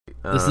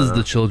This is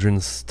the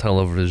children's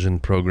television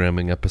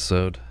programming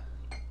episode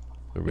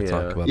where we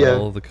talk about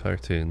all the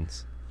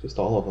cartoons. Just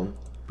all of them.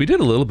 We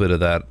did a little bit of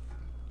that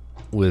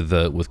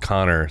with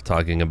Connor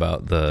talking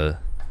about the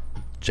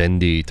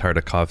Genndy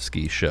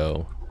Tartakovsky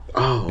show.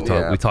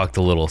 Oh, we talked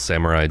a little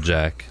Samurai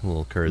Jack, a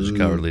little Courage the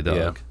Cowardly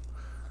Dog.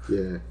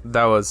 Yeah.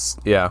 That was,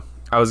 I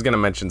was going to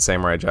mention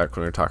Samurai Jack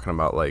when we were talking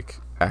about, like,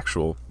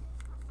 actual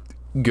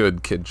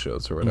good kid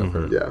shows or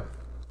whatever. Yeah.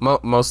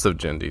 Most of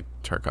Genndy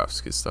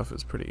Tartakovsky's stuff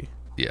is pretty...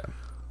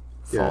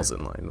 falls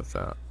in line with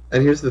that.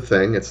 And here's the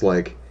thing, it's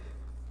like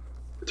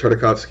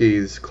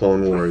Tartakovsky's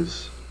Clone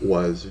Wars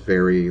was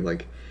very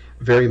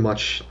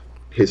much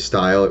his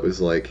style. It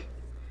was like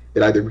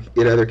it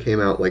either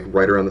came out like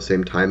right around the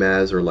same time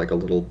as or like a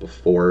little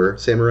before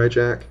Samurai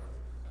Jack.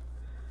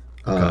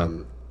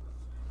 And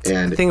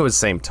I think it was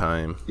same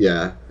time.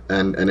 Yeah,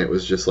 and it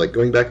was just like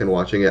going back and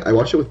watching it. I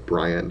watched it with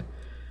Brian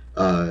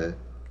a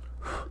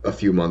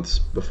few months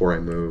before I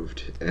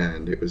moved,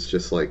 and it was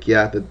just like,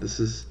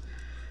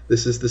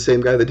 this is the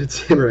same guy that did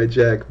Samurai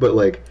Jack, but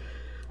like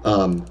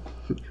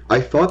I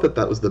thought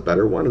that was the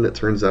better one, and it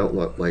turns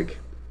out like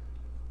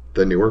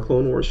the newer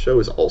Clone Wars show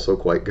is also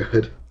quite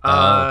good.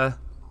 I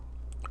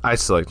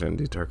still like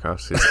Genndy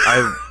Tartakovsky.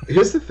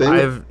 Here's the thing.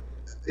 I've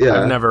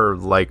never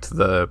liked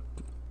the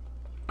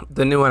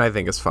new one. I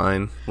think is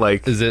fine.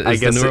 Like, is the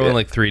newer one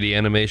like 3D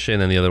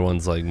animation, and the other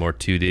one's like more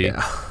 2D?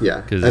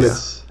 Yeah.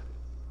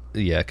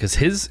 Because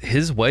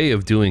his way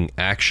of doing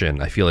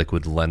action, I feel like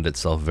would lend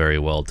itself very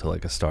well to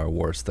like a Star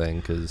Wars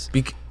thing.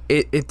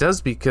 It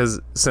does,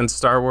 because since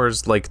Star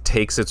Wars like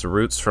takes its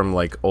roots from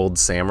like old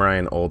samurai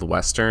and old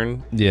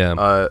western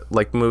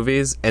like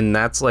movies, and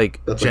that's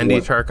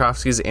Genndy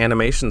Tartakovsky's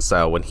animation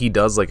style. When he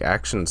does like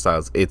action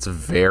styles, it's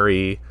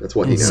very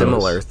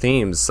similar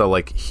themes. So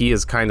like he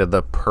is kind of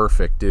the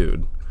perfect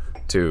dude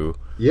to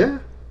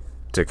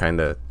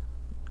kind of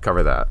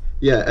cover that.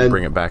 Yeah, and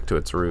bring it back to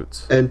its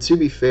roots. And to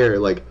be fair,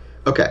 like,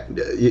 okay,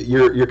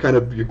 you're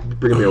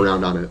bringing me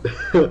around on it.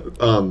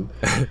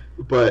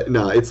 But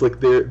no, it's like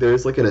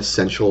there's like an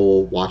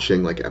essential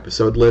watching like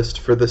episode list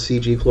for the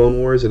CG Clone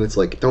Wars, and it's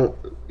like, don't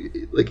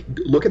like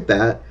look at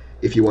that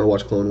if you want to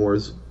watch Clone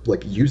Wars.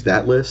 Like, use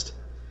that list,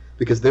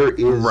 because there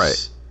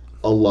is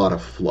a lot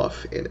of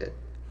fluff in it.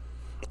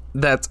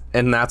 That's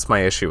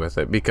my issue with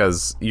it,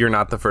 because you're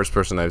not the first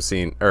person I've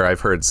seen or I've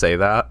heard say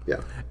that.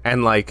 Yeah.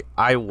 And like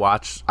I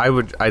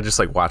just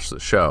like watched the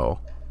show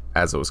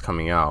as it was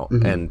coming out,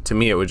 and to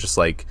me it was just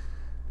like,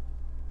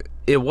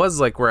 it was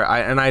like where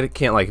I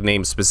can't like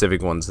name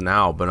specific ones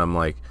now, but I'm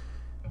like,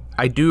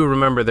 I do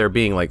remember there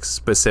being like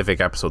specific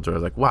episodes where I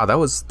was like, wow, that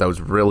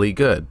was really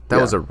good. That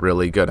was a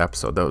really good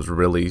episode. That was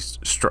really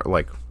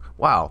like,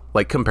 wow,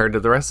 like compared to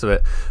the rest of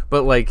it.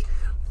 But like,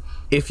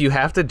 if you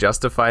have to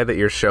justify that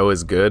your show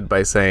is good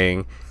by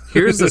saying,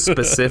 here's a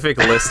specific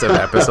list of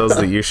episodes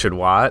that you should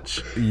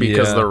watch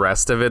because the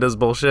rest of it is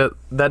bullshit,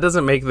 that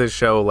doesn't make this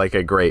show like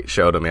a great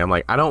show to me. I'm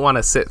like, I don't want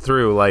to sit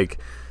through like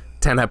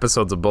 10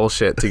 episodes of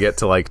bullshit to get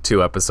to like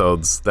 2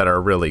 episodes that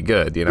are really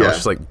good, you know? It's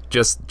just like,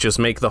 just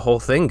make the whole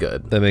thing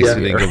good. That makes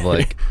me think of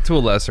like, to a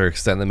lesser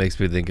extent, that makes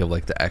me think of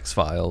like the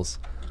X-Files,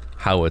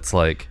 how it's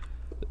like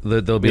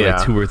there'll be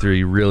like 2 or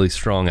 3 really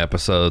strong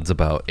episodes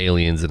about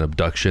aliens and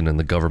abduction and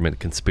the government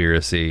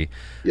conspiracy,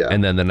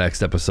 and then the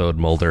next episode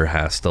Mulder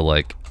has to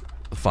like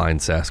find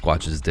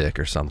Sasquatch's dick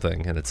or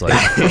something, and it's like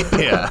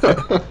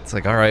it's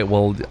like, all right,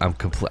 well,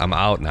 I'm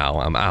out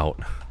now. I'm out.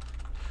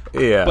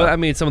 Yeah. But I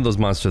mean, some of those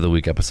Monster of the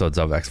Week episodes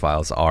of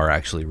X-Files are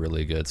actually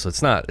really good. So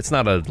it's not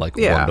a like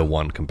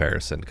 1-to-1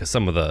 comparison, because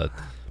some of the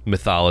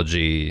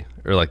mythology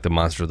or like the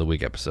Monster of the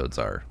Week episodes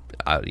are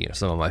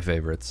some of my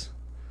favorites.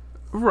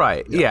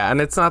 Right. Yeah, and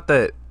it's not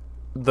that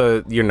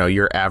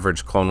your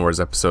average Clone Wars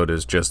episode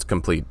is just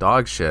complete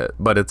dog shit,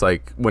 but it's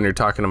like when you're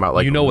talking about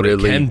like what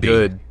really it can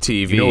good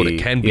be. TV, you know what it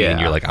can be,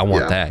 and you're like, I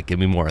want that. Give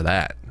me more of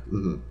that.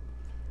 Mm-hmm.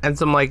 And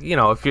so I'm like,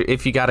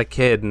 if you got a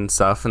kid and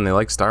stuff and they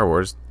like Star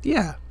Wars,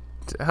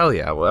 hell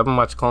yeah, well, I haven't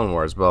watched Clone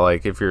Wars, but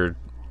like if you're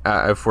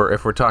if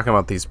we're talking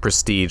about these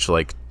prestige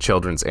like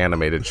children's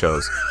animated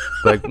shows,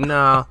 like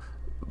no,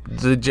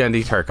 the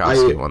Genndy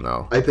Tartakovsky one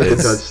though, I think it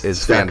does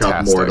stack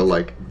fantastic. up more to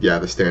like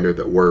the standard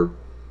that we're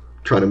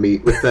trying to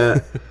meet with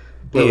that.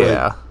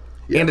 But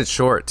and it's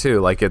short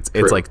too. Like it's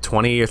like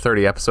 20 or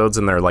 30 episodes,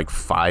 and they're like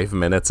 5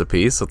 minutes a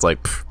piece. It's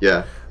like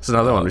it's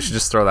another one. We should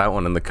just throw that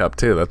one in the cup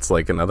too. That's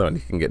like another one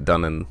you can get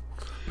done in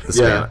the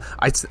span.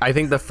 I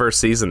think the first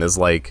season is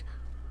like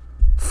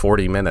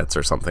 40 minutes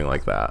or something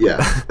like that.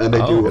 Yeah, and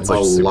they do it's a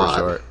like super lot.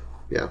 Short.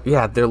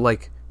 Yeah, they're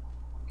like,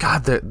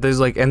 God, there's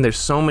like, and there's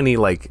so many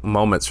like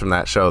moments from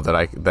that show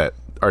that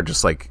are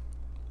just like,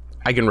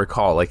 I can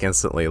recall like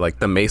instantly, like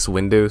the Mace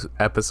Windu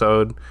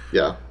episode.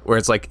 Yeah, where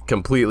it's like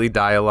completely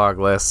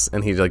dialogueless,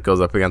 and he like goes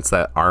up against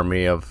that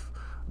army of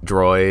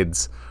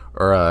droids,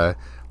 or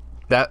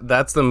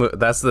that's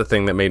the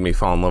thing that made me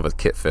fall in love with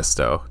Kit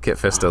Fisto. Kit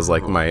Fisto's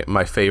like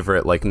my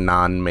favorite like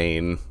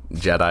non-main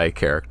Jedi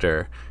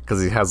character,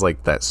 because he has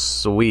like that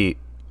sweet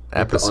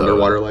episode, the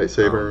underwater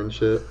lightsaber and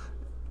shit.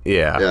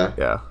 Yeah.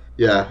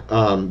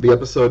 The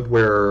episode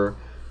where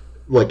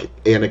like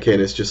Anakin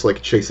is just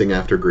like chasing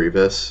after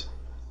Grievous,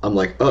 I'm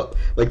like, oh,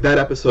 like that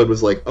episode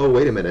was like, oh,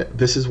 wait a minute,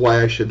 this is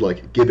why I should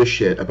like give a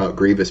shit about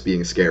Grievous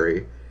being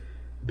scary,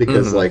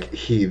 because like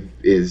he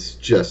is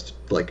just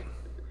like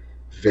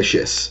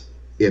vicious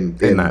in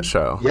that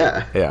show.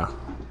 Yeah.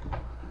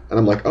 And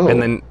I'm like, oh, and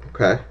then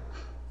okay.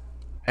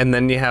 And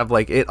then you have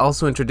like it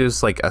also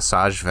introduced like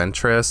Asajj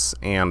Ventress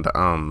and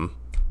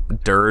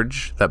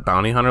Dirge, that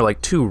bounty hunter,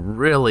 like two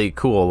really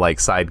cool like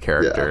side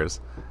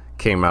characters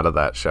came out of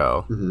that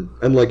show.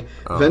 And like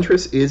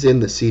Ventress is in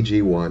the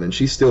CG one, and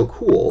she's still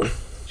cool.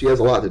 She has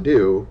a lot to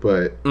do,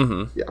 but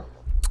yeah.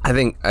 I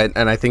think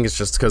it's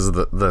just because of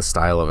the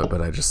style of it, but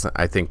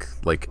I think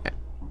like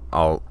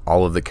all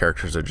of the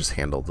characters are just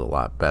handled a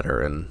lot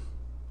better in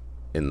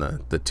the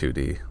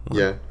 2D one.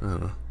 Yeah,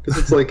 because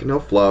it's like no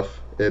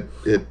fluff.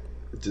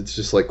 It's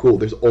just like cool.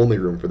 There's only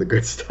room for the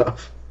good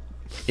stuff.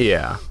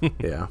 Yeah.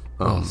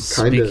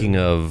 Speaking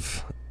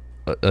of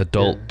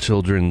adult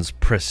children's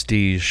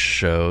prestige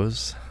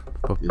shows.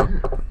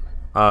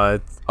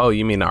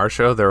 You mean our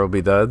show, There Will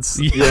Be Duds?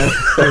 Yeah,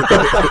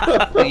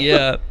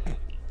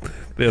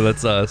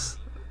 that's us.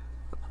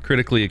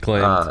 Critically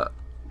acclaimed.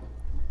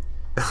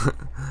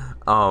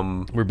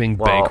 We're being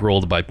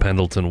bankrolled by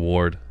Pendleton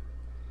Ward.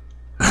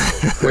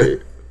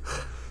 Wait.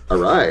 All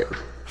right.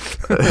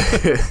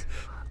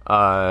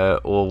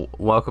 Well,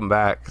 welcome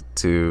back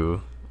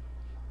to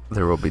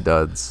There Will Be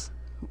Duds.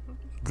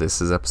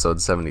 This is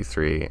episode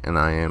 73, and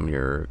I am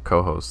your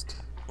co-host,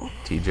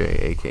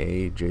 TJ,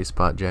 aka J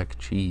Spot Jack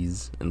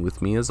Cheese, and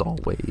with me as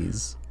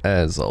always,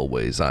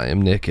 I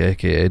am Nick,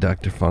 aka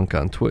Dr. Funk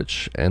on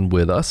Twitch, and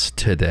with us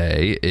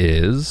today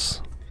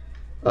is,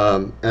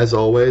 as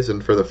always,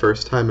 and for the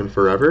first time in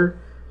forever,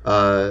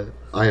 I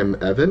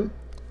am Evan,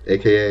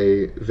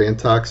 aka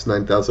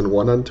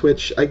Vantox9001 on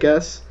Twitch, I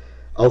guess.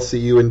 I'll see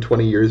you in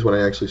 20 years when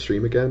I actually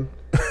stream again.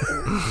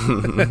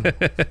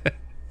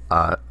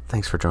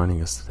 Thanks for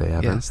joining us today,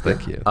 Evan. Yes,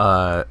 thank you.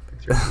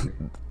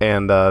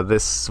 And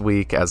this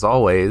week, as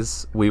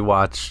always, we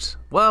watched,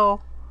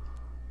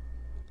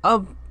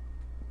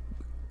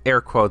 air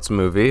quotes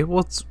movie. Well,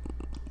 it's,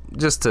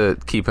 just to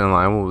keep in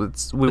line,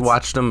 we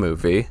watched a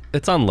movie.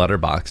 It's on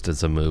Letterboxd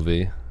as a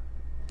movie.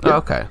 Yeah. Oh,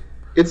 okay.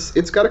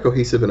 It's got a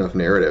cohesive enough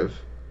narrative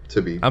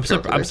to be. I'm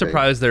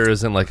surprised there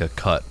isn't like a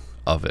cut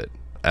of it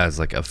as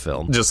like a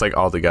film, just like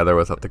all together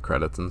without the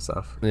credits and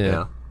stuff.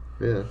 Yeah.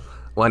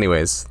 Well,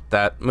 anyways,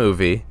 that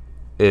movie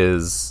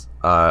is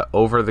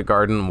Over the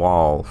Garden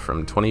Wall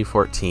from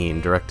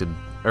 2014,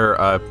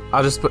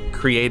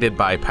 created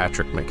by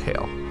Patrick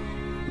McHale.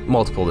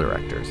 Multiple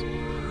directors.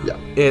 Yeah.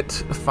 It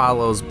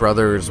follows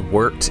brothers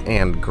Wirt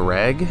and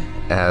Greg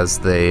as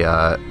they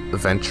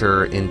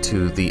venture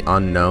into the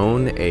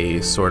unknown, a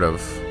sort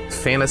of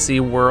fantasy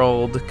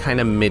world,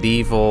 kind of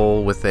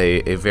medieval with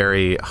a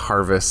very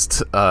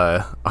harvest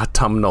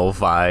autumnal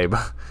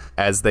vibe,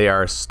 as they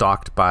are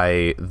stalked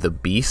by the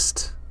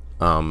Beast,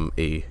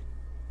 a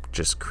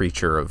just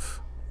creature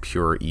of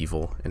pure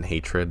evil and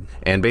hatred.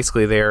 And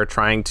basically they are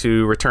trying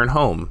to return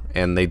home,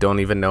 and they don't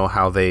even know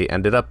how they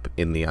ended up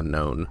in the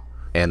unknown.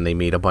 And they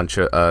meet a bunch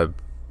of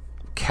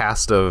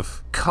cast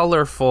of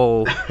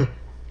colorful,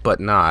 but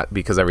not,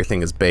 because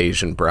everything is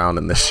beige and brown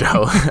in this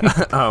show.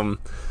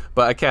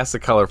 But a cast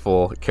of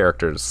colorful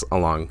characters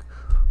along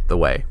the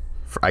way.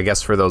 I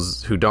guess for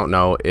those who don't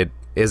know, it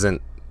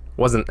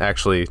wasn't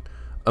actually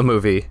a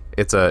movie.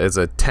 It's a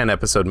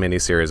 10-episode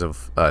miniseries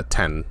of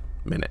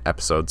 10-minute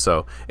episodes.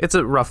 So it's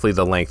roughly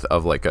the length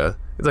of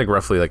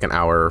roughly like an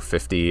hour,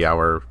 50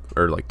 hour,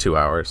 or like 2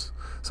 hours.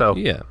 So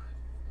yeah.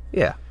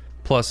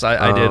 Plus,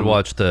 I did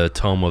watch the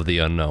Tome of the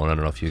Unknown. I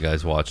don't know if you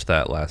guys watched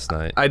that last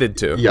night. I did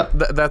too. Yeah.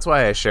 That's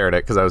why I shared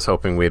it, because I was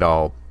hoping we'd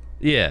all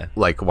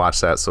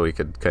watch that so we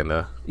could kind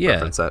of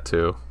reference that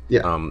too.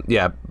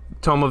 Yeah.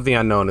 Tome of the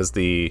Unknown is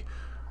the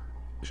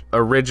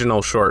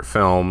original short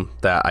film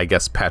that I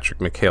guess Patrick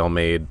McHale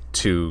made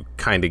to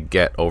kind of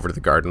get Over the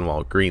Garden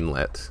Wall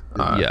greenlit.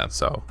 And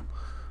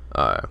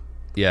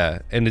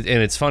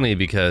it's funny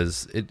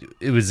because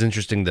it was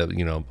interesting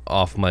that,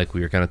 off mic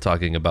we were kind of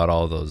talking about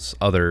all those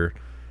other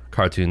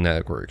Cartoon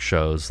Network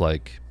shows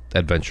like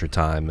Adventure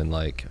Time and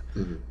like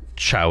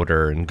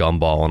Chowder and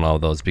Gumball and all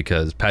those,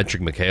 because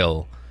Patrick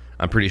McHale,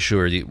 I'm pretty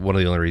sure one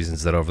of the only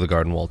reasons that Over the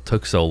Garden Wall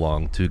took so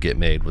long to get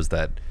made was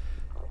that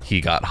he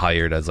got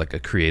hired as like a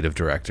creative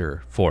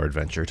director for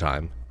Adventure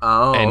Time.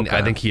 And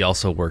I think he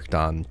also worked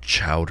on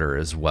Chowder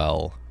as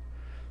well.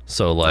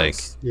 So like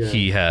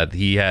he had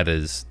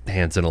his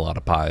hands in a lot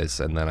of pies,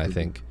 and then I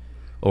think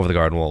Over the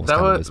Garden Wall was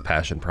kind of his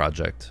passion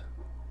project.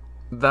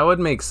 That would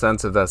make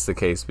sense if that's the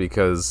case,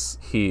 because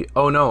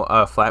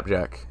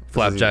Flapjack.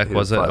 Flapjack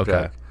was it?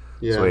 Okay.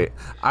 Yeah. Sweet.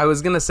 I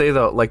was gonna say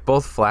though, like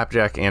both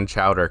Flapjack and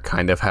Chowder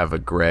kind of have a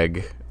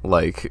Greg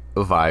like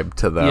vibe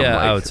to them. Yeah,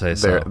 like, I would say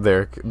so.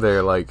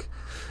 They're like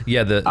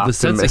the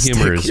sense of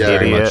humor is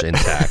very much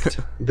intact.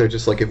 They're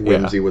just like if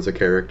Whimsy was a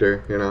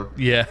character,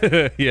 Yeah.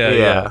 But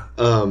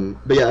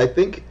yeah, I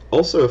think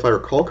also, if I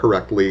recall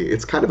correctly,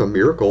 it's kind of a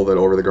miracle that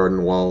Over the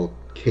Garden Wall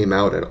came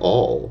out at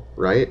all,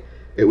 right?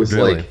 It was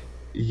really? like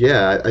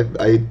Yeah,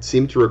 I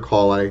seem to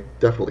recall, I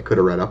definitely could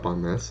have read up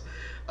on this,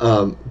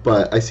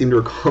 but I seem to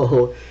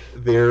recall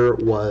there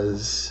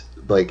was,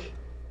 like,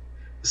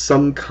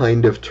 some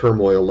kind of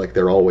turmoil, like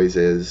there always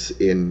is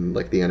in,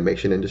 like, the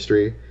animation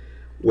industry,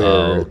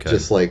 where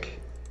just, like,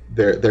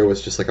 there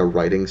was just, like, a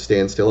writing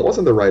standstill. It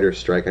wasn't the writer's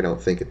strike, I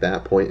don't think, at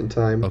that point in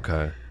time.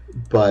 Okay.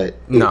 But...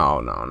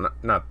 not then,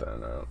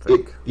 I don't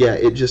think.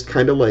 It just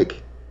kind of,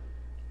 like,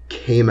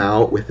 came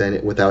out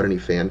without any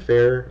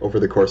fanfare over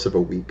the course of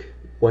a week.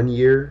 One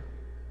year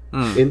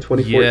in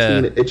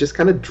 2014, it just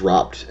kind of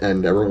dropped,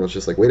 and everyone was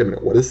just like, "Wait a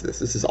minute, what is this?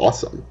 This is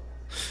awesome."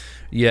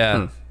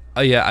 Yeah,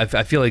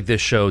 I feel like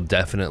this show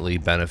definitely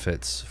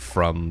benefits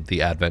from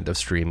the advent of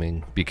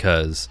streaming,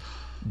 because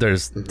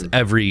there's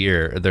every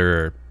year there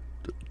are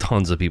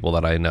tons of people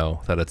that I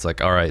know that it's like,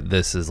 all right,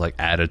 this is like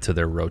added to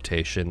their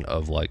rotation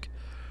of like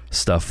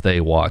stuff they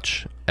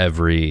watch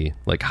every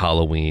like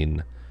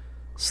Halloween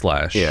 /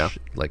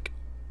 like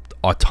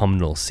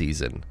autumnal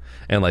season.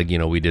 And like, you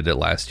know, we did it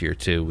last year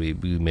too. We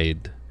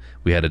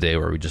had a day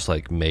where we just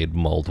like made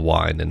mulled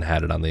wine and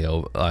had it on the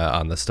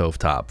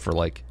stovetop for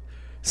like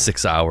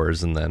 6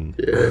 hours, and then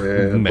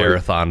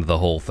marathoned the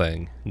whole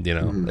thing. You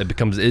know, it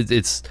becomes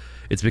it's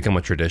become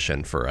a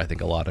tradition for, I think,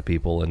 a lot of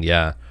people. And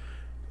yeah,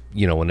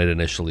 you know, when it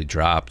initially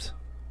dropped,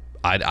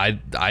 I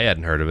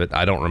hadn't heard of it.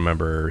 I don't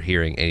remember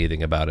hearing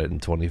anything about it in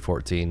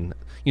 2014.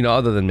 You know,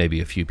 other than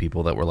maybe a few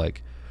people that were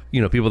like,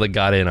 you know, people that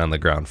got in on the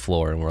ground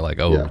floor and were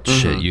like, oh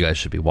shit, you guys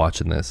should be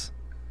watching this.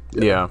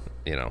 Yeah.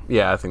 You know.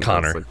 Yeah, I think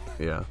Connor. That's like,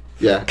 yeah.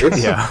 Yeah,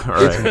 it's,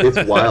 right.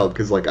 it's wild,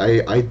 because like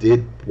I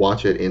did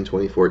watch it in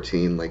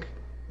 2014, like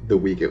the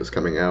week it was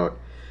coming out.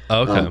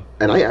 Okay.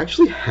 And I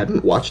actually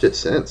hadn't watched it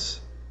since.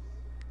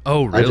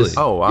 Oh, really?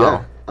 Oh,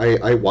 wow. Yeah,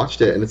 I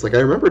watched it, and it's like I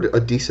remembered a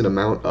decent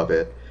amount of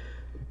it,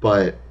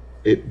 but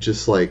it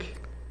just like,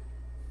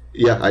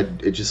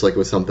 it just like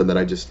was something that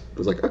I just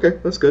was like, okay,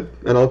 that's good,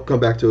 and I'll come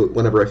back to it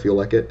whenever I feel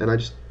like it, and I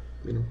just,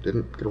 you know,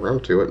 didn't get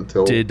around to it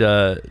until.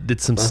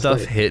 Did some stuff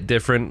night.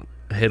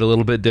 hit a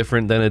little bit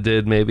different than it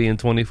did maybe in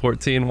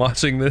 2014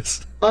 watching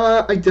this?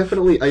 I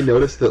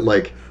noticed that,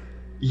 like,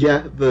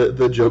 yeah,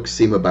 the jokes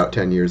seem about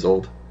 10 years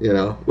old, you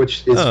know,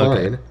 which is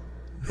fine,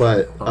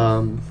 but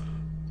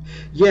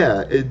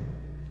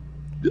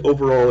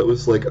overall it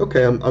was like,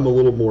 okay, I'm a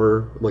little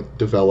more like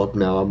developed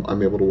now.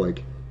 I'm able to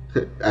like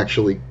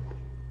actually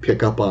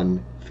pick up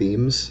on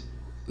themes.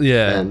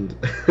 Yeah. And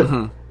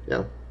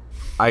yeah.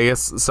 I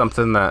guess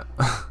something that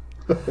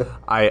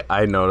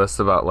I noticed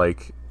about,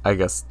 like, I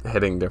guess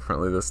hitting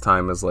differently this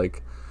time is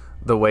like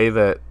the way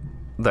that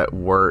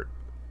Wirt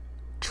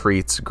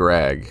treats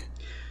Greg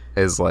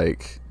is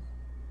like,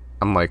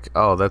 I'm like,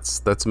 oh,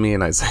 that's me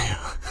and Isaiah.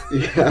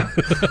 Yeah.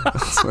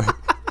 Like,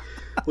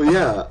 well,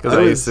 yeah. Because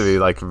I used to be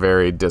like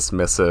very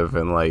dismissive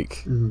and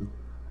like, you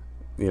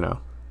know,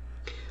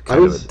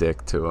 kind of a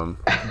dick to him.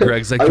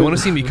 Greg's like, you want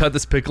to see me cut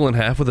this pickle in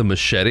half with a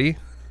machete?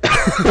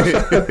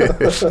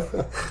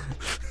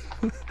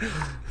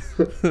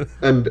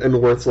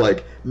 and Wirt's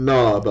like,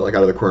 nah, but like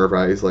out of the corner of her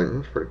eye, he's like,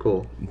 that's pretty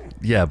cool.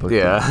 Yeah, but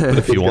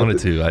if you wanted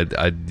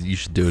to, you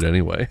should do it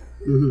anyway.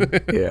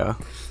 Yeah.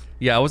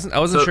 Yeah, I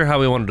wasn't sure how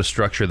we wanted to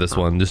structure this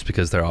one, just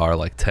because there are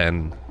like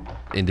 10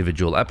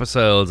 individual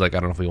episodes. Like,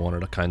 I don't know if we wanted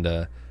to kind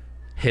of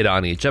hit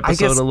on each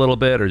episode a little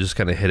bit, or just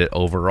kind of hit it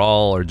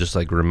overall, or just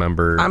like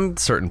remember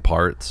certain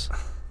parts.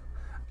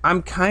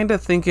 I'm kind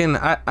of thinking,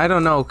 I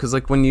don't know, because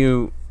like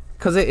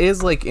because it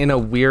is like in a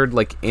weird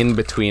like in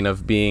between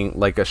of being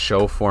like a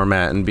show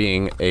format and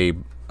being a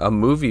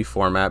movie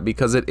format,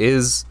 because it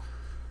is,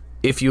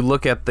 if you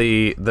look at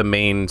the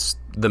main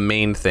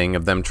thing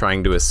of them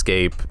trying to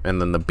escape and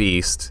then the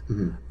beast,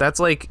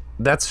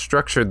 that's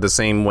structured the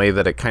same way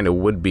that it kind of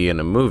would be in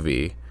a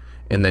movie,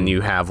 and then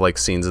you have like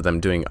scenes of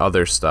them doing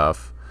other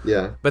stuff.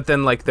 Yeah. But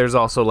then like there's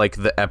also like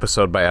the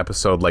episode by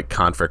episode like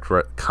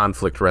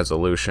conflict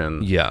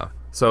resolution. Yeah.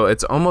 So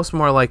it's almost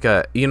more like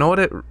a, you know what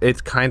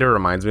it kind of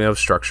reminds me of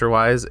structure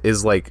wise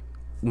is like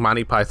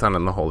Monty Python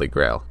and the Holy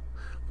Grail,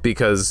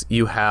 because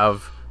you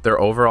have their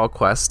overall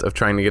quest of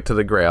trying to get to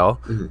the Grail,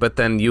 but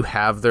then you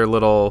have their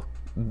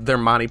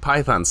Monty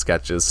Python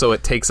sketches. So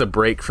it takes a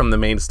break from the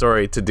main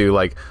story to do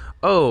like,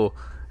 oh,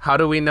 how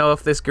do we know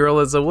if this girl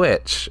is a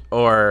witch?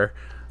 Or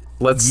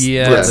let's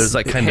there's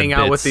like kind hang of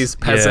out with these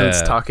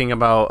peasants talking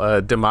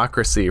about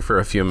democracy for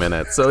a few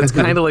minutes. So it's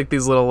kind of like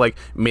these little like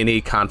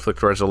mini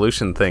conflict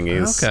resolution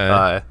thingies.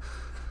 Okay.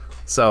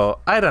 So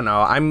I don't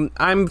know.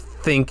 I'm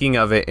thinking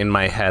of it in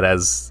my head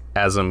as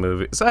a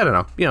movie. So I don't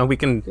know. You know, we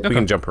can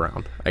jump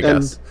around, I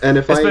guess. And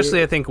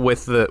especially I think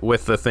with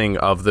the thing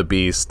of the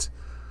beast,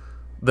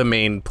 the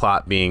main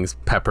plot being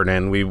peppered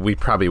in, we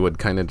probably would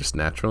kind of just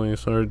naturally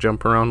sort of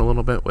jump around a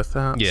little bit with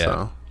that. Yeah.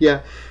 So.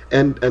 Yeah.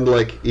 And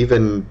like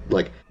even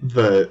like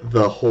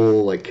the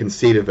whole like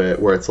conceit of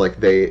it, where it's like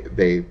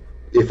they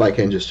if I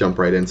can just jump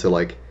right into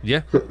like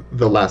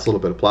the last little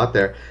bit of plot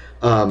there,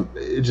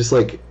 just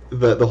like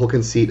the whole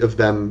conceit of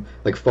them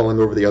like falling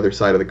over the other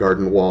side of the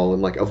garden wall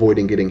and like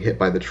avoiding getting hit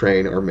by the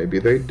train, or maybe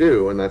they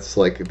do, and that's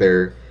like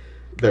they're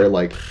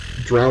like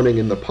drowning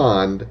in the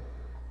pond,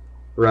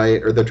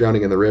 right? Or they're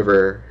drowning in the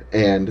river,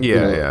 and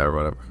or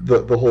whatever.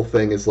 The whole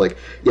thing is like,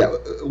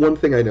 one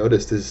thing I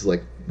noticed is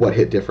like what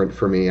hit different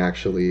for me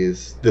actually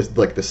is this,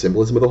 like the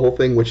symbolism of the whole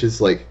thing, which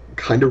is like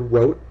kind of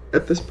rote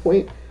at this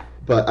point,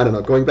 but I don't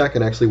know, going back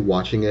and actually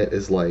watching it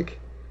is like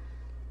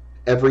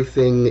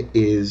everything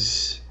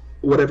is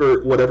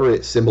whatever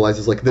it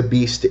symbolizes. Like the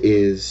beast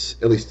is,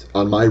 at least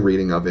on my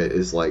reading of it,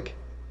 is like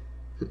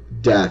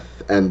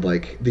death, and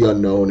like the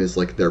unknown is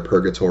like their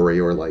purgatory,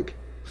 or like,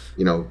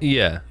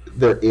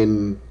 they're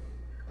in,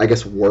 I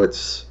guess,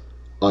 Wirt's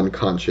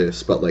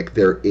unconscious, but like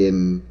they're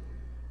in,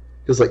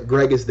 because like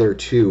Greg is there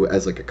too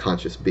as like a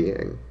conscious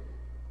being,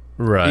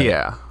 right?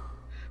 Yeah.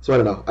 So I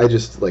don't know, I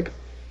just like,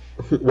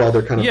 while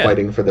they're kind of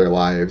fighting for their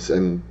lives,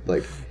 and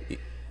like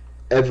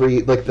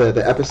every, like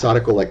the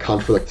episodical like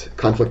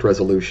conflict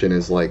resolution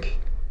is like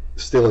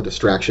still a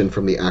distraction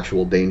from the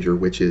actual danger,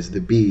 which is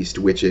the beast,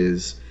 which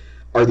is,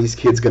 are these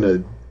kids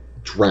gonna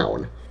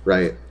drown,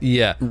 right?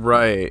 Yeah,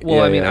 right.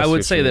 Well, I mean, I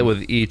would say that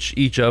with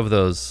each of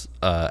those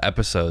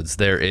episodes,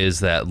 there is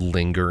that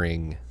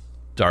lingering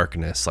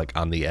darkness, like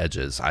on the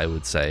edges. I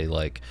would say,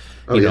 like,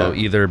 you know,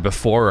 either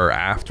before or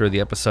after the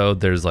episode,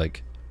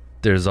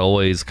 there's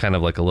always kind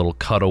of like a little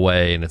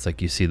cutaway, and it's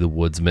like you see the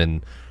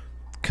woodsman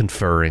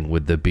conferring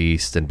with the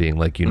beast and being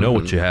like, you know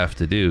what you have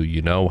to do,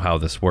 you know how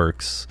this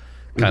works,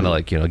 kind of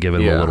like, you know,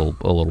 giving him a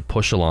little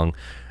push along.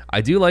 I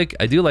do like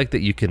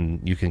that you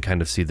can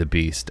kind of see the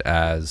beast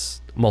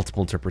as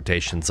multiple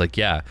interpretations. Like,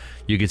 yeah,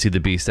 you can see the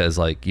beast as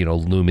like, you know,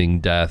 looming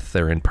death,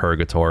 they're in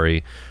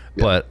purgatory,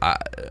 but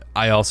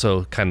I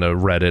also kind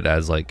of read it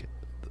as like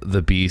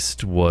the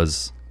beast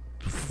was,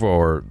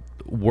 for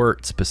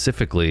Wirt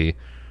specifically,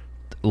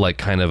 like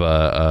kind of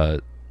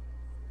a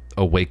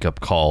wake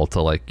up call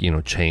to, like, you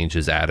know, change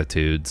his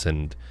attitudes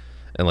and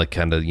like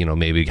kind of, you know,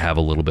 maybe have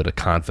a little bit of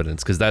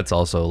confidence, because that's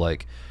also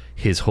like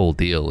his whole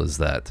deal, is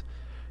that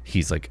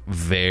he's like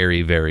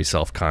very, very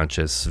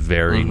self-conscious,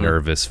 very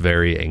nervous,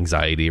 very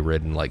anxiety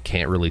ridden, like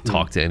can't really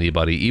talk to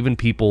anybody, even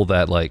people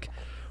that like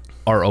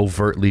are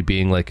overtly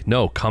being like,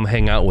 no, come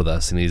hang out with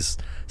us, and he's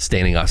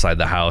standing outside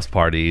the house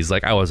party, he's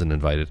like, I wasn't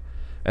invited,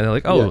 and they're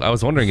like, oh, I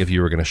was wondering if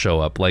you were going to show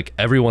up. Like,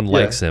 everyone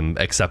likes him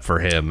except for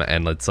him,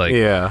 and it's like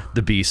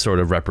the beast sort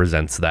of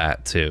represents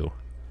that too.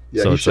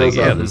 So it's like,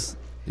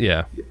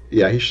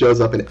 he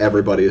shows up and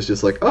everybody is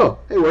just like, oh,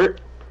 hey,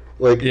 Wirt.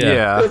 Like, hey,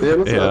 man,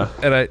 what's up?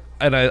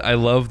 And I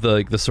love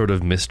the sort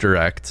of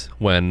misdirect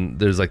when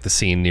there's like the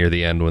scene near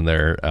the end when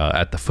they're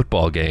at the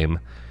football game,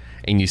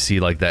 and you see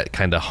like that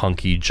kind of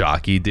hunky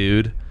jockey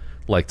dude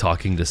like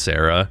talking to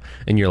Sarah,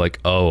 and you're like,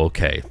 oh,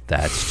 okay,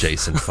 that's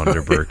Jason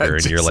Funderburker,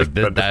 and you're like,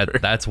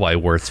 that's why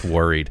Wirt's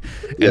worried.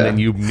 And then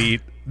you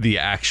meet the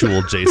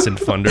actual Jason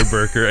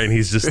Funderburker, and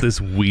he's just this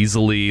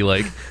weaselly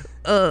like,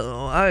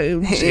 oh,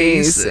 I'm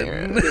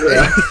Jason.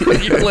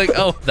 You're like,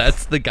 oh,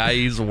 that's the guy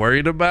he's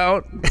worried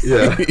about.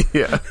 Yeah.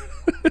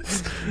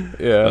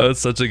 It's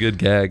such a good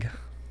gag.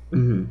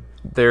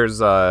 There's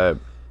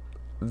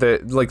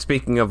like,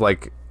 speaking of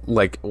like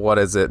what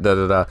is it,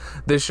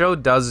 this show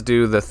does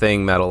do the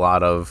thing that a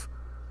lot of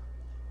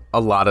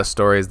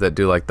stories that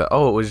do, like, the,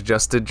 oh, it was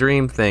just a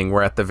dream thing,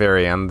 where at the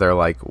very end they're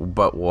like,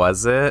 but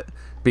was it?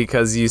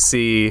 Because you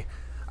see,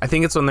 I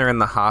think it's when they're in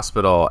the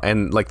hospital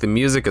and like the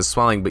music is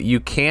swelling, but you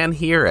can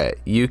hear it.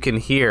 You can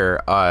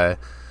hear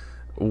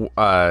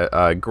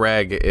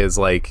Greg is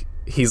like,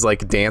 he's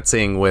like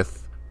dancing with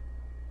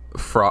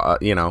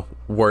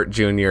Wirt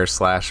Jr.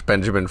 /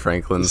 Benjamin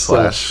Franklin /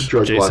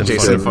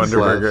 Jason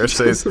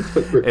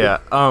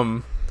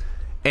Funderburker.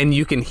 And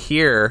you can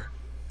hear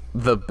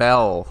the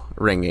bell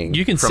ringing.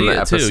 You can see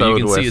it too. You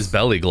can see his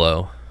belly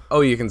glow.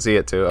 Oh, you can see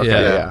it too. Okay,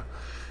 yeah.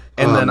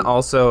 And then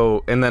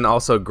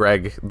also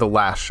Greg, the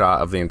last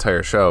shot of the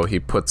entire show, he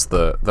puts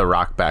the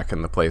rock back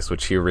in the place,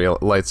 which he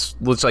realized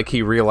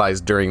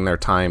during their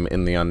time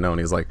in the unknown.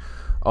 He's like,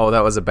 oh,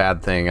 that was a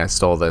bad thing. I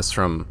stole this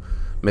from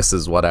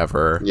Mrs.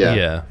 Whatever.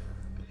 Yeah.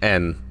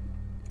 And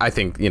I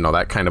think, you know,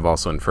 that kind of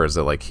also infers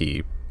that like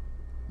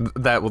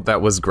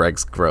that was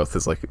Greg's growth,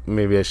 is like,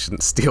 maybe I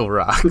shouldn't steal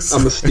rocks.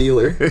 I'm a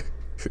stealer.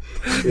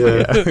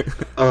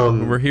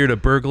 We're here to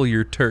burgle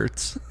your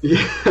turts.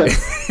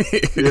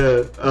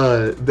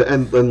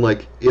 And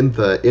like in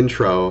the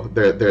intro,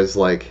 there's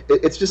like,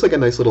 it's just like a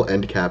nice little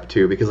end cap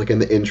too, because like in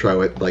the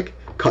intro it like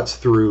cuts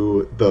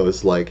through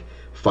those like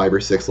 5 or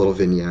 6 little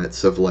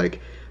vignettes of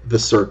like the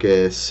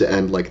circus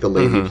and like the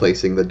lady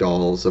placing the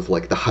dolls of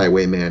like the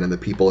highwayman and the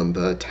people in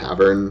the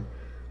tavern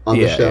on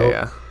the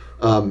show.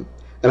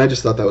 And I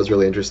just thought that was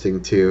really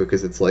interesting too,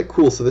 because it's like,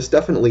 cool, so this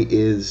definitely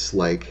is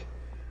like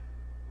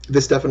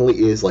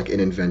an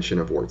invention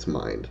of Wirt's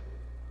mind,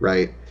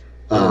 right?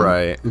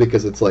 Right.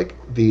 Because it's like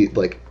I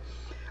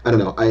don't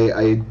know,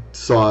 I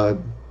saw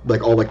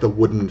like all like the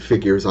wooden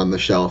figures on the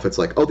shelf. It's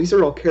like, oh, these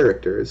are all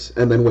characters,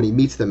 and then when he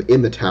meets them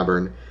in the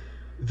tavern,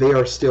 they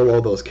are still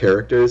all those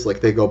characters.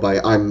 Like, they go by,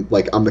 I'm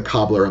the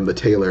cobbler, I'm the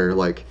tailor,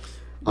 like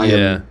I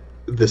am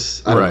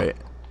this. I don't know.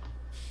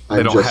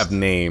 They don't have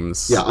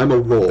names. Yeah, I'm a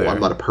role. I'm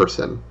not a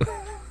person.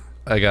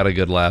 I got a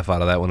good laugh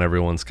out of that when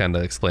everyone's kind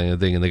of explaining the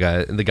thing, and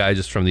the guy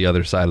just from the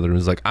other side of the room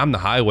is like, "I'm the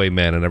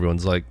highwayman," and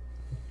everyone's like,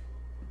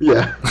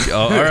 Yeah.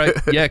 "Oh, all right,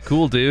 yeah,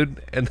 cool,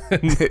 dude." And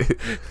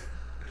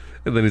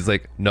then he's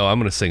like, "No, I'm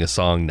gonna sing a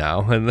song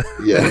now." And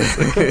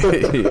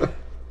Yeah.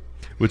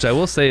 which I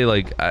will say,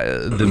 like,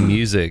 the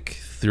music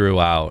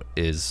throughout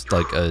is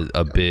like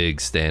a big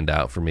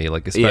standout for me.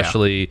 Like,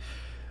 especially,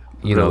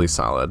 you really know,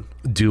 solid.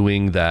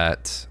 doing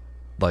that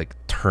like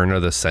turn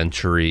of the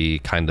century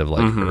kind of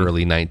like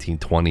early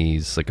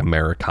 1920s like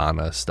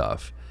Americana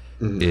stuff.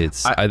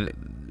 It's I'm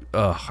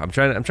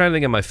trying to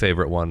think of my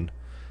favorite one,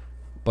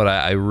 but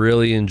I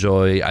really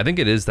enjoy. I think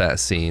it is that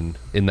scene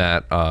in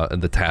that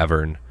in the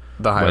tavern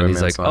when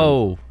he's like,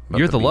 "Oh,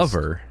 you're the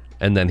lover,"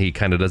 and then he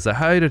kind of does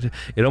that.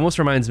 It almost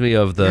reminds me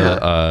of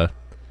the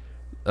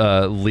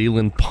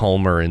Leland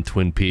Palmer in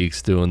Twin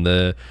Peaks doing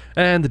the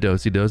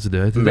dozy dozy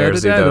dozy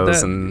Maresy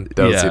does and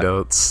dozy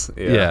dotes.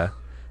 Yeah.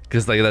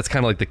 Because like that's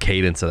kind of like the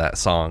cadence of that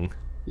song.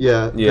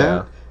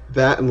 Yeah.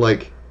 That and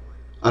like,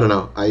 I don't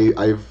know.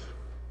 I've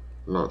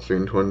not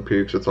seen Twin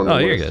Peaks. It's on the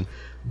list. You're good.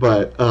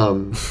 But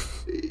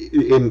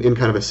in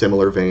kind of a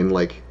similar vein,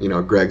 like, you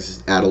know,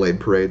 Greg's Adelaide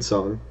Parade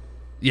song.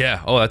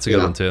 Yeah. Oh, that's a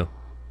good one too.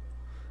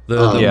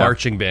 The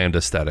marching band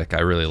aesthetic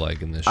I really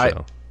like in this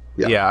show.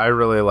 Yeah, I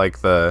really like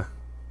the.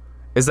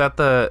 Is that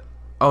the?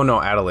 Oh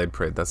no, Adelaide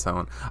Parade. That's that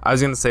one. I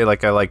was gonna say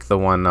like I like the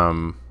one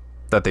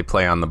that they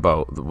play on the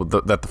boat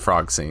that the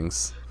frog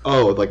sings.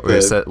 Oh, like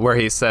where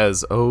he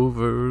says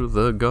over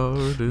the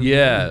garden.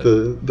 Yeah.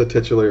 The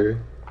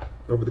titular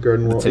over the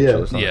garden wall.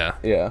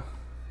 Yeah.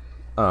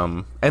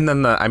 And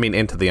then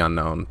Into the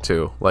Unknown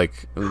too.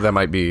 Like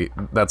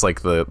that's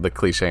like the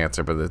cliche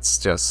answer, but it's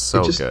just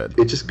so good.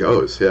 It just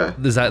goes. Yeah.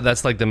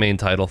 That's like the main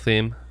title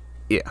theme.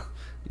 Yeah.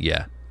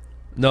 Yeah.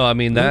 No,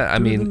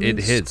 it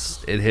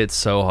hits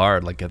so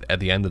hard. Like at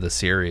the end of the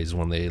series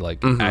when they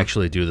like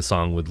actually do the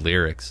song with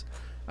lyrics,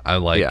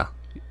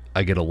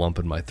 I get a lump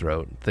in my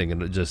throat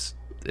thinking it just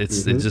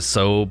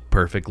so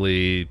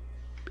perfectly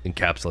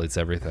encapsulates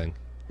everything.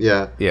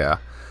 Yeah. Yeah.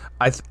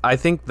 I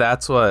think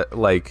that's what,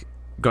 like,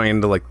 going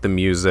into like the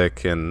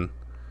music and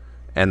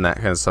that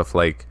kind of stuff,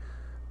 like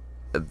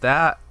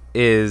that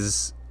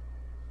is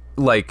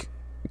like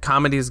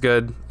comedy's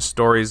good,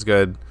 story's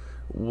good.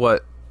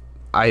 What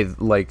I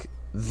like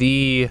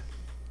the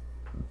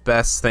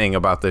best thing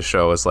about this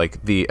show is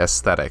like the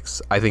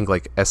aesthetics. I think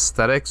like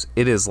aesthetics,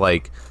 it is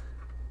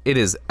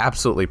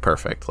absolutely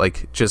perfect.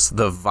 Like just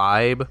the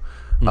vibe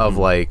of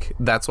like,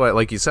 that's why,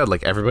 like you said,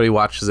 like everybody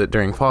watches it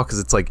during fall because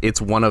it's like it's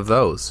one of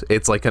those.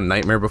 It's like a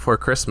Nightmare Before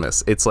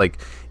Christmas. It's like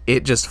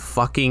it just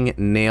fucking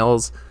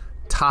nails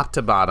top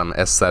to bottom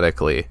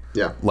aesthetically.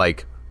 Yeah.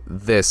 Like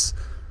this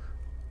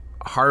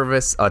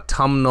harvest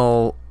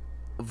autumnal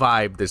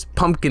vibe. There's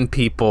pumpkin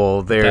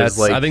people. There's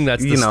like, I think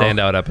that's the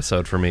standout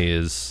episode for me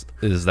is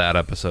that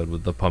episode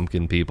with the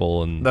pumpkin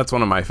people, and that's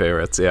one of my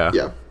favorites.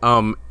 Yeah.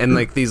 And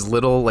like these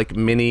little like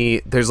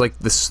mini. There's like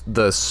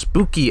the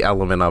spooky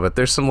element of it.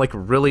 There's some like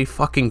really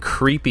fucking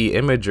creepy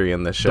imagery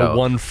in the show. The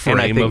one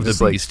frame of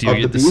the beast you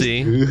get to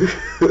see.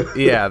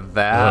 Yeah,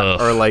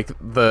 that or like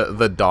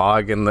the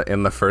dog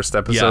in the first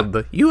episode.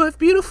 Yeah. You have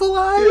beautiful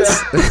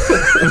eyes.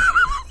 Yeah.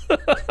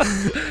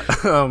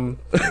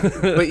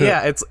 But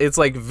yeah, it's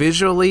like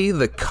visually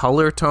the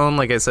color tone,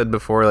 like I said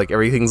before, like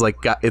everything's like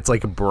it's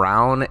like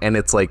brown and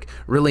it's like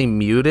really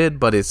muted,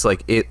 but it's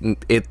like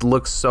it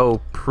looks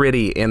so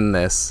pretty in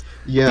this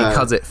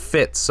because it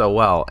fits so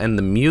well, and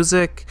the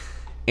music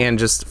and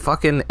just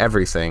fucking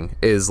everything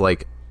is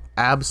like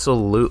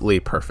absolutely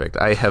perfect.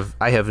 I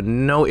have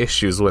no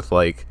issues with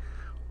like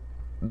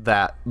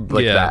that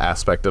that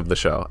aspect of the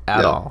show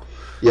at all.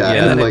 Yeah,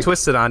 and then it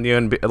twisted on you,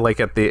 and like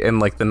in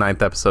like the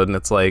 9th episode, and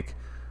it's like,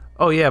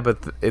 oh yeah, but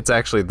it's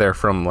actually they're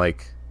from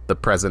like the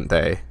present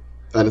day,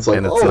 and it's like,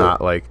 and it's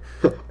not like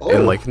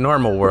in like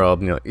normal world,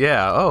 and you're like,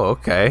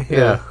 okay,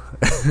 yeah.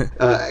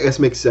 I guess it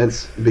makes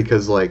sense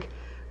because like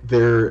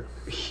their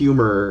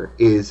humor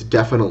is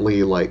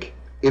definitely like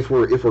if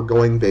we're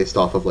going based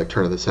off of like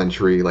turn of the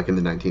century, like in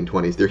the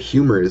 1920s, their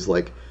humor is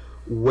like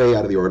way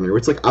out of the ordinary.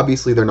 It's like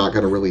obviously they're not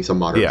going to release a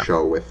modern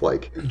show with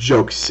like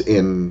jokes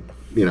in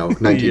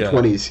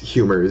 1920s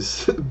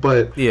humors,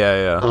 but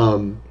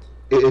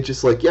it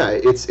just like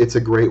it's a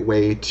great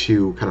way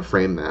to kind of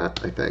frame that,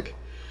 I think.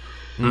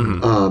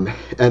 And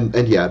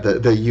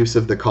the use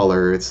of the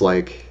color, it's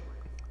like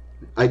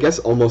I guess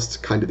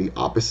almost kind of the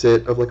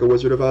opposite of like a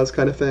Wizard of Oz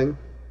kind of thing,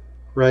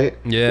 right?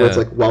 Where it's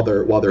like while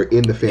they're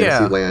in the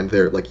fantasy land,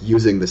 they're like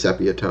using the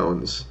sepia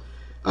tones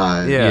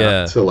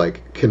to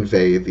like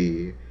convey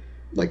the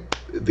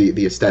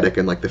aesthetic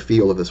and like the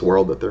feel of this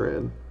world that they're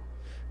in.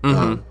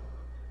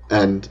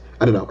 And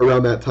I don't know,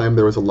 around that time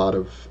there was a lot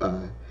of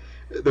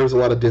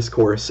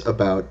discourse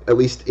about, at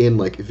least in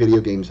like video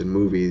games and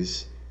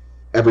movies,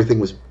 everything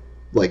was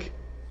like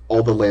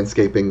all the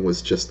landscaping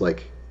was just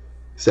like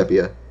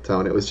sepia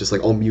tone. It was just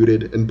like all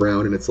muted and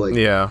brown, and it's like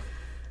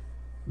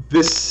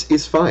This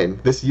is fine.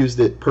 This used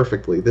it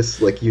perfectly.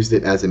 This like used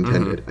it as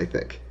intended, I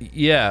think.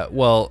 Yeah,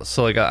 well,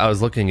 so like I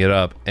was looking it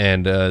up,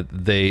 and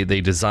they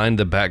designed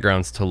the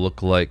backgrounds to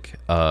look like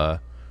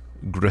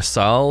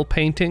Grisal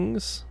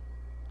paintings,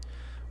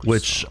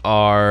 which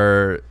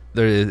are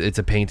it's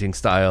a painting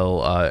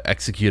style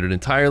executed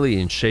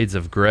entirely in shades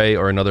of gray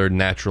or another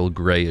natural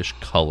grayish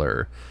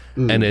color,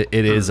 and it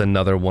is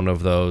another one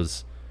of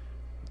those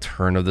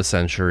turn of the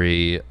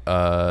century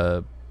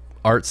art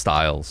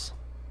styles.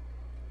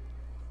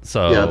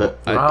 So Yeah,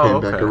 that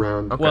came back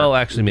around. Okay. well,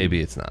 actually,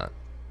 maybe it's not.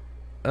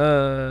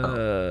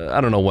 I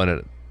don't know when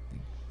it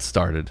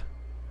started.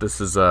 This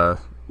is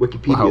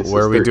Wikipedia says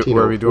where we do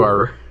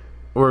 1304.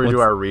 where we do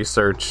our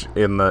research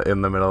in the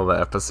middle of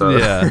the episode.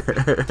 Yeah,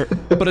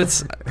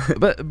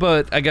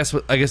 but I guess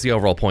the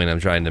overall point I'm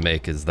trying to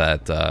make is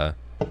that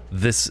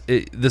this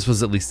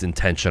was at least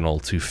intentional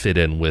to fit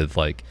in with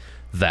like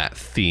that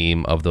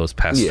theme of those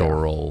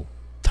pastoral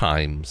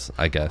times,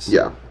 I guess.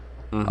 Yeah.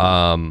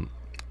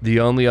 The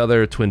only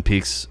other Twin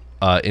Peaks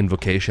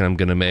invocation I'm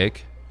gonna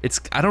make,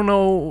 I don't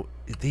know,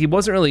 he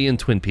wasn't really in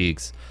Twin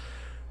Peaks.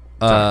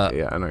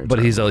 Yeah, I know. But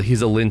he's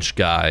a Lynch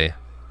guy.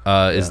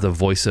 Is the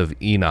voice of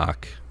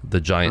Enoch, the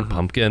giant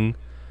pumpkin.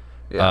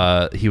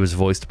 Yeah. He was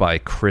voiced by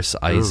Chris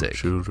Isaac,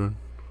 children.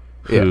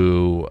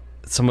 who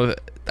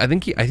I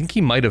think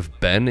he might have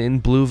been in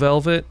Blue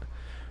Velvet,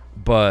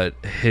 but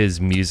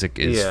his music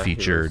is Yeah, he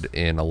featured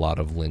in a lot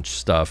of Lynch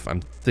stuff.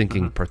 I'm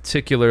thinking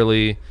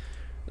particularly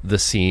the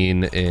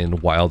scene in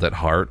Wild at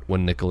Heart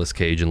when Nicolas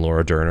Cage and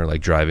Laura Dern are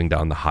like driving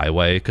down the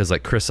highway, because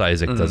like Chris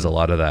Isaac does a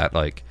lot of that.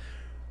 Like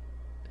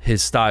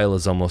his style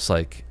is almost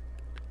like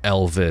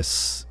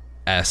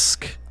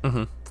Elvis-esque.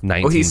 1950s.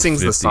 Well, he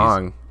sings the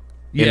song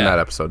in Yeah. that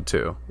episode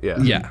too. Yeah.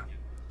 Yeah.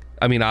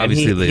 I mean,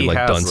 obviously they he like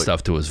has, done like-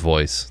 stuff to his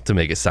voice to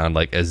make it sound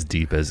like as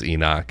deep as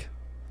Enoch.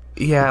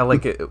 Yeah,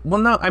 like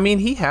well, no, I mean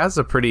he has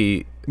a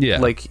pretty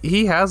like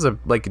he has a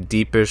like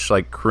deepish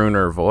like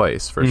crooner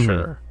voice for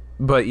sure.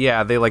 But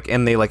yeah, they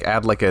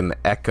add like an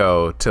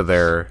echo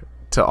to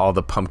all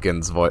the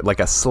pumpkins' voice, like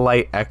a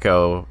slight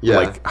echo,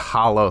 like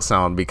hollow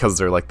sound, because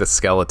they're like the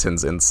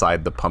skeletons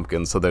inside the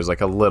pumpkin. So there's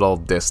like a little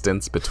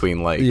distance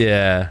between like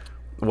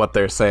what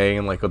they're saying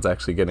and like what's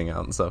actually getting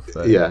out and stuff.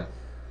 But,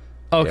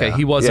 Okay, Yeah.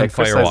 he was Yeah, in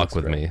Chris Firewalk Isaac's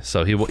with great. me,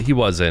 so he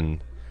was in.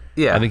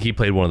 yeah. I think he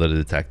played one of the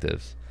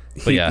detectives.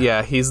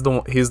 But he's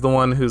the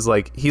one who's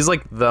like he's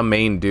like the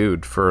main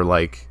dude for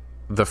like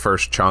the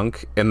first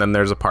chunk, and then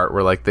there's a part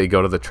where like they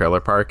go to the trailer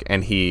park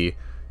and he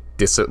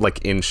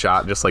like in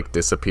shot just like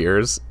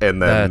disappears,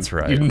 and then That's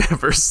right. you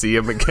never see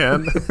him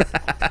again.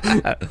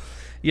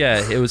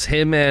 Yeah, it was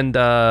him and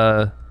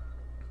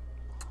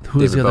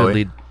who's David the other Bowie.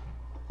 lead?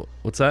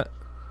 What's that?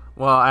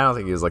 Well, I don't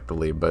think he was like the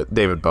lead, but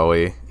David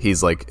Bowie,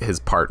 he's like his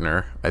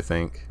partner, I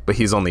think, but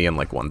he's only in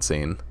like one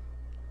scene.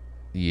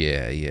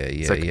 Yeah.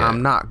 It's like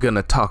I'm not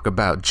gonna talk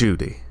about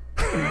Judy.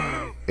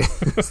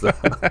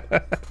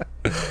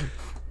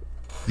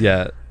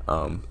 Yeah.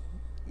 Um,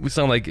 We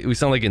sound like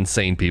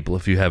insane people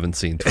if you haven't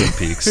seen Twin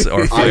Peaks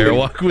or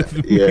Firewalk with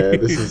me. Yeah,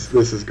 this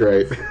is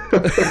great.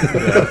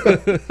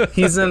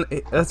 he's in.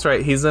 That's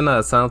right. He's in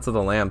Silence of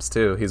the Lambs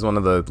too. He's one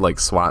of the like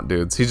SWAT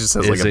dudes. He just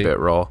has like Is a he? bit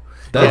role.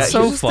 That's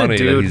so he's just funny A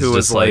that dude he's who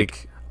was just,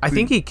 like- I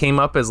think he came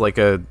up as like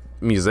a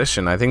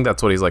musician. I think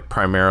that's what he's like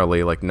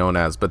primarily like known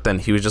as. But then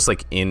he was just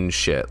like in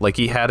shit. Like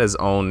he had his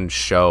own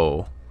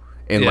show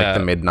in like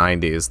the mid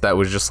 '90s that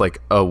was just like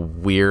a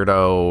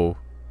weirdo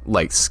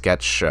like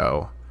sketch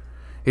show.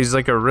 He's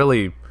like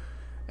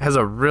has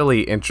a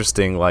really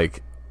interesting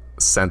like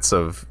sense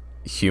of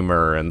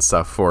humor and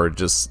stuff for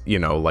just, you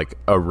know, like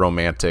a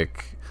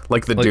romantic,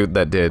 like the dude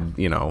that did,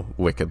 you know,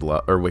 Wicked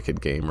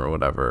Game or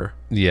whatever.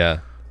 Yeah.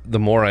 The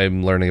more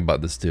I'm learning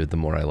about this dude, the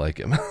more I like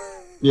him.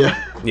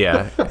 Yeah.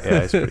 Yeah,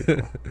 he's pretty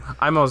cool.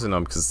 I mostly know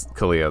him because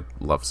Kalia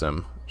loves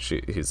him.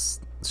 She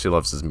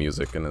loves his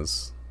music and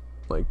his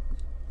like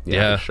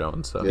his show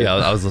and stuff. Yeah,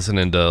 I was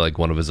listening to like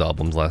one of his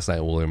albums last night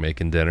while we were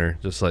making dinner.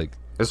 Just like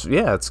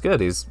It's good.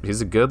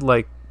 He's a good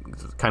like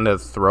kind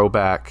of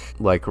throwback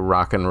like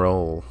rock and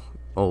roll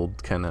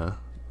old kind of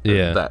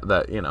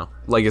that you know,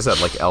 like I said,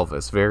 like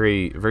Elvis,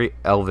 very very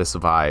Elvis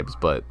vibes,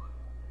 but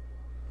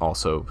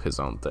also his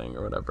own thing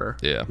or whatever.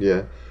 Yeah.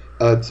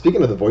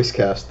 Speaking of the voice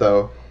cast,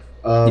 though,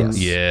 Yes.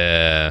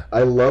 Yeah.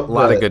 I love A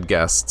lot that, of good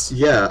guests.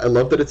 Yeah, I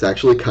love that it's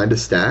actually kind of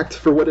stacked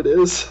for what it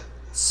is.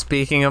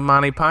 Speaking of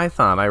Monty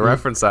Python, I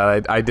referenced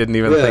that. I didn't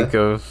even Yeah. think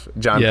of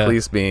John Yeah.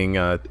 Cleese being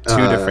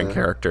two different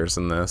characters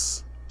in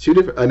this. Two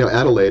different. I know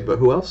Adelaide, but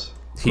who else?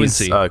 He's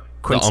Quincy,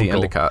 Quincy the uncle.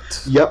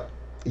 Endicott. Yep.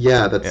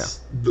 Yeah, that's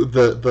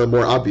the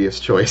more obvious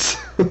choice.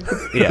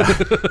 Yeah.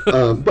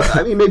 But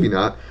I mean, maybe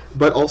not.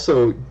 But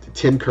also,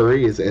 Tim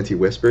Curry is Auntie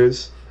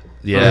Whispers.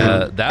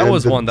 Yeah. That and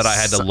was the one that I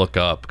had to look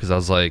up because I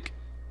was like,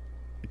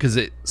 because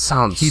it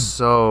Sounds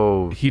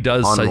so he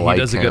does unlike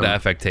a good him.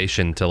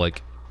 affectation to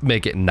like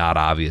make it not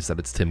obvious that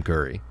it's Tim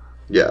Curry.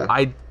 Yeah.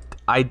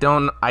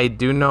 I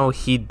do know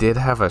he did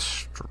have a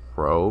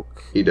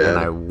stroke. He did. And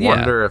I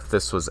wonder if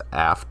this was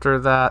after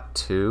that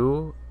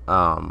too.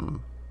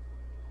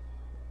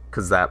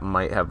 because that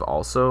might have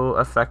also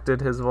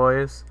affected his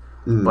voice.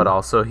 Mm. But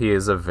also, he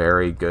is a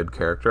very good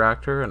character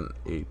actor, and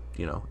he,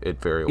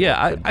 it very well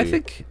Yeah, could I be.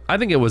 think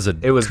it was a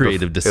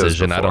creative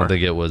decision. I don't before.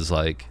 think it was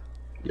like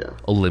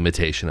a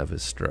limitation of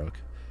his stroke.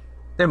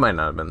 It might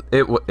not have been.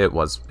 It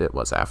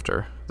was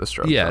after the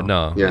stroke. Yeah,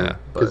 though. no. Yeah,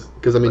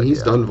 because I mean,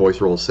 he's done voice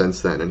roles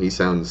since then, and he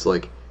sounds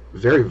like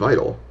very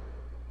vital.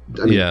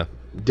 I mean,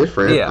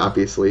 different,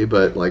 obviously,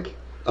 but like,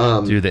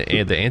 dude, the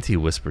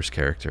anti-whispers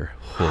character.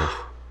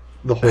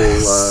 the whole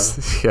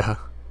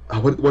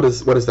what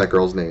is that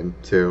girl's name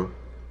too?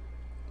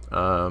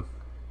 I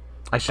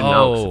should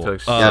know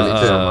because I feel like she's me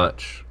too. so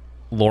much.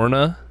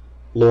 Lorna.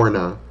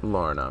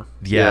 Lorna.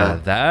 Yeah,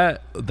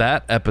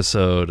 that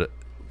episode.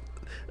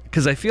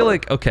 Because I feel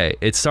like, okay,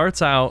 it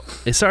starts out.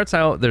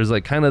 There's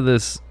like kind of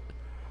this.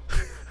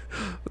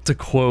 to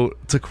quote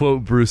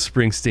Bruce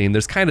Springsteen,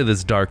 there's kind of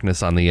this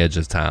darkness on the edge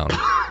of town.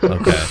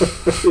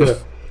 Okay.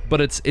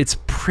 But it's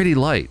pretty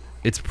light.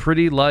 It's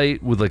pretty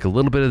light with like a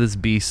little bit of this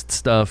beast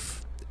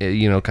stuff,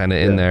 kind of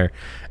in there.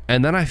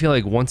 And then I feel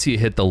like once you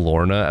hit the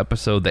Lorna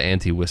episode, the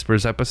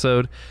Anti-Whispers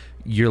episode,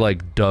 you're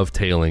like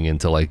dovetailing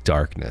into like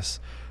darkness.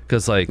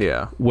 Because like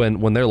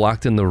when they're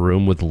locked in the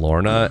room with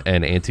Lorna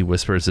and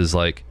Anti-Whispers is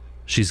like,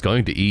 she's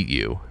going to eat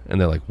you, and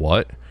they're like,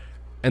 what?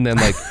 And then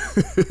like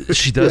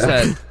she does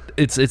that.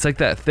 It's like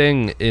that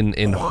thing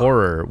in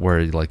horror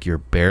where like you're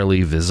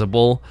barely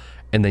visible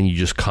and then you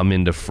just come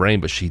into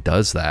frame, but she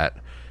does that,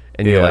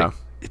 and you're like,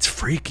 it's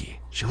freaky.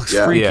 She looks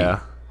freaky.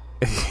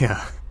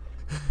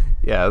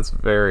 Yeah, it's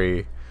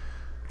very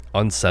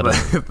unsettling.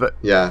 Well,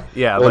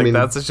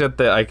 that's the shit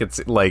that I could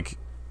see, like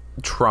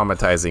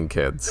traumatizing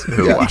kids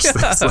who watch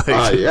this. Like,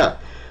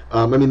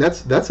 I mean,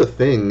 that's a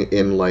thing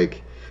in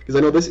like, because I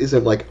know this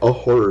isn't like a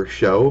horror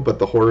show, but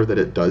the horror that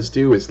it does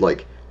do is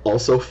like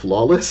also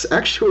flawless,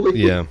 actually.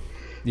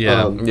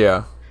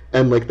 Yeah.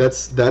 And like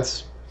that's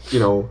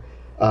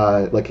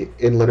like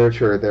in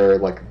literature there are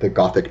like the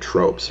Gothic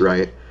tropes,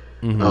 right?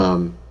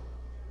 Mm-hmm.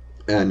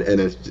 And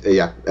it's,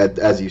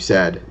 as you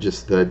said,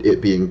 just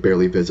it being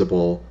barely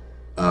visible,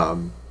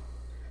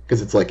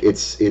 because it's like it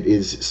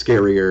is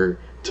scarier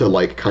to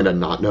like kind of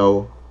not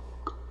know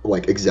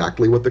like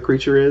exactly what the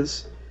creature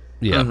is.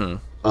 Yeah.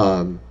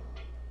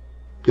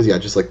 Because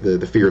just like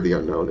the fear of the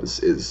unknown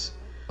is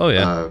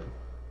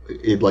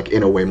it like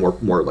in a way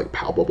more like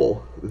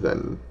palpable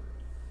than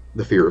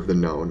the fear of the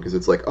known, because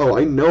it's like, oh,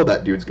 I know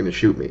that dude's gonna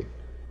shoot me,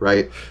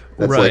 right?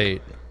 That's right.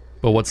 Like,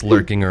 but what's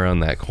lurking around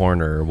that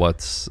corner?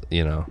 What's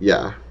and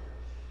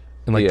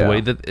like the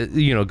way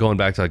that going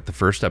back to like the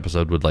first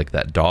episode with like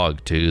that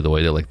dog too, the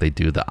way that like they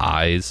do the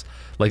eyes,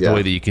 like the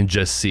way that you can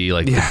just see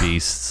like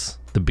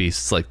the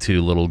beast's like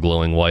two little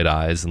glowing white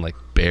eyes and like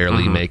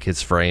barely make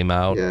his frame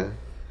out.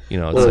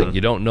 It's like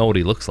you don't know what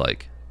he looks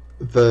like.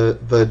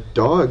 The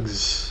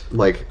dog's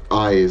like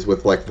eyes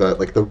with like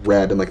the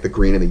red and like the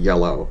green and the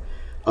yellow.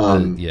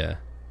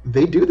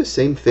 They do the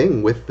same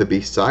thing with the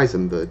beast's eyes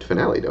in the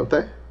finale, don't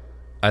they?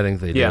 I think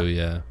they do.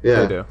 Yeah,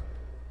 they do.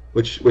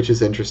 Which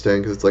is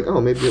interesting, because it's like,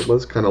 oh, maybe it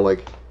was kind of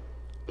like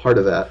part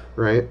of that,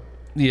 right?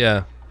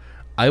 Yeah,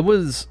 I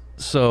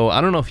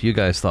don't know if you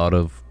guys thought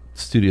of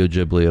Studio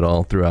Ghibli at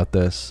all throughout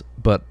this,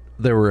 but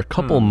there were a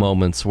couple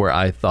moments where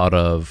I thought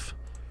of,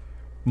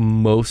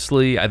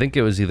 mostly, I think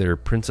it was either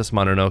Princess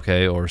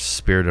Mononoke or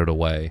Spirited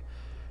Away.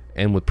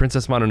 And with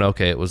Princess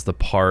Mononoke, it was the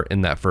part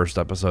in that first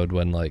episode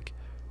when like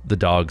the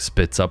dog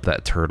spits up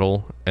that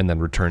turtle and then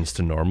returns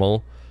to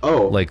normal.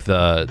 Oh, like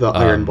the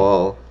iron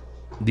ball.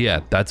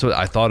 Yeah, that's what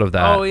I thought of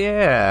that. Oh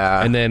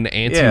yeah. And then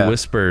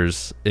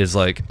Anti-Whispers is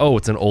like, oh,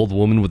 it's an old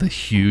woman with a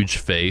huge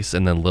face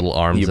and then little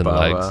arms and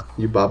legs.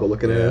 Yubaba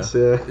looking ass.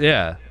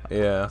 Yeah.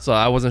 So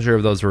I wasn't sure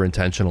if those were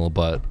intentional,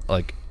 but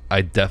like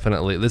I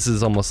definitely, this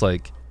is almost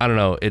like, I don't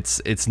know,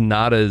 it's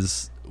not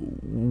as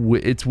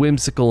it's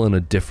whimsical in a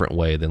different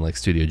way than like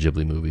Studio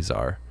Ghibli movies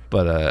are.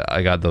 But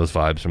I got those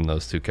vibes from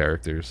those two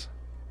characters.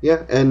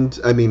 Yeah, and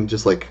I mean,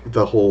 just like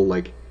the whole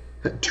like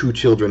two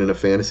children in a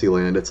fantasy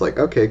land, it's like,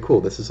 okay, cool,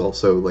 this is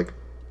also like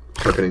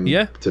harkening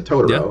to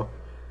Totoro.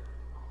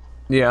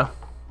 Yeah,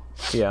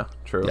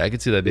 true. Yeah, I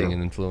could see that being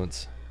an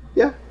influence.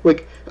 Yeah,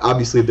 like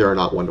obviously there are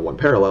not one-to-one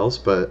parallels,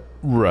 but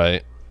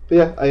right. But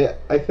yeah,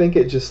 I think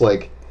it just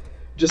like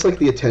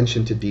the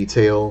attention to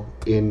detail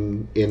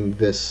in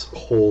this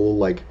whole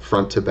like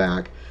front to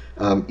back,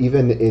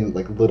 even in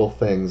like little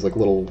things, like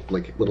little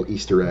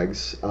Easter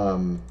eggs,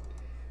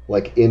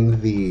 like in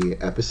the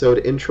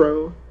episode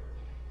intro,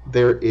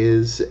 there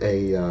is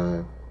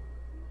there's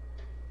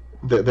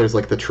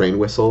like the train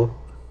whistle,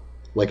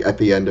 like at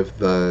the end of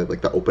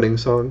the opening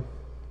song.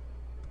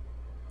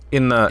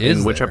 In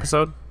which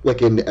episode?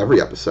 Like in every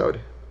episode,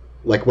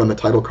 like when the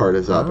title card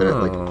is up and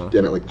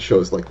it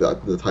shows like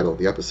the title of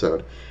the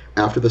episode.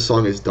 After the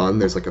song is done,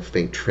 there's like a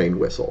faint train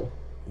whistle.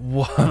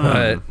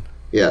 What?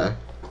 Yeah.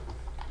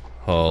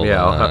 Hold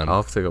on.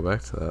 I'll have to go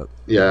back to that.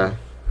 Yeah.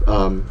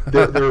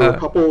 There are a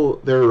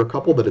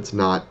couple that it's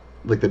not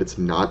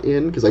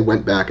in, because I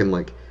went back and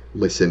like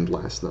listened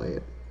last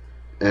night,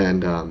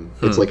 and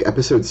it's like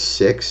episode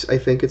 6, I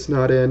think it's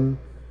not in,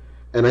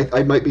 and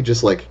I might be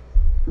just like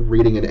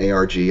reading an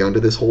ARG onto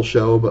this whole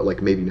show, but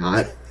like maybe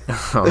not.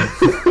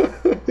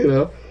 You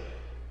know.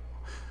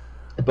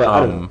 But I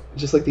don't know,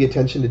 just like the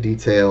attention to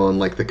detail and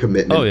like the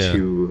commitment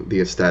to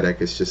the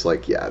aesthetic is just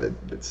like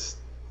it's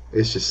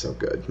just so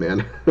good,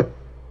 man.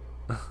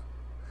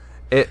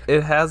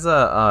 It has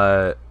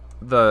I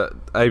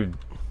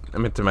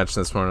meant to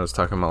mention this when I was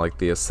talking about like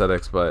the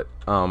aesthetics, but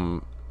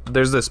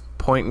there's this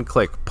point and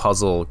click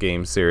puzzle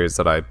game series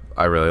that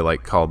I really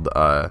like called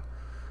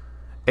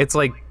it's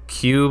like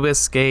Cube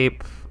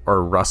Escape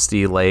or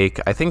Rusty Lake.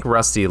 I think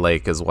Rusty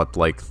Lake is what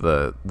like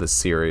the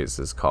series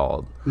is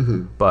called.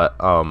 Mm-hmm. But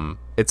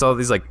it's all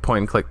these like point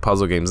and click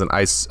puzzle games, and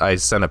I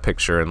sent a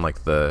picture in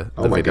like the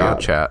video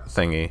chat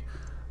thingy.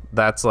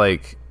 That's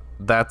like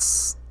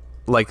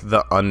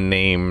the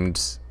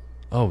unnamed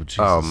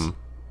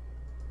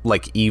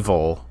like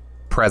evil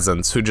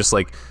presence who just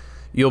like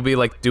you'll be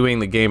like doing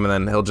the game and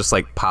then he'll just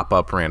like pop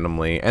up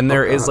randomly, and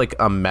there is like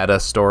a meta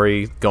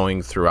story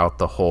going throughout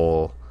the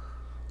whole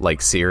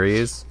like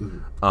series.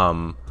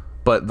 Mm-hmm.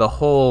 But the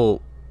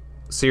whole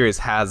series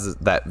has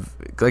that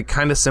like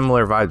kind of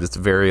similar vibes. It's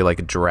very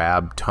like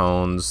drab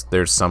tones.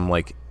 There's some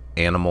like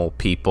animal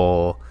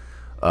people.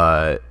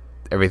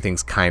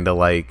 Everything's kind of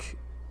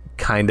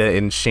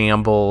in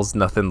shambles.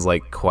 Nothing's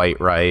like quite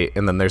right.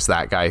 And then there's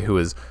that guy who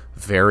is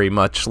very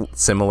much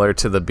similar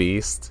to the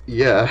Beast.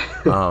 Yeah.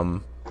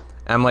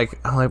 I'm like,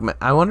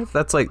 I wonder if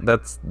that's.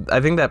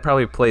 I think that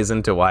probably plays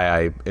into why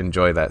I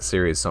enjoy that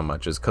series so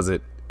much, is because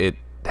it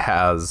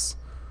has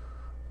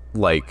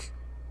like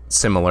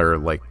similar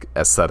like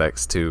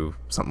aesthetics to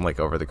something like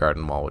Over the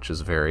Garden Wall, which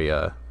is very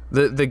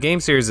the game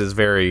series is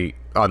very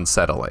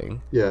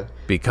unsettling. Yeah.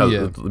 Because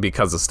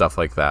of stuff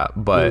like that.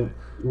 But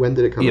when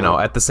did it come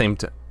out? At the same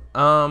time,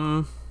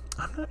 I'm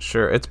not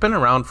sure. It's been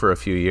around for a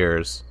few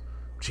years.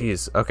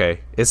 Jeez.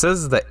 Okay. It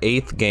says the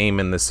 8th game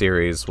in the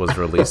series was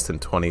released in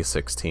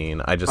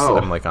 2016.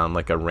 I'm like on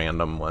like a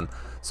random one.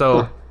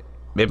 So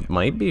it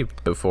might be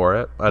before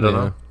it. I don't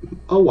know.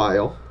 A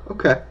while.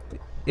 Okay.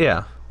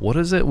 Yeah. What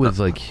is it with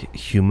like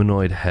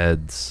humanoid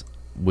heads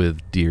with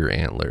deer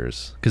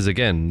antlers? Because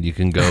again, you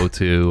can go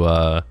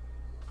to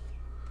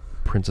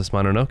Princess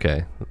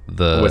Mononoke, with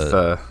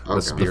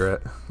the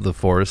spirit, the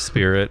forest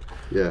spirit.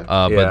 Yeah.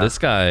 But this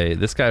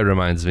guy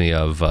reminds me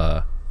of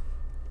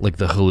like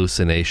the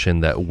hallucination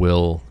that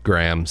Will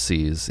Graham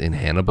sees in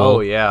Hannibal. Oh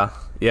yeah,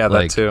 like,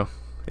 that too.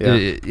 Yeah.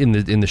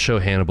 In the show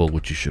Hannibal,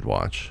 which you should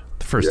watch,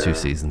 the first 2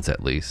 seasons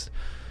at least.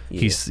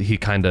 Yeah.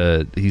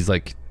 He's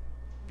like,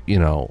 you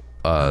know,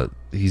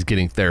 he's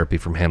getting therapy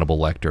from Hannibal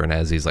Lecter, and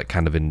as he's like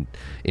kind of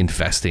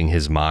infesting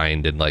his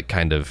mind and like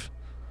kind of,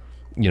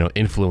 you know,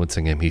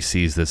 influencing him, he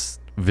sees this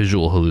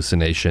visual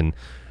hallucination,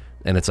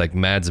 and it's like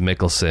Mads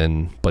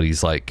Mikkelsen, but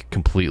he's like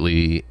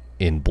completely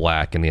in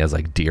black, and he has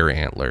like deer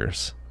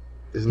antlers.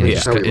 Isn't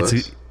that how he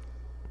looks?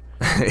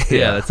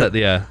 Yeah, that's that.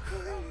 Yeah.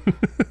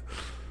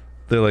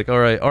 They're like, all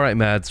right,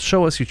 Mads,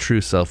 show us your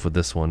true self with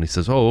this one. He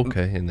says, oh,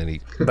 okay, and then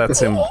he. That's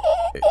him.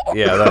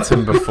 Yeah, that's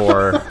him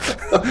before.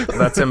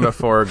 That's him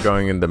before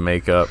going into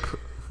makeup.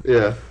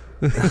 Yeah.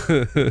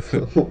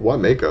 What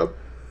makeup?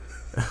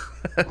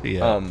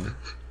 Yeah.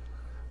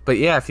 But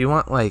yeah, if you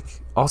want, like,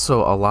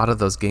 also a lot of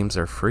those games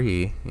are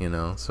free, you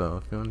know. So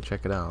if you want to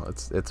check it out,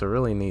 it's a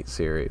really neat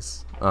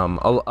series.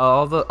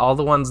 All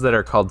the ones that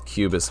are called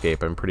Cube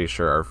Escape, I'm pretty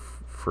sure are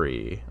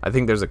free. I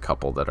think there's a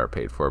couple that are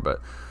paid for,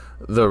 but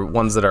the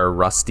ones that are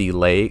Rusty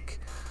Lake,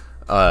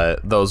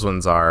 those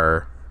ones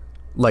are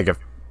like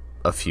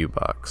a few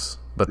bucks,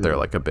 but they're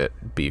like a bit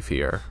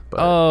beefier.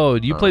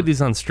 But, you played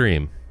these on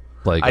stream,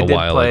 like a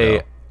while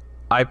ago.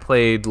 I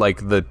played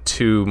like the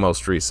 2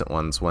 most recent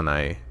ones when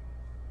I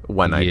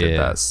did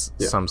that.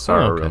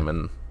 Samsara Room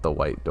and The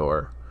White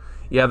Door.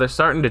 Yeah, they're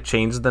starting to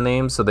change the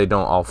names so they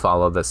don't all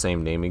follow the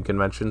same naming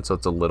convention, so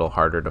it's a little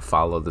harder to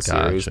follow the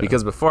series.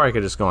 Because before I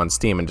could just go on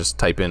Steam and just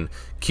type in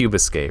Cube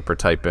Escape or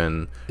type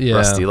in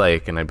Rusty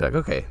Lake, and I'd be like,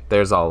 okay,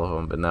 there's all of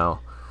them. But now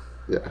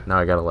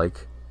I gotta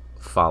like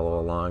follow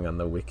along on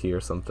the wiki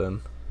or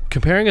something.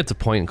 Comparing it to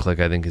point and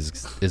click, I think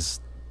is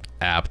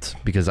apt,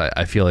 because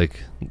I feel like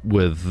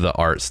with the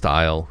art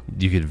style,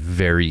 you could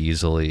very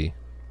easily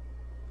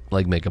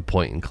like make a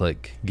point and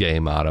click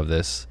game out of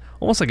this,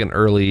 almost like an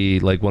early,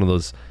 like one of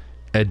those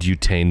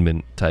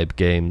edutainment type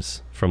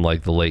games from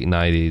like the late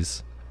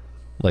 90s,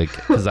 like,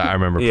 because I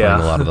remember playing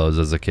a lot of those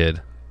as a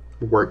kid.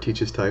 Work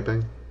teaches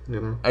typing,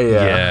 you know.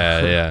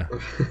 Yeah.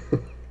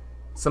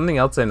 Something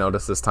else I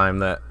noticed this time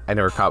that I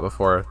never caught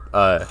before,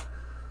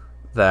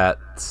 that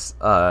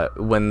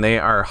when they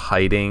are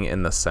hiding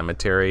in the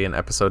cemetery in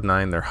episode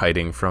 9, they're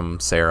hiding from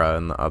Sarah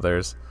and the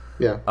others.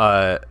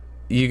 Yeah.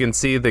 You can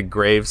see the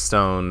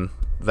gravestone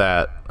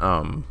that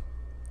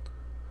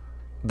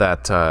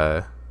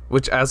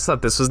which I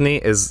thought this was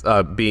neat, is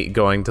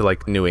going to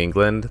like New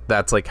England.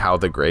 That's like how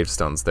the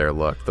gravestones there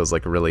look. Those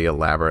like really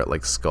elaborate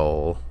like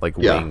skull like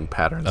wing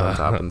patterns on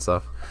top and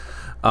stuff.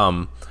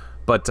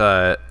 But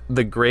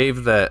the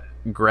grave that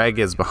Greg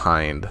is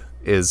behind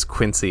is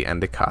Quincy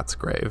Endicott's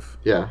grave.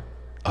 Yeah.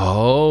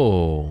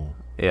 Oh.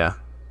 Yeah.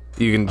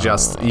 You can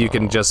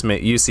just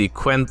make, you see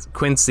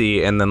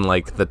Quincy, and then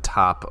like the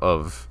top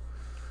of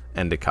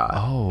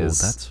Endicott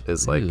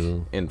is like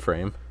in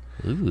frame.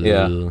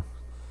 Ooh.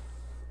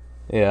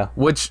 Yeah.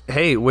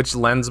 Which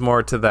lends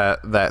more to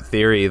that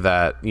theory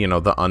that, you know,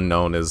 the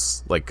unknown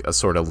is like a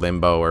sort of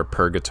limbo or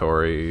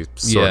purgatory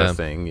sort of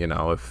thing, you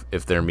know,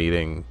 if they're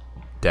meeting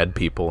dead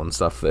people and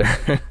stuff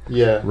there.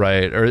 Yeah.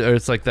 Right. Or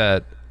it's like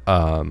that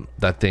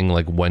that thing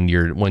like when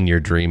you're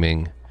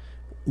dreaming,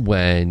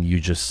 when you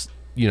just,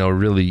 you know,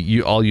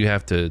 really all you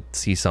have to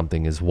see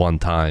something is one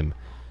time,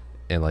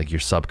 and like your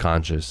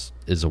subconscious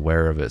is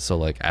aware of it. So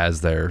like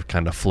as they're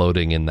kind of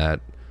floating in that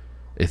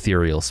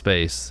ethereal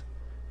space,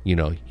 you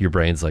know, your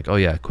brain's like, oh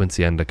yeah,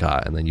 Quincy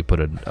Endicott, and then you put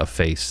a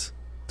face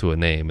to a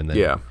name, and then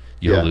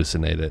you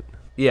hallucinate it.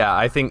 Yeah,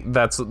 I think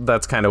that's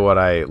kind of what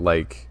I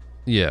like.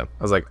 Yeah,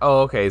 I was like,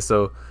 oh, okay,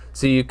 so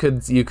you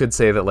could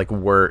say that like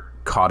Wirt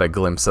caught a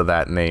glimpse of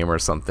that name or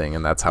something,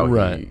 and that's how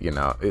he, you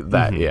know,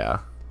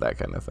 that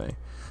kind of thing.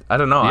 I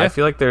don't know. Yeah. I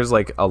feel like there's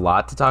like a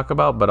lot to talk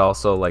about, but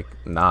also like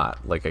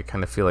not. Like I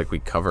kind of feel like we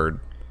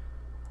covered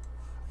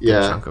a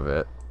chunk of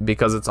it,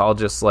 because it's all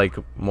just like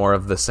more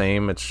of the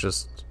same. It's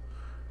just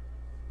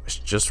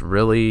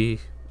really,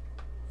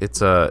 it's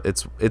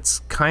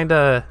kind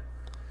of,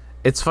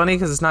 it's funny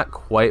because it's not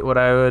quite what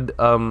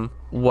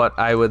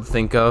I would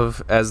think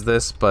of as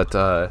this, but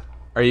are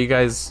you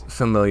guys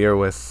familiar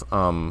with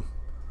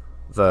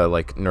the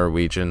like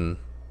Norwegian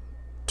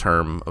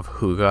term of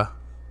hygge?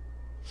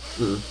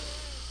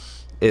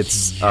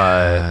 It's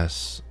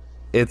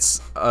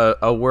it's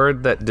a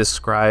word that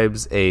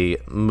describes a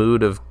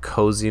mood of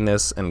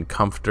coziness and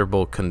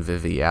comfortable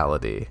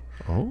conviviality.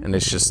 And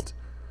it's just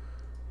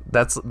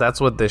that's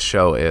what this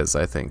show is.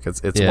 I think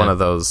it's one of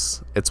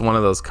those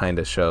kind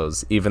of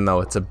shows, even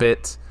though it's a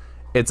bit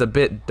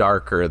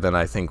darker than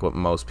I think what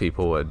most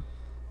people would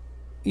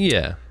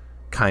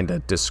kind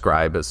of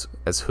describe as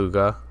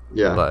hygge.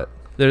 But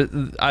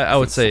I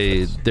would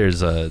say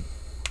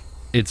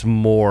it's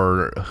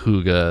more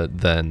hygge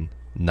than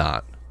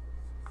not.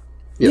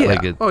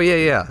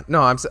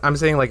 No, I'm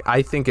saying like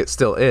I think it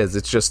still is.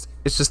 It's just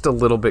a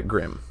little bit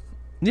grim.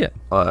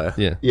 Because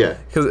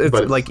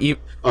it's like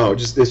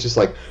it's just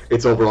like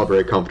it's overall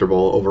very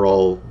comfortable,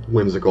 overall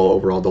whimsical,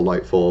 overall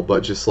delightful,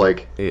 but just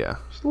like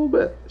just a little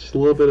bit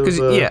of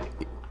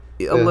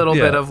a little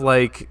bit of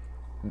like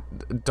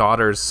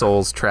daughters'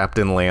 souls trapped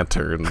in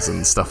lanterns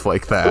and stuff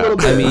like that.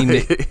 I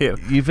mean,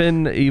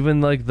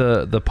 even like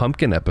the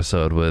pumpkin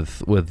episode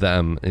with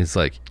them, it's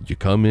like, you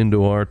come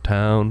into our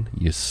town,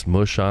 you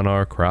smush on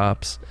our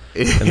crops,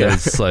 and then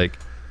it's like,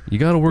 you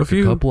got to work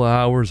a couple of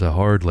hours of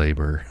hard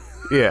labor.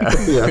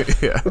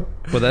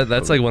 But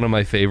that's like one of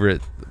my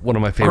favorite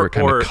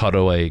kind of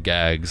cutaway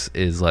gags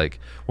is like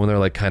when they're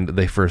like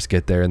they first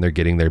get there and they're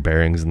getting their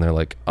bearings and they're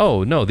like,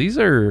 oh no, these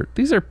are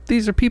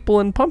people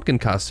in pumpkin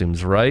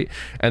costumes, right?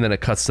 And then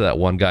it cuts to that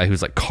one guy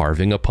who's like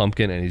carving a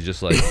pumpkin and he's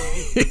just like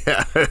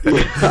I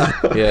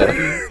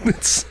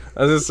was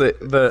gonna say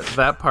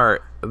that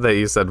part that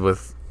you said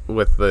with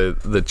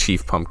the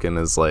chief pumpkin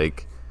is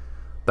like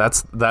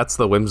that's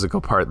the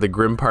whimsical part. The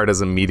grim part is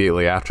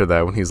immediately after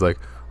that when he's like,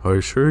 are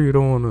you sure you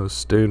don't want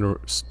to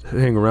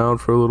hang around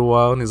for a little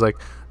while? And he's like,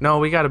 no,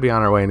 we got to be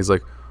on our way. And he's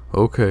like,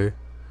 okay,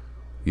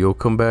 you'll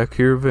come back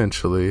here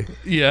eventually.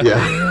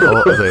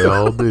 They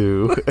all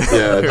do.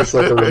 Just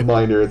like a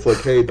reminder. It's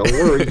like, hey, don't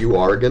worry, you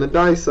are gonna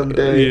die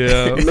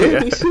someday.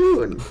 Maybe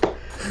soon.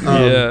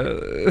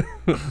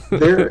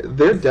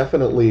 They're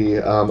definitely.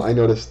 I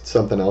noticed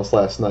something else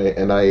last night,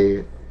 and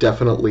I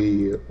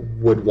definitely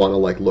would want to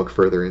like look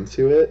further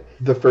into it.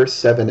 The first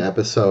 7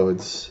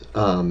 episodes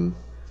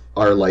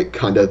are like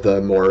kind of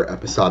the more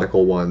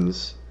episodical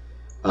ones,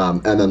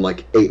 and then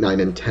like 8, 9,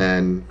 and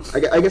 10.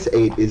 I guess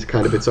 8 is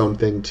kind of its own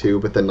thing too,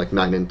 but then like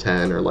 9 and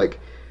 10 are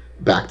like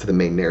back to the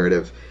main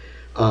narrative.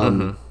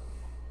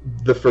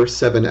 The first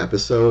 7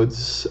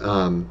 episodes,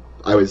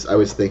 I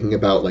was thinking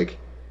about like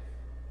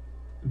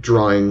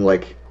drawing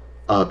like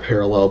a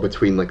parallel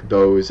between like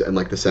those and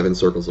like the 7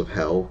 Circles of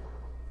Hell.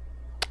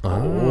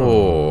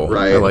 Oh,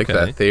 right. I like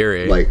that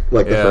theory. Like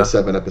the first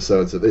 7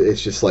 episodes of it,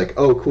 it's just like,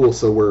 oh, cool.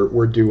 So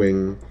we're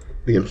doing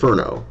the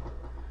Inferno,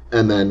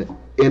 and then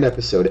in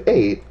episode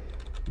 8,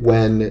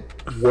 when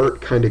Wirt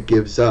kind of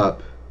gives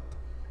up,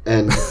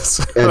 and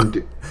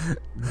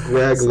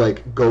Greg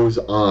like goes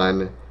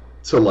on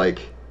to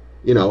like,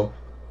 you know,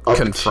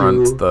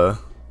 confront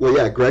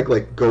Greg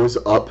like goes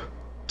up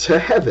to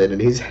heaven and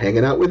he's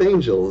hanging out with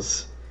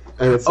angels,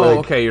 and it's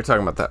okay, you're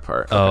talking about that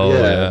part.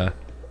 And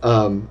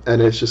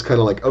it's just kind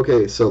of like,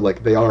 okay, so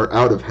like they are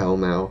out of hell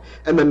now,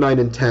 and then 9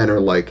 and 10 are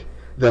like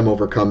them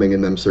overcoming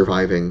and them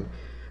surviving.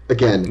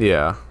 Again,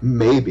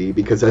 maybe,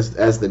 because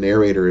as the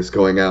narrator is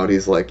going out,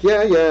 he's like,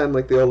 and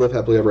like they all live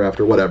happily ever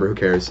after, whatever, who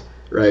cares,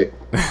 right?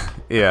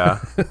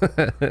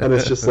 And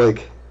it's just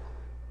like,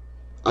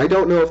 I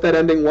don't know if that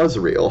ending was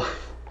real.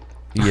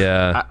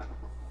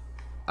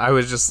 I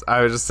was just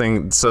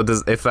thinking, so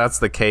if that's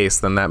the case,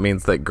 then that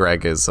means that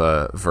Greg is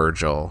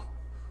Virgil,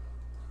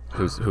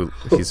 who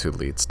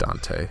leads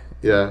Dante.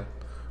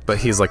 But but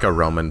he's like a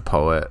Roman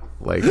poet.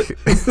 Like,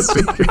 I just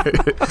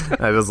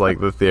like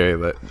the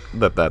theory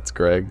that's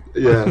Greg.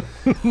 Yeah.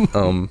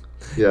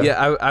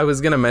 Yeah. I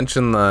was gonna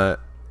mention that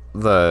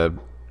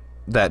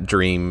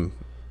Dream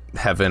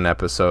Heaven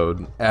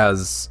episode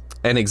as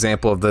an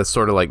example of the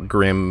sort of like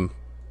grim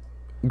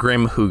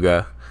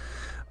hygge,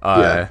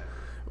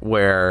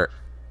 where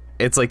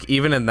it's like,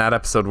 even in that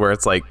episode where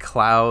it's like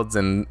clouds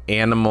and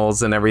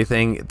animals and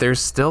everything, there's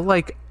still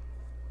like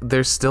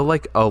a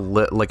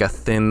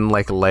thin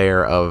like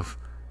layer of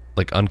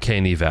like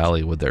uncanny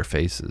valley with their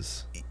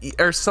faces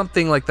or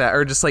something like that,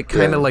 or just like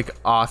kind of like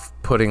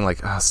off-putting, like,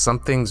 oh,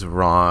 something's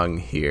wrong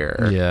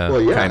here. Yeah.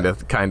 Well, yeah.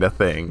 Kind of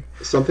thing.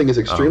 Something is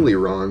extremely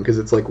wrong, because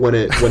it's like when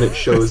it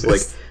shows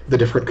like the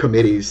different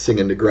committees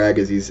singing to Greg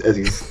as he's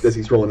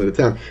rolling into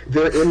town,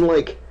 they're in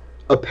like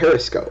a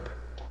periscope.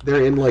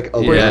 They're in like a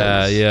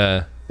lens,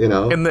 yeah. You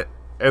know.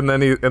 And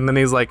then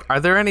he's like, "Are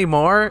there any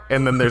more?"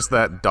 And then there's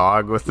that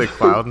dog with the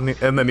cloud,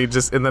 and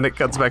then it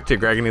cuts back to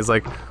Greg, and he's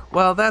like,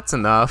 "Well, that's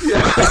enough."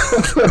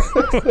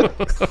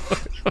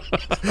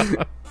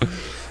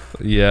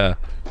 Yeah.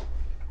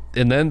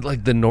 And then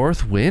like the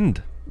north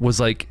wind was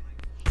like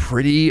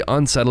pretty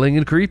unsettling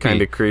and creepy.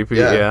 Kind of creepy,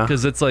 Yeah. yeah.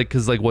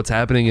 Because what's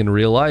happening in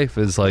real life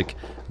is like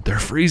they're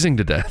freezing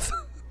to death.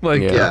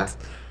 Like, Yeah.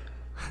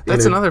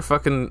 That's another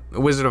fucking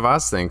Wizard of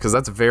Oz thing, because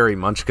that's very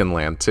Munchkin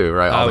Land too,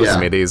 right? All the yeah.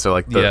 committees are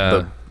like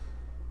the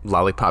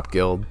Lollipop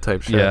Guild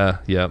type shit. yeah.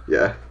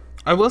 Yeah.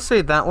 I will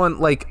say that one,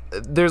 like,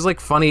 there's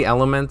like funny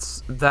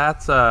elements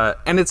that,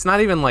 and it's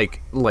not even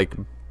like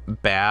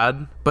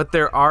bad, but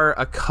there are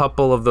a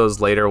couple of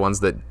those later ones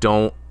that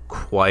don't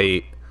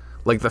quite,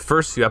 like the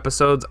first few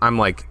episodes, I'm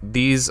like,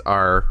 these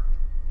are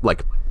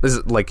like, this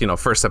is like, you know,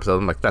 first episode,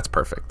 I'm like, that's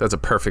perfect. That's a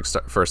perfect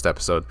first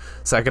episode.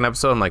 Second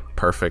episode, I'm like,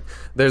 perfect.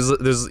 There's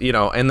you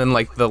know, and then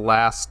like the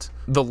last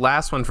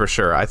one for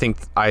sure. I think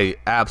I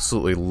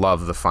absolutely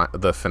love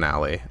the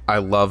finale. I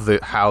love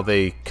how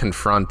they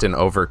confront and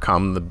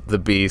overcome the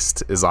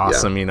beast is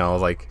awesome. Yeah. You know,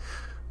 like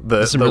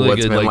the really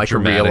woodsman good, like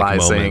dramatic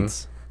realizing.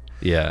 moments.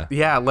 Yeah.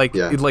 Yeah, like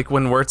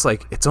when where it's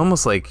like, it's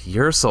almost like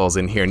your soul's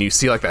in here, and you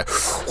see like that,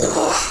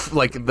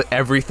 like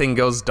everything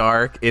goes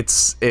dark.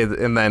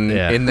 And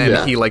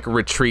then he like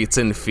retreats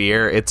in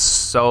fear. It's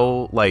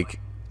so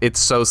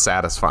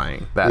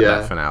satisfying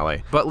that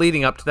finale. But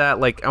leading up to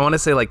that, like I want to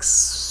say like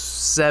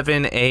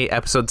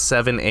episode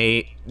 7,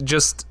 8,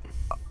 just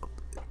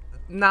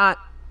not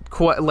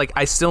quite. Like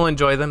I still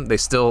enjoy them. They're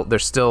still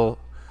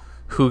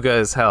hygge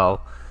as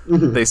hell.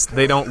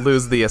 They don't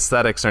lose the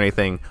aesthetics or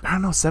anything. I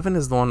don't know. 7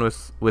 is the one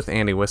with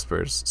Annie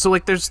Whispers. So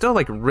like, there's still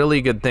like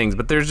really good things,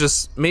 but there's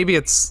just, maybe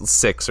it's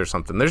 6 or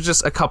something. There's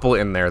just a couple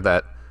in there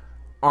that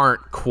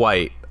aren't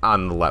quite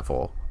on the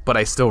level, but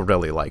I still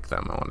really like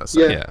them. I want to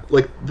say, Yeah.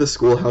 Like the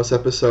Schoolhouse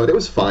episode, it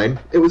was fine.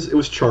 It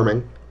was charming.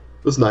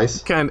 It was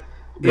nice. kind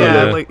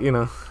of, like, you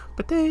know,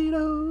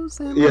 potatoes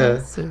and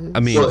lettuces. I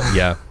mean,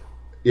 yeah.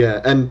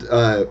 Yeah, and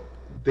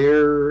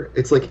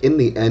it's like in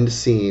the end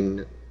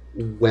scene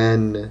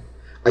when.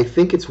 I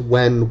think it's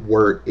when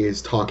Wirt is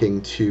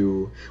talking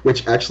to,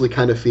 which actually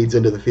kind of feeds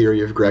into the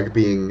theory of Greg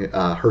being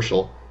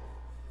Herschel.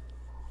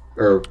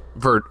 Or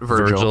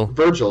Virgil.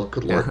 Virgil,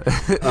 good lord.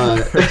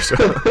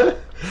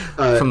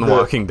 From The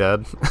Walking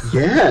Dead.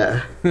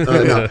 Yeah.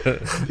 No,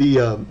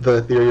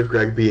 the theory of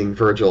Greg being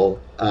Virgil,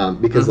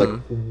 because like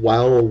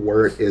while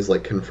Wirt is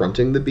like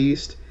confronting the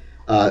beast,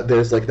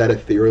 there's like that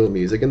ethereal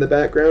music in the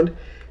background.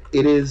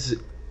 It is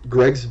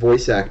Greg's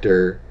voice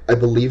actor, I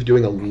believe,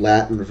 doing a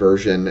Latin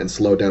version and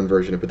slowed down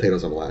version of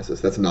Potatoes on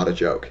Molasses. That's not a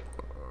joke.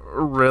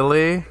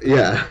 Really?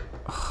 Yeah.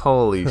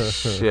 Holy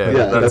shit.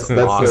 Yeah, that's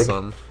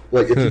awesome.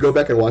 Like if you go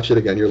back and watch it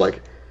again, you're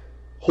like,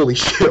 holy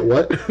shit,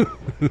 what?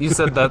 You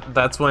said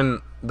that's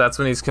when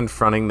he's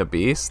confronting the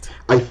beast?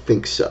 I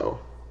think so.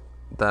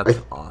 That's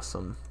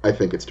awesome. I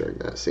think it's during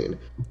that scene.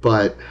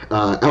 But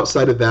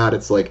outside of that,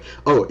 it's like,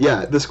 oh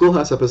yeah, the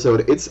Schoolhouse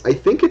episode, I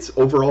think it's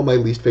overall my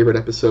least favorite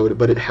episode,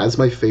 but it has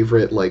my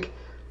favorite like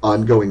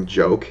ongoing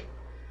joke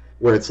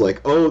where it's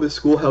like, oh, the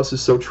schoolhouse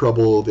is so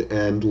troubled,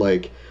 and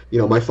like, you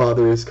know, my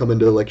father is coming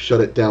to like shut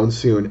it down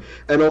soon,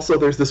 and also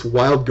there's this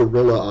wild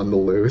gorilla on the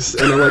loose,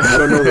 and I'm like, I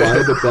don't know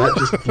why, but that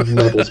just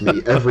levels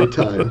me every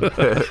time.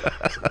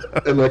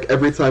 And like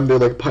every time they're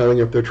like piling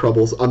up their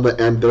troubles, on the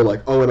end they're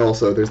like, oh, and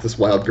also there's this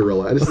wild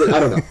gorilla, and it's like, I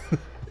don't know,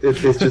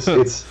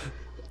 it's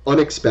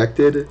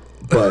unexpected,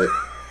 but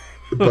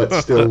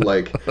still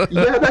like,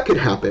 yeah, that could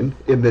happen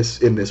in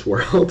this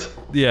world.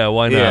 Yeah,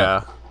 why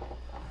not?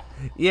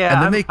 Yeah,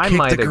 and then they kick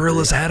the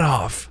gorilla's head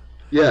off.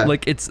 Yeah,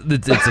 like it's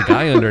a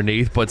guy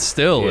underneath, but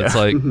still, it's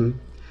like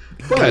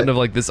kind of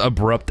like this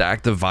abrupt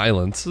act of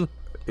violence.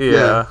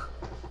 Yeah.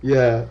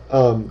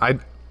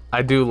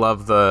 I do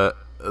love the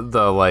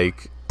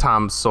like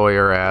Tom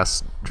Sawyer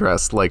ass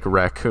dressed like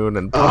raccoon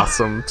and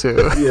possum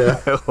too. Yeah,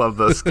 I love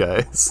those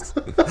guys.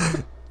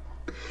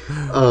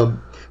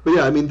 But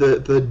yeah, I mean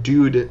the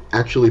dude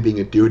actually being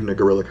a dude in a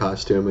gorilla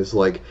costume is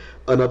like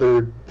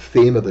another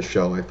theme of the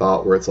show, I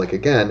thought, where it's like,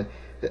 again,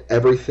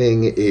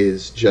 everything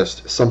is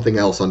just something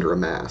else under a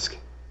mask.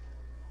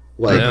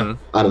 Like,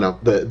 I don't know,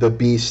 the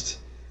beast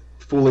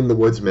fooling the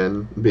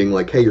woodsman, being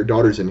like, "Hey, your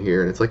daughter's in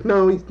here," and it's like,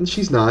 "No,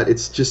 she's not.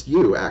 It's just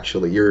you.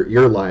 Actually,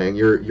 you're lying.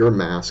 You're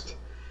masked."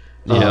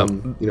 Yeah.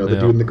 You know, the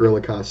dude in the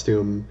gorilla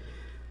costume,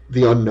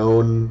 the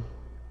unknown,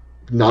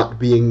 not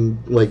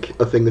being like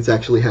a thing that's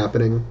actually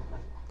happening.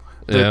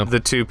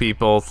 The two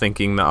people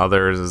thinking the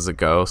others is a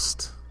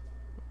ghost.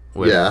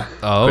 With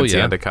Quincy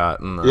Endicott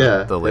and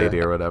the lady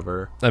or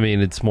whatever. I mean,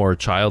 it's more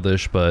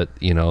childish, but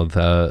you know,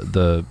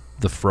 the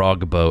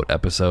frog boat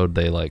episode,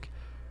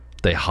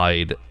 they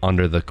hide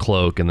under the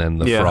cloak, and then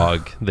the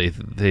frog, they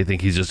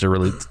think he's just a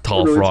really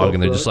tall frog,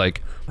 and they're just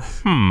like,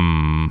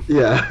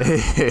 Yeah.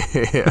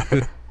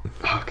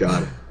 Oh,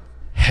 God.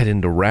 Head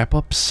into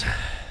wrap-ups.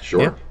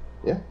 Sure.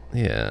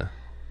 Yeah.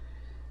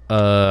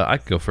 I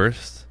could go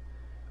first.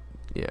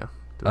 Yeah.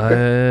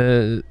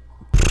 I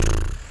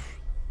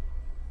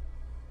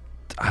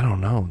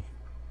don't know.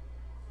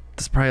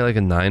 It's probably like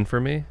a 9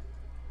 for me.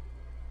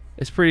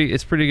 It's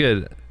pretty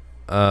good.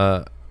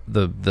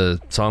 The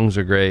songs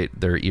are great.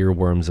 They're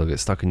earworms. They'll get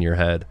stuck in your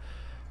head.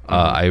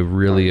 I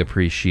really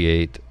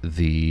appreciate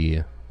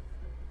the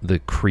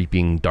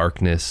creeping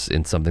darkness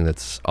in something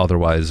that's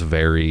otherwise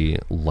very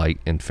light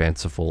and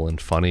fanciful and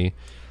funny.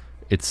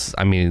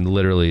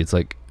 Literally, it's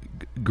like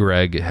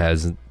Greg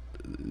has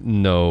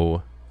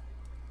no...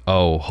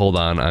 Oh, hold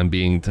on. I'm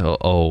being told...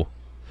 Oh,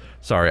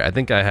 sorry. I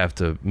think I have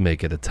to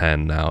make it a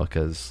 10 now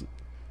because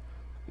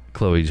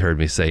Chloe heard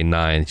me say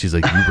 9. She's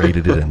like, you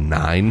rated it a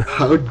 9?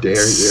 How dare you?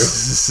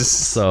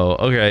 So,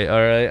 okay. All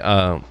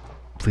right.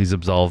 Please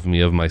absolve me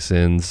of my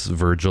sins,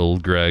 Virgil,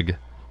 Greg.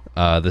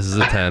 This is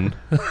a 10.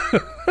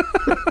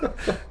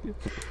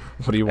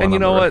 What do you want? And you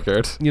on know the what?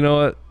 record? You know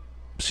what?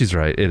 She's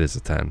right. It is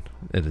a 10.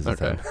 It is a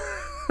 10.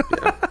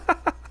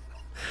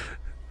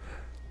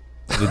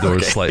 The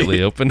door's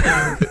slightly open.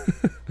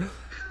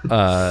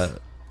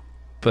 But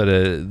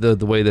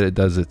the way that it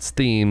does its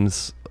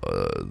themes,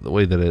 the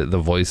way that the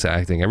voice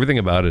acting, everything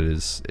about it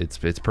is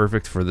it's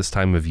perfect for this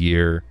time of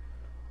year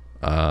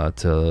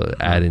to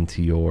add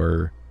into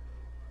your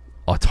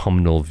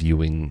autumnal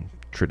viewing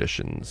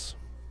traditions.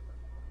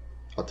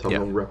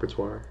 Autumnal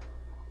repertoire.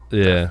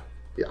 Yeah.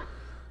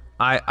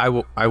 I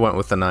went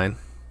with the 9,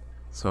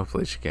 so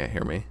hopefully she can't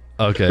hear me.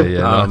 Okay.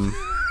 Yeah.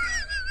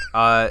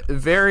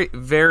 Very,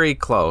 very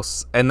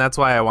close, and that's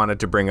why I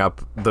wanted to bring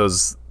up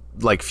those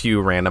like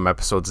few random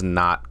episodes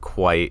not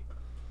quite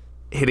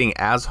hitting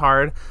as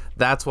hard.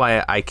 That's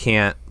why I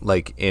can't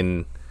like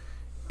in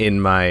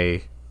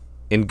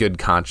good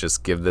conscience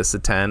give this a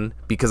 10,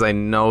 because I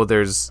know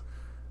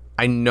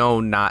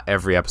not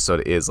every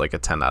episode is like a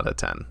 10 out of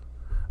 10.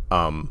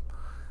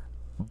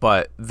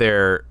 But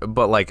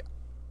like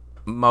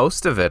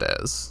most of it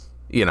is,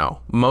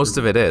 most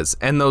of it is.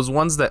 And those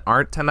ones that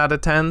aren't 10 out of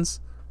 10s,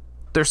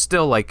 they're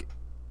still like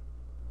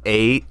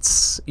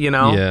 8s,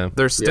 Yeah.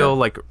 They're still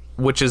like,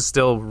 which is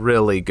still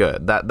really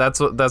good. That's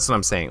what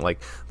I'm saying. Like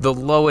the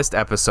lowest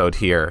episode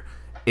here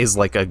is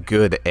like a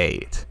good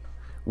 8,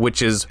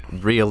 which is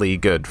really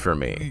good for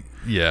me.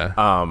 Yeah.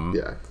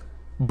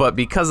 But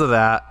because of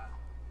that,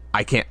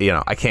 I can't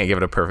give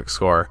it a perfect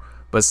score,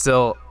 but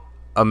still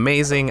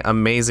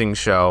amazing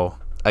show.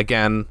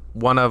 Again,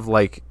 one of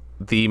like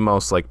the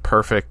most like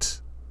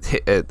perfect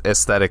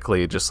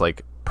aesthetically, just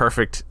like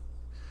perfectly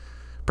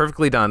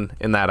done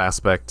in that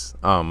aspect.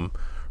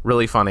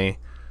 Really funny.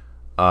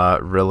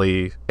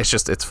 Really,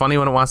 it's funny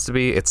when it wants to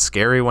be. It's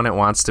scary when it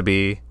wants to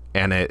be,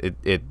 and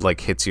it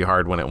like hits you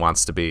hard when it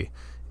wants to be.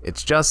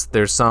 It's just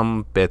there's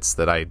some bits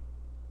that I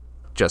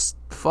just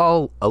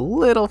fall a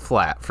little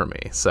flat for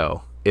me.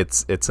 So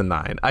it's a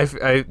 9.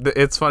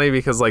 It's funny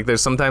because like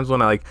there's sometimes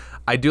when I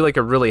do like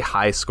a really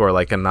high score,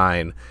 like a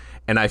 9,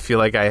 and I feel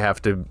like I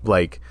have to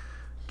like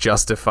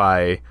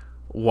justify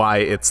why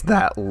it's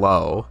that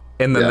low.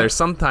 And then there's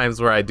sometimes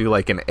where I do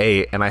like an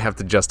 8 and I have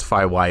to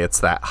justify why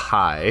it's that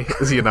high,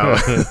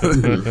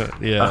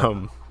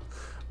 Yeah.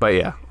 But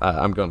yeah,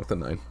 I'm going with a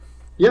 9.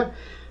 Yeah.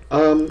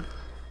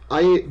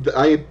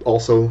 I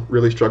also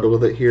really struggled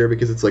with it here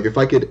because it's like if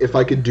I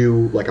could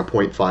do like a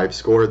 0.5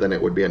 score, then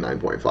it would be a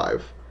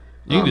 9.5.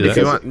 You can do that. If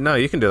you want, no,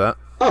 you can do that.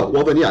 Oh,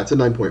 well then yeah, it's a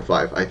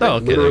 9.5. I think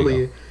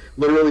okay,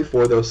 literally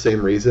for those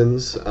same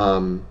reasons.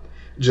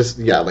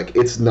 Like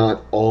it's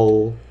not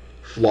all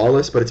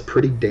flawless, but it's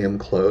pretty damn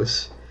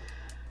close.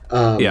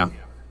 And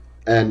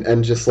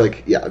just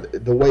like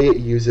the way it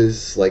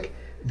uses like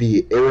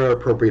the era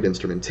appropriate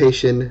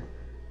instrumentation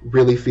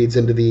really feeds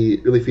into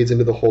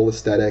the whole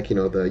aesthetic,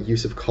 the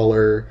use of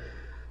color,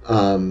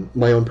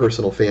 my own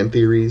personal fan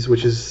theories,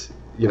 which is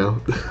there's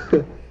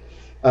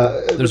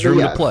room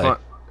to play.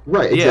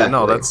 Right, exactly. Yeah,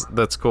 no,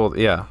 that's cool.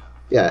 Yeah,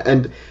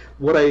 and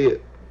what I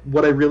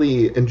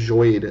really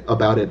enjoyed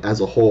about it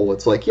as a whole,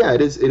 it's like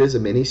it is a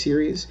mini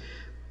series,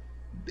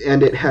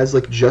 and it has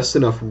like just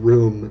enough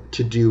room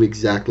to do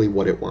exactly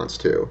what it wants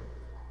to,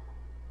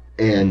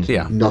 and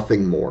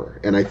nothing more.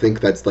 And I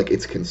think that's like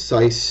it's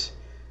concise,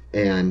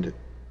 and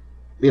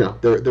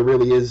there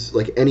really is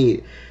like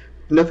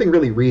nothing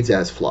really reads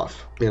as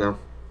fluff, So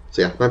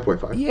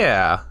 9.5.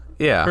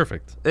 Yeah,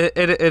 Perfect.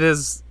 It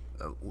is.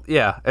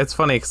 Yeah, it's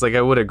funny because like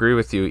I would agree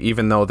with you,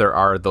 even though there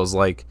are those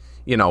like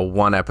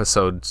one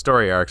episode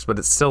story arcs, but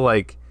it's still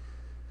like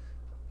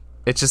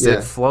it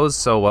flows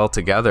so well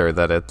together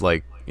that it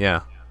like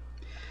And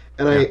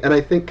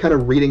I think kind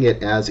of reading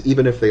it as,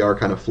 even if they are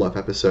kind of fluff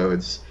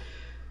episodes,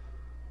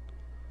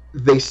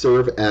 they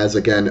serve as,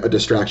 again, a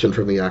distraction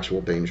from the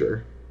actual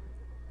danger,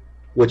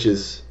 which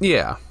is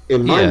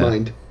in my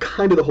mind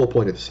kind of the whole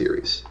point of the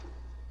series.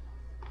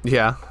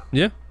 Yeah.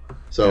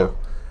 So,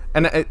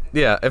 and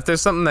if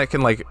there's something that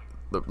can like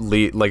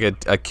lead, like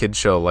a kid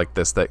show like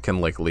this that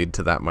can like lead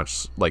to that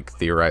much like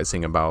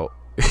theorizing about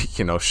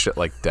shit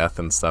like death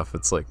and stuff,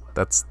 it's like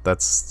that's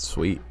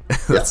sweet.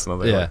 That's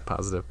another like,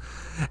 positive.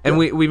 And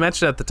we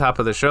mentioned at the top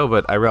of the show,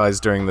 but I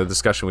realized during the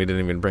discussion we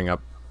didn't even bring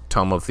up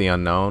Tome of the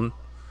Unknown.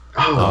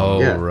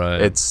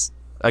 Right. It's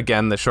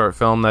again the short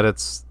film that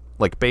it's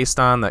like based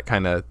on that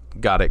kind of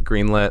got it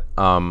greenlit.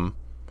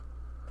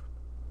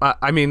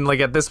 I mean,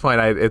 like at this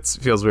point, it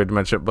feels weird to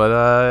mention it,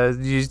 but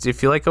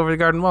if you like Over the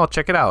Garden Wall,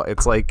 check it out.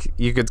 It's like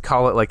you could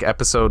call it like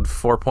episode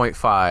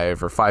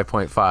 4.5 or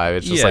 5.5.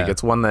 It's just like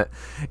it's one that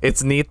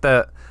it's neat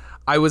that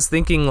I was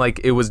thinking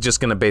like it was just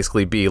gonna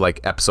basically be like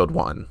episode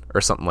 1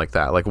 or something like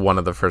that, like one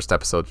of the first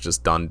episodes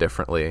just done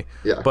differently.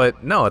 Yeah.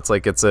 But no, it's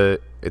like it's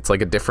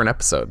like a different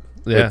episode.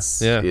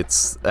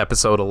 It's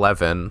episode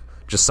 11,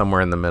 just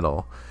somewhere in the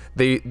middle.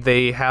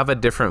 They have a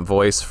different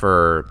voice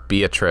for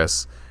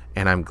Beatrice.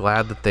 And I'm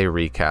glad that they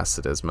recast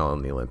it as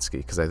Melanie Lynskey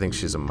because I think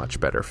she's a much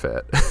better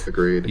fit.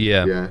 Agreed.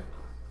 Yeah.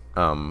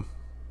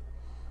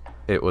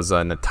 It was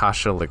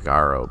Natasha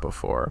Leggero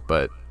before,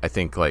 but I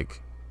think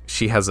like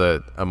she has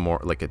a more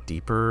like a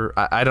deeper.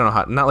 I don't know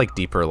how, not like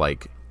deeper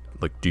like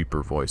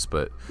deeper voice,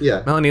 but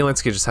Melanie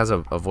Lynskey just has a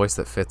voice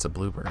that fits a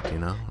bluebird, I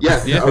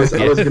was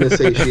gonna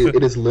say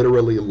it is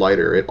literally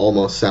lighter. It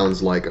almost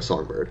sounds like a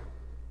songbird.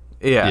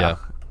 Yeah.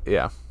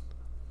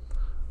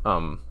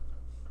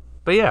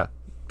 But yeah.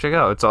 Check it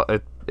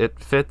out. It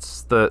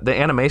fits the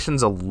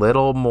animation's a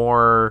little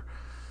more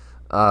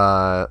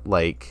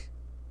like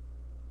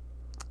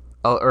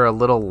or a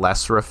little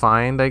less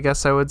refined, I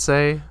guess I would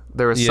say.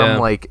 There was some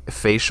like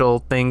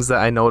facial things that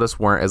I noticed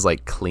weren't as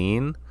like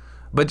clean,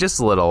 but just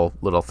little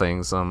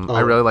things.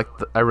 I really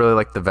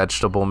like the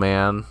Vegetable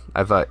Man.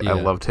 I thought I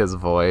loved his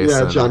voice.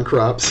 Yeah, John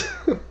Crops.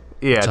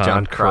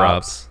 John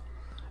Crops.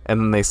 And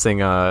then they sing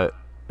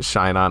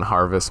Shine on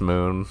Harvest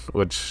Moon,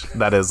 which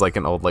that is like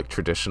an old like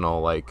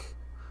traditional like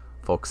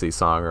folksy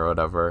song or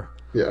whatever.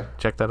 Yeah.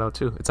 Check that out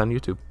too. It's on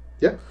YouTube.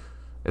 Yeah.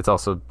 It's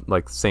also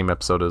like same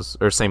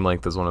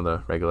length as one of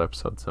the regular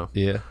episodes. So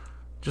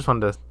just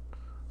wanted to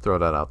throw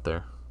that out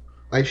there.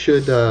 I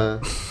should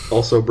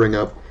also bring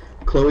up,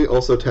 Chloe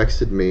also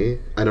texted me.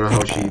 I don't know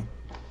how she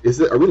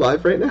is. Are we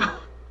live right now?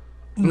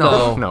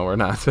 No, we're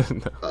not.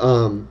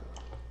 No.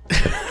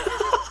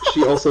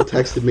 She also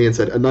texted me and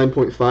said a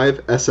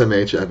 9.5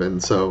 SMH Evan.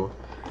 So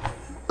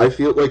I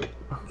feel like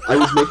I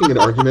was making an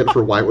argument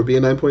for why it would be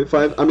a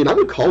 9.5. I mean, I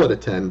would call it a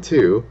 10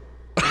 too.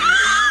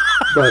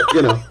 But,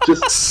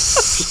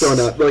 just throwing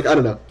out, like, I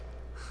don't know.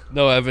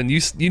 No, Evan,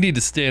 you need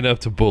to stand up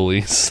to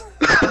bullies.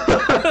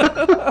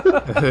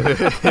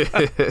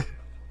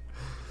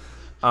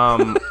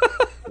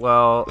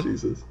 Well,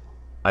 Jesus.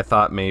 I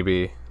thought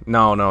maybe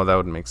no, that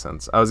wouldn't make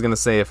sense. I was gonna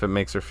say if it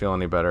makes her feel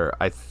any better,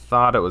 I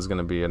thought it was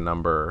gonna be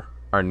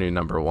our new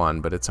number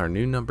 1, but it's our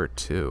new number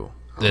 2.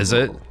 Is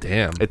it?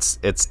 Damn.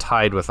 It's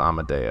tied with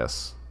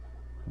Amadeus,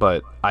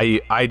 but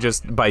I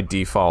just by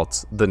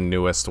default the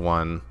newest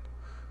one.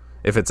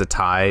 If it's a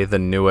tie, the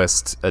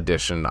newest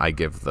edition, I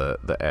give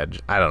the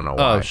edge. I don't know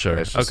why. Oh, sure.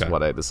 It's just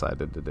what I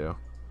decided to do.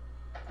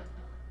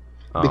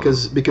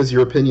 Because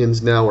your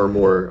opinions now are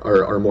more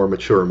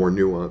mature, more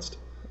nuanced.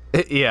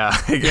 Yeah.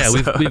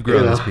 We've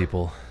grown as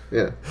people.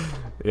 Yeah.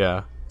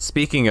 Yeah.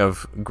 Speaking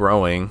of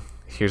growing,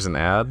 here's an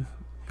ad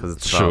because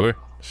it's about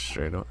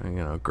straight up,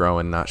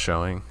 growing, not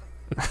showing.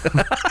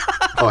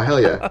 Oh,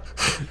 hell yeah.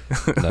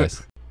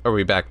 Nice. Are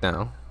we back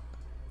now?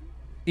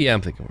 Yeah,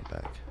 I'm thinking we're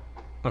back.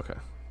 Okay.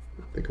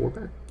 I think we're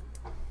back.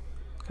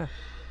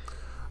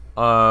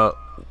 Okay.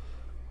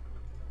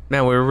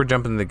 Man, we were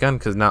jumping the gun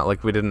because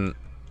we didn't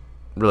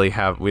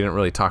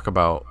really talk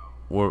about.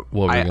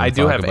 I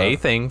do have a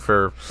thing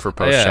for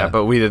post chat,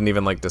 but we didn't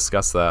even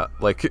discuss that.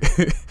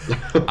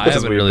 I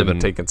haven't really been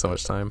taking so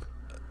much time.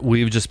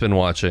 We've just been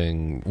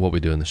watching What We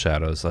Do in the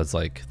Shadows.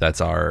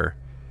 That's our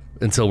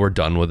until we're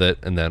done with it,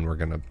 and then we're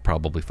gonna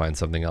probably find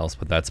something else.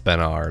 But that's been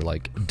our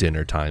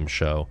dinner time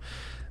show.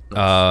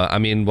 I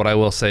mean, what I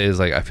will say is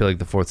I feel like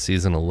the 4th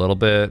season a little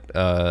bit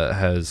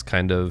has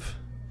kind of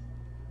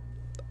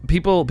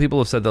people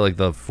have said that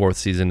the 4th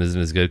season isn't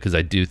as good because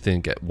I do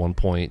think at one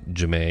point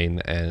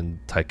Jermaine and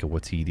Taika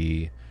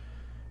Waititi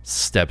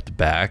stepped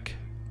back,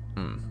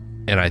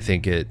 and I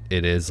think it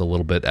is a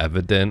little bit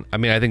evident. I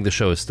mean, I think the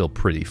show is still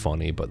pretty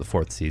funny, but the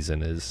 4th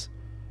season is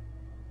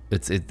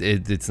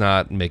it's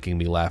not making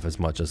me laugh as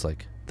much as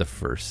the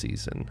first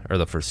season or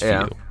the first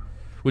few.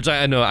 Which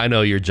I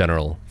know your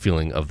general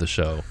feeling of the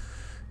show,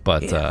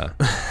 but I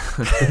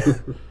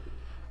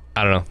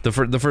don't know.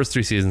 The first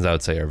 3 seasons I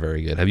would say are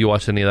very good. Have you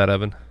watched any of that,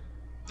 Evan?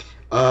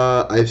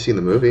 I've seen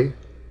the movie.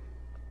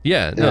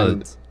 Yeah,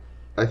 no.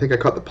 I think I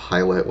caught the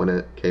pilot when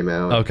it came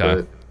out. Okay.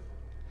 But,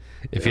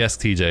 If you ask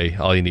TJ,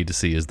 all you need to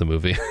see is the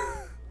movie.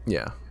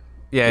 Yeah.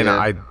 Yeah,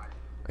 no,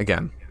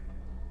 again,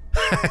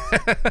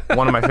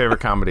 one of my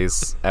favorite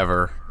comedies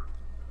ever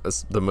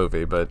is the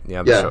movie, but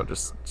yeah,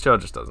 the show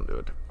just doesn't do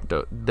it.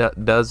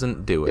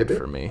 Doesn't do it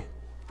for me.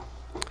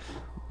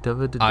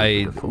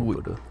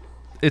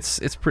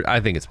 It's pretty. I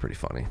think it's pretty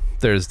funny.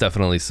 There's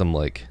definitely some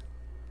like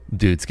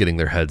dudes getting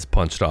their heads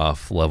punched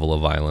off level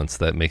of violence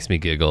that makes me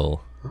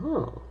giggle.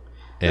 Oh,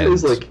 that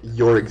is like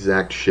your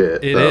exact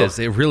shit. It is.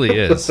 It really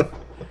is.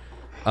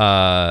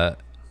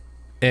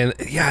 And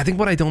yeah, I think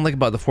what I don't like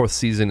about the 4th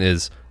season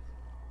is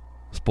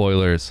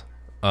spoilers.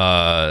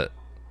 The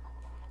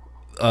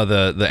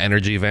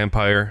energy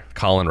vampire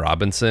Colin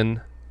Robinson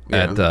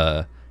at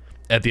the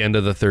end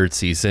of the 3rd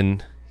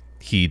season,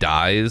 he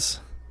dies.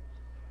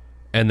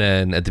 And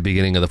then at the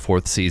beginning of the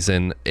 4th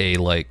season,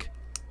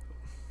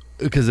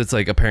 because it's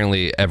like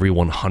apparently every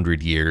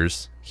 100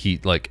 years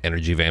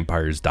energy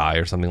vampires die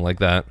or something like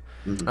that.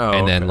 Oh,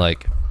 and then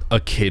like a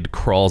kid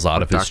crawls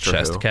out of his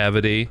chest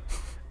cavity,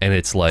 and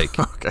it's like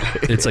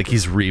it's like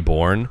he's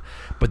reborn.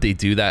 But they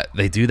do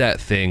that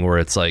thing where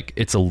it's like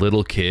it's a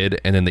little kid,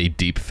 and then they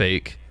deep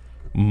fake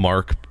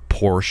Mark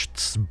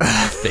Porst's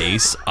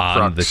face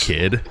on the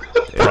kid.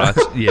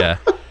 Yeah.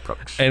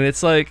 And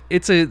it's like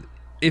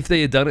if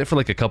they had done it for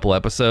like a couple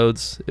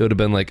episodes, it would have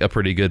been like a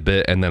pretty good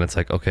bit. And then it's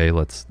like, okay,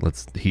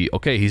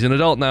 he's an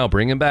adult now,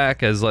 bring him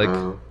back as like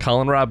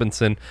Colin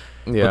Robinson.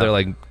 Yeah. But they're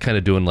like kind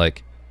of doing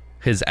like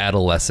his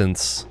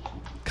adolescence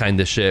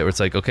kind of shit where it's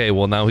like, okay,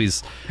 well now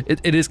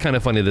it is kind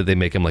of funny that they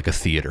make him like a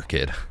theater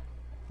kid.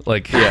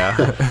 Like,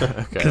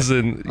 yeah, because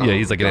then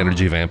he's like an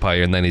energy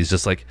vampire, and then he's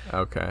just like,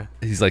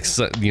 he's like,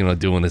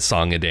 doing his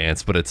song and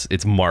dance, but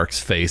it's Mark's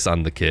face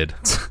on the kid.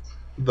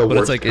 But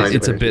it's like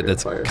it's a bit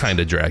that's kind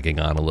of dragging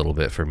on a little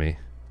bit for me.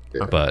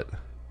 Yeah. But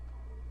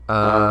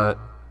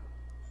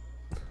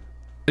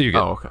you're good.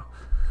 Oh, okay.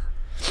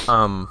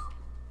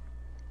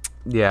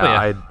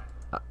 Yeah,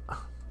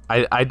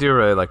 I do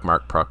really like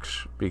Mark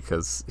Proksch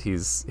because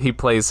he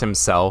plays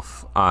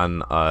himself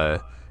on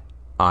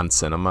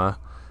Cinema.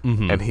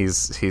 Mm-hmm. And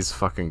he's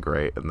fucking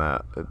great in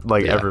that.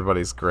 Like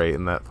everybody's great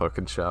in that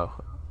fucking show.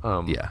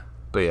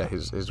 But yeah,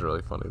 he's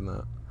really funny in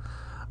that.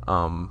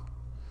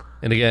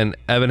 And again,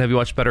 Evan, have you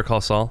watched Better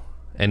Call Saul?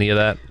 Any of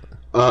that?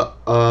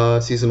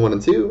 Season 1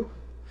 and 2.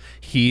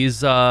 He's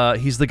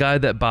the guy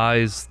that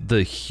buys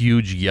the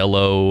huge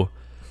yellow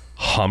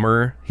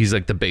Hummer. He's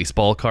like the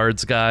baseball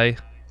cards guy.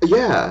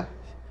 Yeah.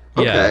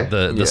 Okay. Yeah,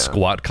 the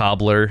squat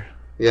cobbler.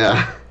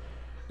 Yeah.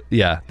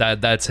 Yeah,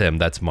 that's him.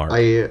 That's Mark.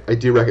 I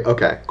do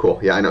okay,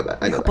 cool. Yeah, I know that.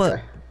 I know that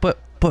guy. But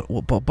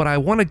I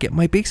want to get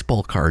my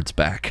baseball cards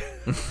back.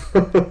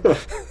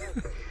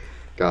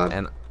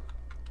 God.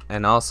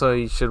 And also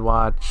you should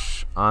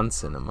watch On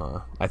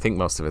Cinema. I think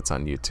most of it's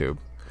on YouTube.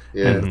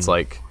 Yeah. And it's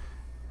like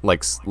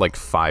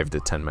 5 to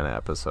 10 minute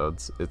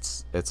episodes.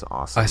 It's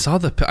awesome. I saw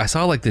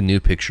like the new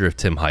picture of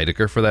Tim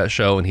Heidecker for that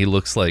show, and he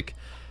looks like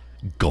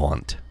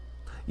gaunt.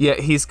 Yeah,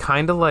 he's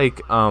kind of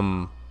like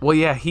well,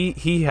 yeah,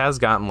 he has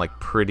gotten like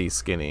pretty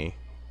skinny,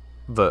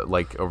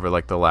 over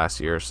like the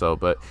last year or so.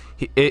 But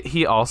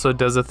he also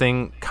does a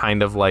thing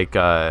kind of like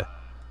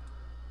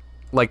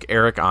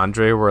Eric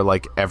Andre, where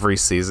like every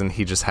season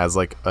he just has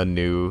like a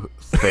new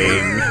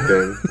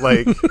thing,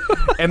 like,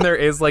 and there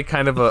is like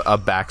kind of a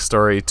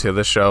backstory to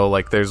the show.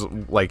 Like there's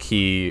like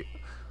he,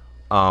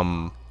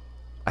 I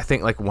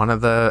think like one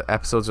of the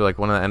episodes or like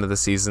one of the end of the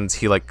seasons,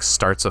 he like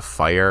starts a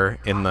fire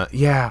in the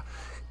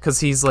because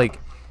he's like.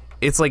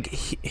 It's like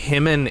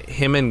him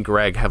and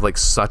Greg have like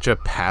such a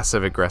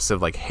passive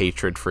aggressive like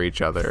hatred for each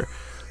other.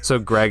 So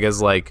Greg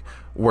has like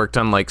worked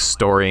on like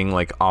storing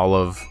like all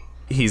of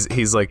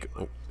he's like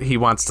he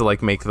wants to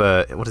like make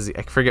I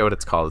forget what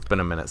it's called. It's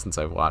been a minute since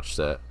I've watched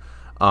it.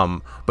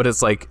 But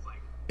it's like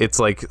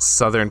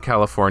Southern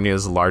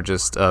California's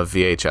largest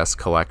VHS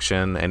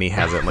collection, and he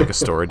has it in like a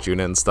storage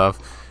unit and stuff.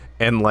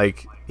 And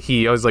like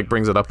he always like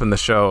brings it up in the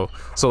show.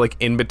 So like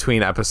in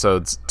between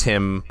episodes,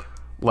 Tim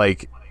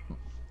like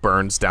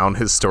burns down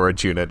his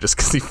storage unit just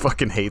because he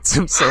fucking hates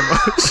him so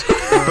much.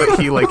 But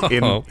he like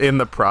in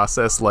the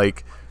process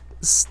like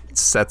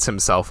sets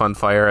himself on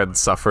fire and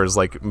suffers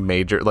like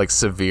major like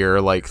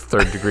severe like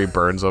 3rd degree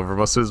burns over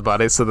most of his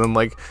body. So then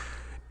like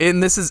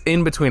this is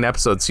in between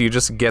episodes, so you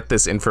just get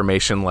this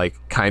information like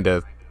kind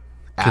of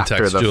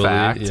after the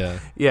fact.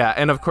 Yeah,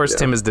 and of course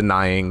Tim is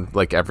denying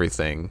like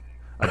everything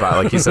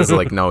about, like, he says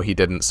like no, he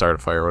didn't start a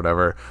fire or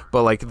whatever,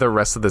 but like the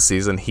rest of the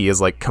season he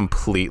is like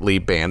completely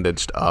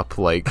bandaged up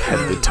like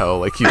head to toe,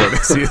 like you don't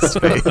see his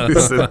face.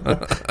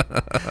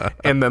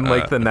 And then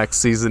like the next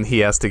season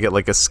he has to get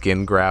like a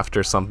skin graft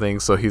or something,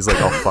 so he's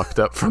like all fucked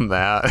up from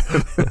that.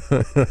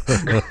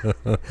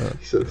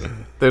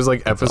 There's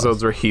like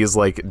episodes where he's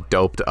like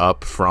doped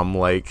up from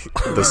like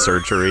the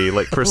surgery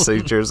like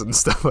procedures and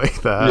stuff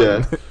like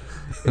that.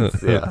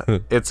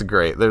 It's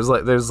great. There's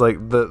like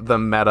the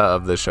meta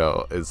of the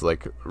show is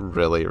like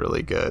really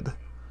really good.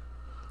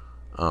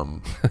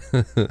 But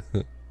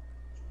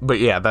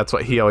yeah, that's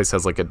what he always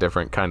has, like a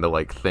different kind of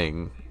like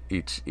thing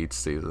each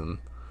season.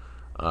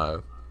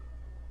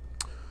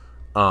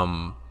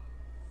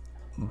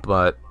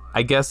 But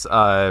I guess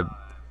I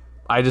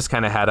just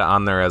kind of had it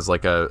on there as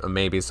like a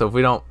maybe. So if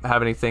we don't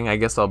have anything, I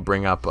guess I'll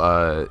bring up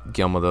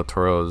Guillermo del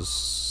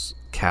Toro's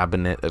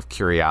Cabinet of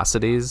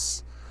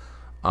Curiosities.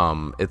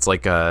 It's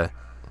like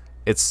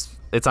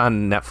it's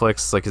on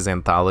Netflix, like his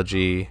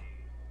anthology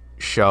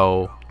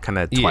show, kind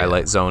of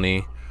Twilight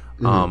Zone-y.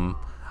 Mm-hmm.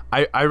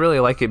 I really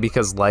like it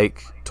because,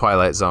 like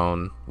Twilight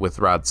Zone with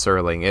Rod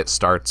Serling,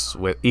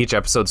 each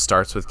episode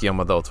starts with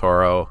Guillermo del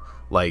Toro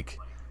like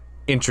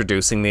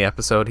introducing the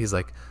episode. He's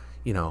like,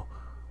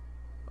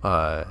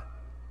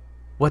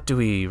 what do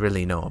we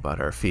really know about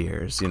our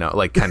fears?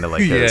 Like kind of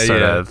like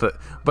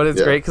but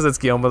it's great because it's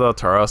Guillermo del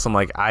Toro. So I'm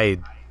like, I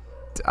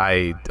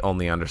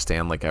only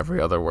understand like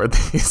every other word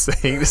that he's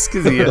saying just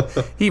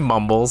because he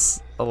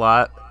mumbles a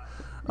lot.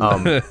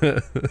 It'd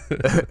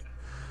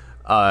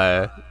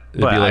be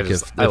like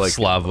if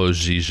Slavoj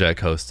Žižek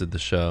hosted the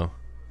show.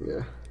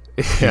 Yeah.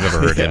 You've never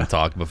heard him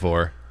talk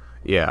before.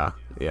 Yeah,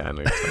 I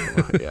know you're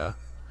talking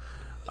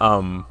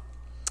about,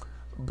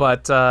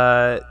 But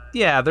the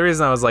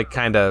reason I was like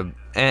kind of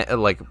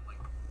like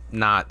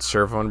not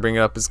sure if I want to bring it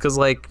up is because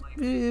like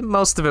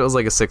most of it was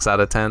like a 6 out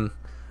of 10.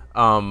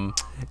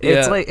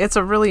 It's like it's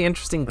a really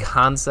interesting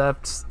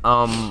concept.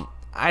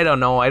 I don't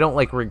know. I don't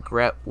like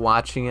regret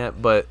watching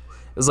it, but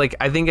it was like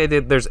I think I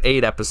did. There's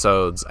 8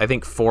 episodes. I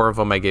think 4 of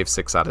them I gave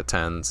 6 out of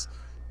 10s,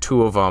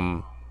 2 of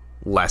them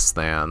less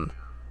than,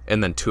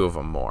 and then 2 of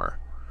them more.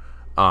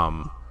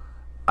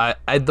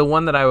 The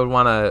one that I would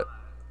want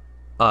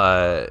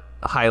to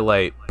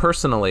highlight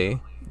personally,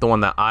 the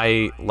one that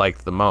I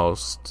liked the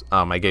most,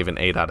 I gave an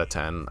 8 out of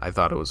 10. I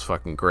thought it was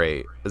fucking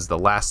great. Is the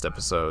last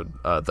episode,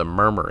 The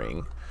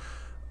Murmuring.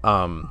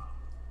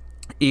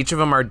 Each of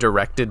them are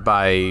directed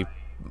by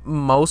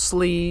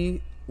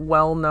mostly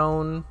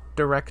well-known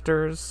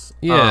directors.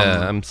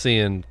 I'm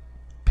seeing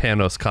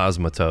Panos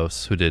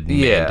Cosmatos, who did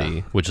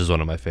Mandy, which is one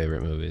of my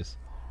favorite movies.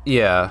 He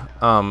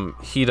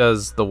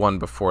does the one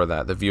before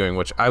that, The Viewing,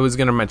 which I was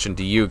going to mention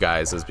to you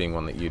guys as being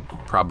one that you'd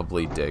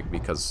probably dig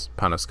because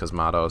Panos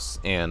Cosmatos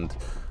and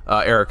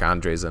Eric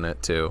Andre's in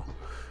it too.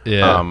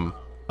 Oh,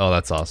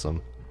 that's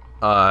awesome.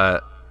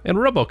 And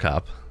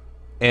RoboCop.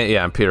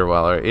 And Peter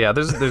Weller. Yeah,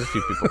 there's a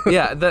few people.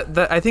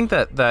 I think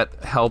that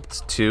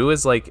helped too.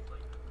 Is like,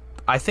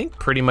 I think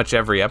pretty much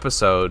every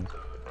episode,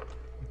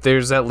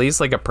 there's at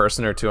least like a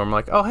person or two. I'm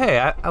like, oh hey,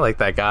 I like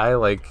that guy.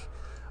 Like,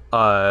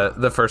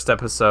 the first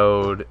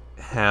episode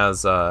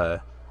has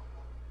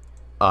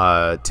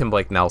Tim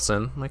Blake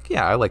Nelson. I'm like,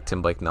 yeah, I like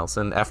Tim Blake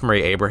Nelson. F.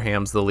 Murray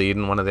Abraham's the lead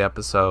in one of the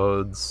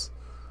episodes.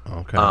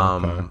 Okay.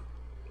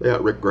 Yeah,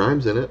 Rick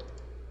Grimes in it.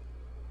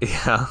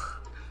 Yeah.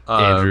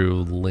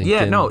 Andrew Lincoln.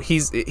 Yeah, no,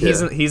 he's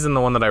in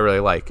the one that I really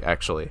like,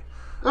 actually.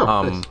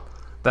 Oh, nice.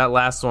 That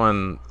last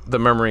one, The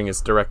Murmuring, is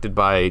directed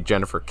by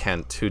Jennifer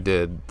Kent, who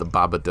did The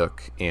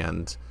Babadook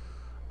and,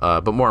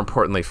 but more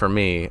importantly for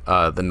me,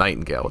 The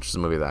Nightingale, which is a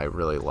movie that I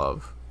really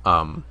love.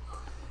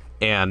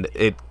 And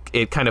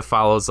it kind of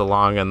follows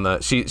along,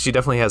 and she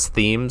definitely has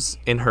themes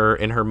in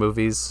her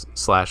movies /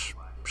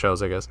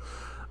 shows, I guess,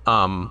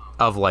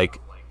 of like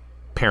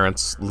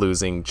parents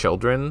losing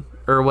children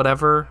or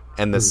whatever,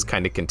 and this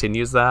kind of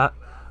continues that.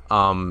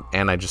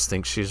 And I just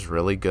think she's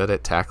really good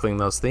at tackling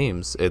those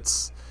themes.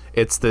 It's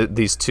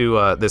these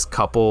two this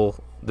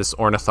couple, this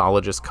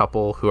ornithologist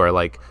couple, who are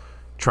like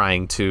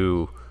trying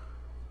to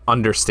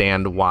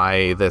understand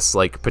why this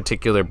like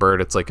particular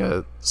bird, it's like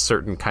a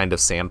certain kind of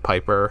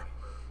sandpiper,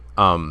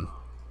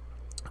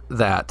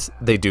 that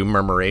they do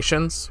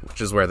murmurations, which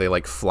is where they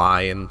like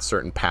fly in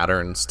certain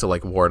patterns to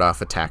like ward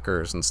off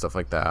attackers and stuff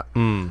like that.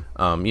 You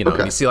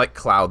see like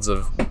clouds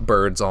of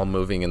birds all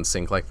moving in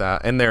sync like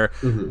that, and they're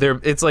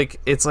it's like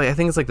I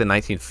think it's like the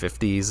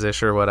 1950s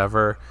ish or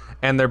whatever,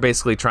 and they're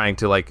basically trying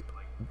to like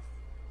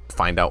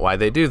find out why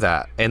they do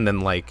that. And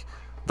then like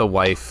the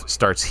wife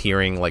starts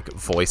hearing like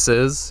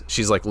voices.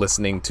 She's like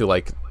listening to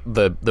like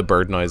the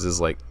bird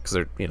noises, like because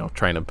they're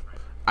trying to,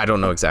 I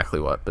don't know exactly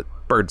what, but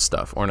bird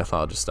stuff,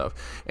 ornithologist stuff.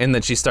 And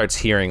then she starts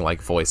hearing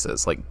like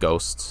voices, like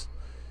ghosts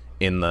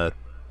in the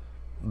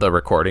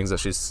recordings that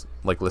she's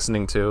like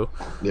listening to.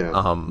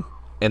 And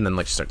then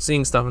like she starts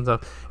seeing stuff and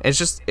stuff. And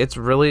it's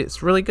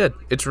really good.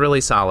 It's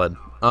really solid.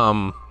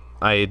 I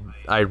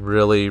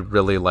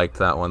really liked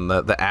that one.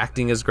 The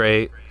acting is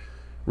great.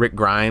 Rick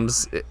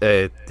Grimes,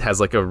 it has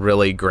like a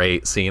really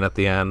great scene at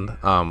the end.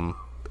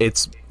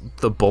 It's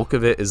the bulk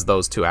of it is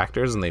those two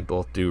actors, and they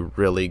both do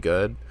really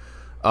good.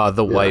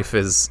 The wife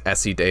is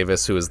Essie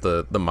Davis, who is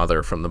the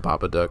mother from the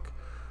Babadook.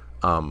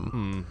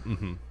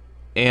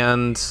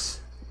 And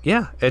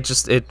yeah,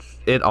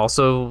 it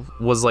also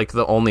was like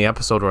the only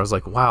episode where I was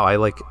like, wow,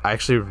 I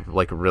actually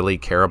like really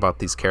care about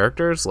these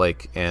characters,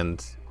 like,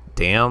 and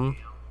damn,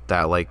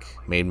 that like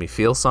made me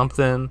feel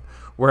something.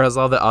 Whereas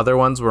all the other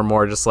ones were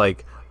more just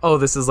like, oh,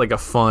 this is like a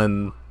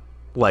fun,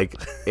 like,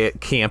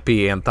 it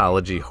campy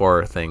anthology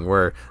horror thing.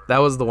 Where that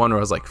was the one where I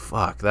was like,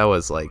 fuck, that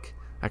was like,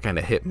 that kind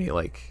of hit me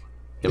like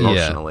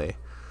emotionally.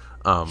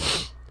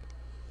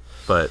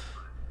 But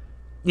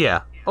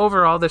yeah,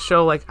 overall the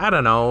show, like, I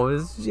don't know,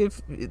 is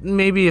if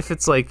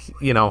it's like,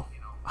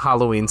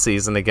 Halloween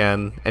season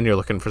again and you're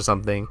looking for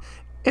something,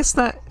 it's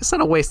not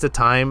a waste of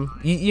time,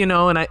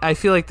 and I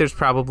feel like there's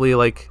probably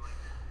like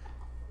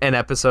an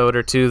episode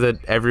or two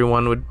that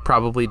everyone would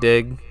probably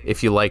dig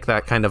if you like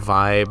that kind of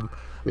vibe.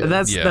 Yeah.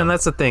 And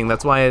that's the thing.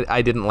 That's why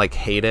I didn't like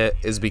hate it,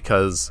 is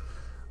because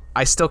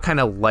I still kind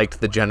of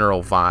liked the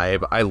general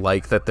vibe. I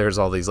like that there's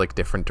all these like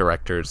different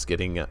directors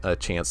getting a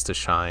chance to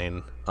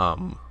shine.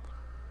 And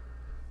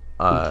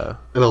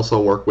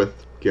also work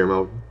with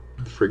Guillermo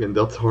friggin'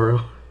 del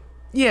Toro.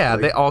 Yeah,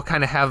 they all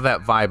kind of have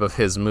that vibe of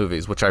his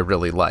movies, which I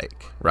really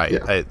like, right?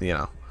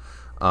 Yeah.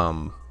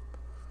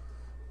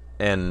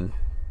 And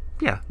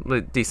yeah,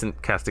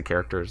 decent cast of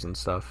characters and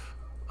stuff.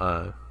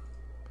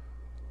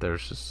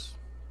 There's just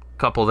a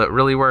couple that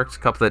really worked, a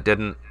couple that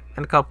didn't,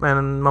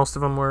 and most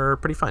of them were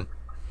pretty fine.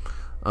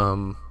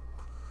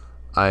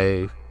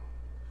 I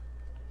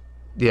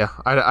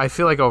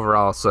feel like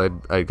overall,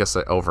 so I guess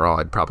overall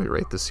I'd probably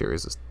rate this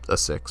series a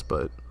 6,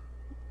 but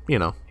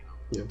the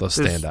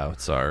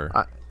standouts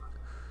are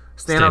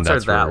standouts are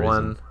that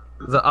one.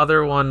 The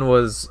other one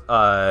was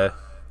the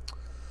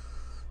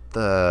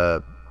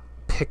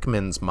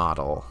Pickman's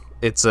Model.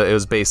 It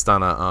was based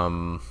on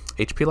a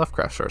H.P.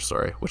 Lovecraft short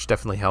story, which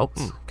definitely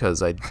helped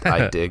because I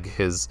dig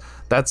his.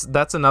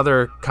 That's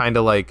another kind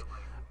of like,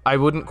 I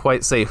wouldn't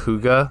quite say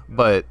hygge,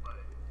 but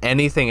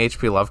anything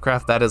H.P.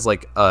 Lovecraft, that is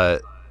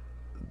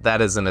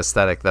an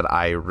aesthetic that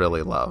I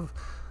really love.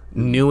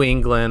 New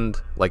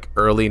England, like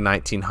early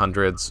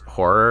 1900s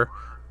horror.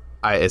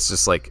 It's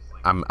just like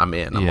I'm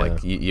in. I'm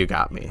like, you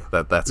got me.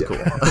 That's cool.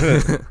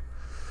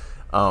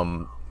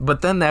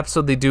 But then the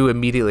episode they do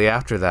immediately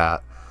after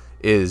that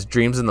is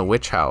Dreams in the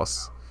Witch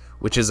House,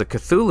 which is a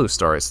Cthulhu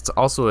story. So it's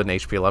also an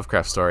H.P.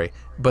 Lovecraft story,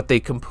 but they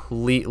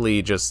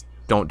completely just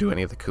don't do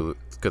any of the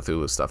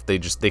Cthulhu stuff. They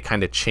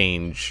kind of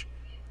change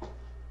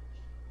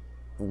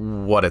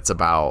what it's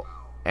about,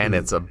 and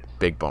it's a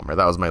big bummer.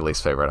 That was my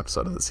least favorite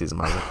episode of the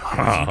season. I was like,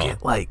 oh, you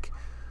get like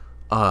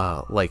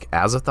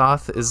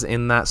Azathoth is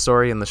in that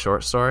story, in the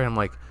short story. I'm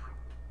like,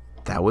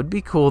 that would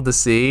be cool to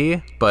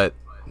see, but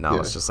no,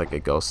 it's just like a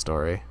ghost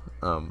story.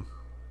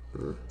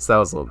 So that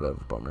was a little bit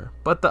of a bummer.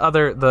 But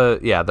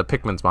the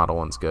Pickman's Model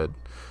one's good.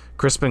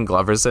 Crispin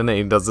Glover's in it.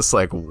 He does this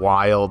like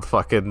wild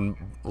fucking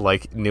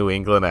like New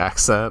England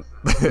accent.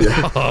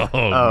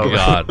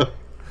 God.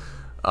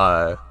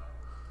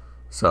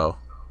 So,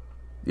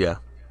 yeah.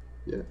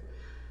 Yeah.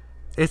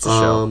 It's a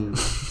show.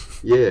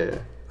 Yeah.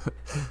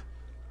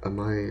 Am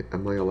I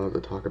allowed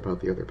to talk about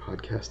the other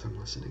podcast I'm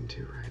listening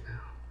to right now?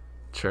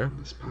 Sure. On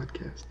this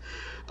podcast.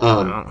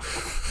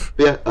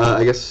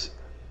 I guess.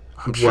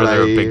 I'm sure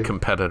they're a big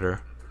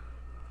competitor.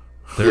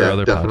 There are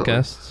other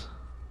podcasts?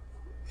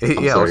 I'm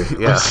sorry.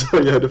 I'm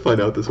sorry you had to find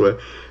out this way.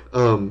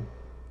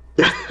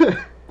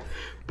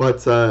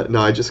 But no,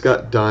 I just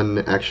got done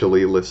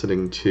actually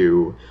listening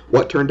to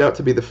what turned out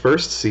to be the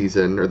first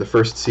season or the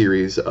first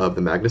series of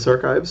the Magnus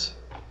Archives,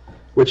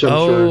 which I'm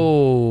sure.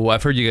 Oh,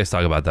 I've heard you guys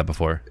talk about that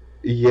before.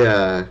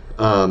 Yeah.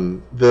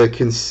 The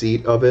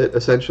conceit of it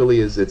essentially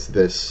is it's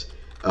this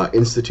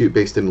institute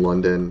based in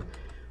London.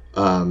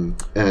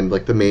 And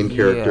like the main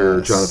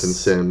character, Jonathan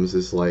Sims,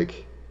 is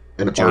like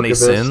an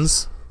archivist.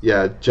 Sins?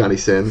 Yeah, Johnny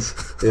Sins.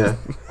 Yeah.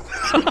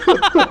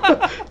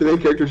 The main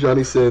character,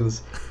 Johnny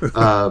Sins,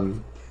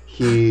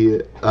 he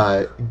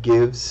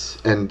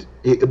gives, and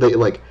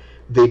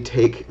they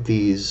take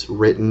these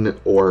written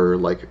or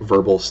like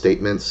verbal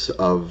statements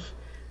of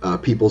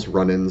people's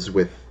run-ins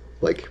with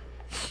like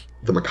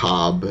the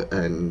macabre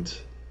and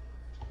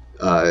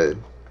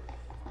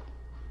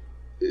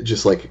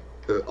just like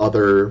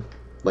other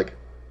like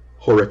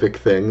horrific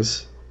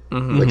things,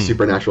 like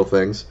supernatural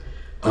things,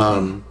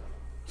 and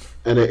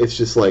it's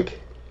just like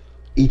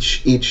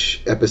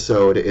each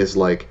episode is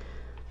like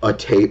a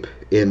tape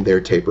in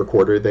their tape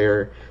recorder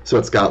there, so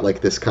it's got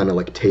like this kind of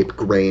like tape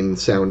grain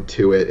sound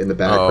to it in the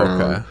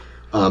background.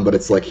 Okay. But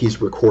it's like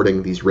he's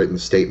recording these written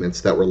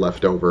statements that were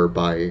left over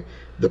by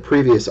the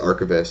previous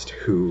archivist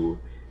who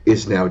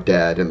is now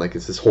dead, and like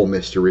it's this whole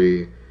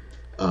mystery,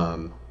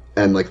 and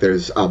like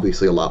there's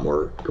obviously a lot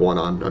more going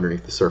on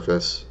underneath the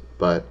surface,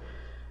 but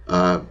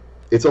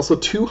it's also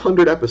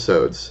 200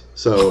 episodes,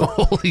 so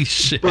holy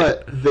shit.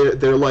 But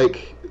they're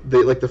like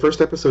the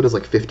first episode is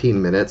like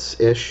 15 minutes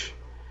ish,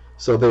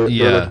 so they're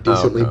like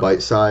decently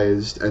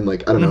bite-sized, and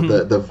like I don't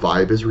know, the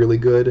vibe is really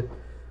good.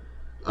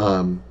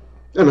 I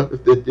don't know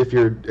if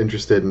you're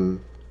interested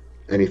in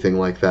anything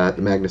like that.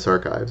 The Magnus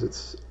Archives,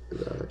 it's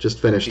just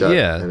finished up,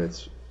 and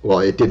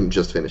it didn't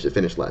just finish, it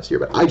finished last year,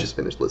 but I just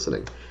finished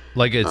listening.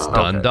 Like it's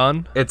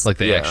done. It's like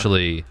they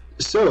actually.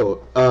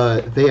 So,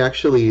 they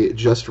actually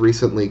just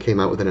recently came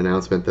out with an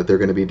announcement that they're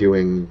going to be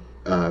doing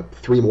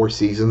 3 more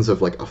seasons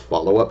of like a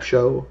follow-up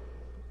show.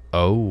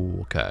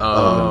 Oh, okay.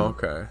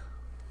 Okay.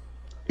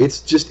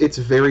 It's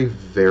very,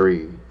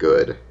 very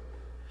good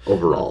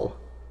overall.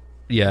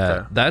 Yeah,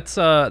 Okay. that's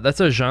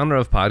a genre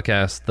of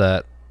podcast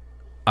that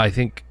I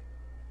think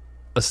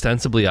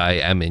ostensibly I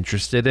am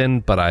interested in,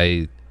 but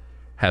I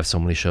have so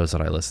many shows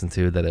that I listen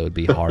to that it would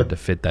be hard to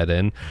fit that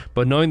in.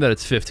 But knowing that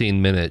it's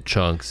 15-minute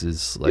chunks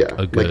is like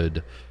a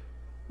good.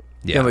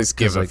 At least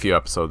give a few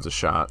episodes a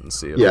shot and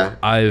see.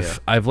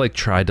 I've like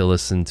tried to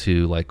listen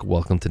to like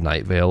Welcome to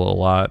Night Vale a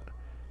lot,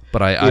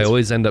 but I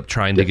always end up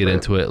trying to get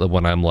into it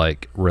when I'm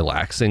like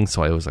relaxing,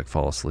 so I always like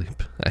fall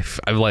asleep.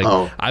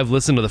 I've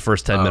listened to the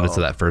first 10 minutes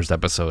of that first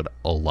episode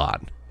a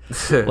lot.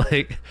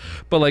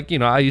 But you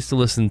know, I used to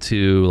listen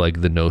to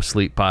like the No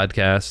Sleep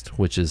podcast,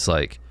 which is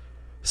like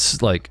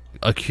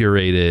a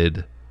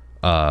curated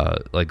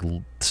like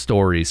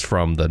stories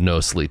from the No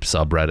Sleep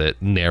subreddit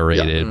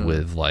narrated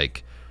with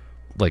like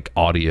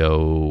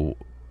audio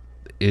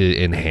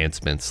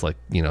enhancements, like,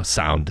 you know,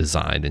 sound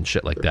design and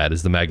shit like that.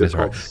 Is the Magnus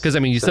Hart? Because I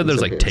mean, you said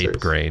there's like Tape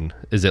Grain.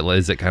 Is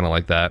it kind of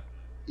like that?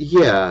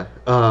 Yeah.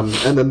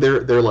 And then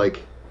there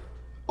like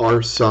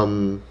are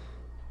some.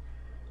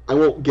 I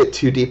won't get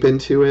too deep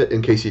into it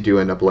in case you do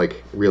end up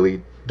like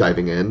really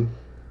diving in.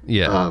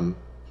 Yeah.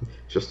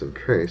 Just in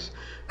case,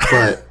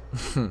 but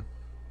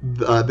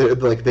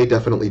they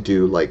definitely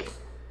do like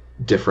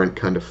different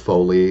kind of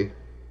Foley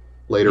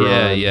later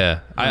on. Yeah.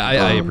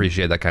 I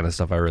appreciate that kind of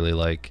stuff. I really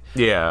like.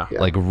 Yeah.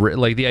 Like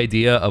the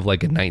idea of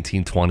like a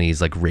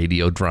 1920s like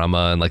radio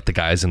drama and like the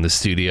guys in the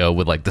studio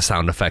with like the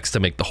sound effects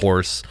to make the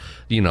horse,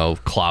 you know,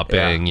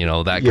 clopping, you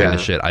know, that kind of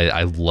shit.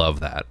 I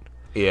love that.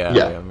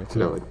 Yeah, me too.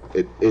 No,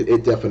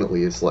 it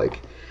definitely is like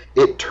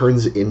it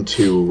turns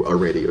into a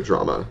radio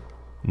drama.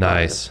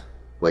 Nice.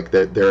 Like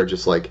there are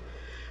just like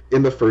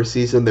in the first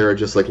season there are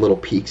just like little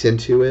peeks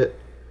into it.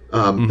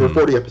 They're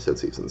 40 episode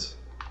seasons,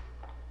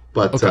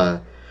 but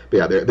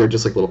yeah, they're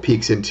just like little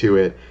peeks into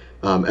it,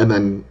 and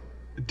then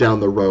down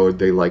the road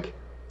they like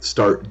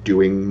start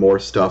doing more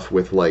stuff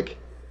with like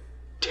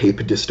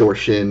tape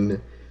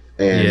distortion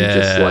and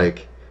just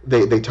like.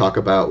 They talk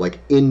about like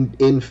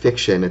in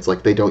fiction, it's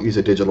like they don't use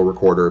a digital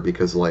recorder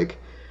because like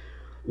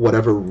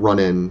whatever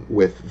run-in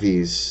with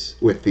these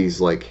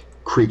like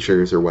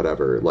creatures or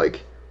whatever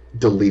like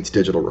deletes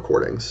digital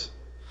recordings.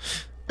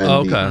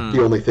 And the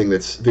only thing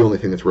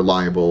that's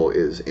reliable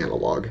is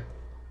analog.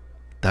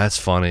 That's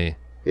funny.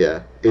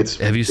 Yeah,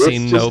 have you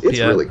seen Nope It's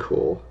yet? really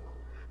cool.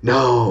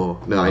 No,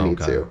 I need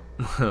to.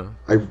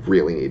 I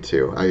really need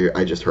to.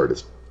 I just heard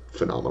it's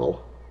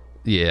phenomenal.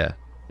 Yeah,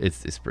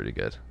 it's pretty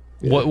good.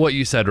 Yeah. What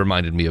you said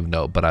reminded me of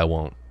Nope, but I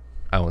won't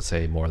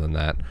say more than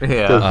that.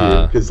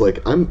 Yeah, because like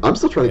I'm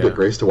still trying to get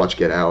Grace to watch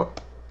Get Out.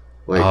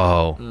 Like,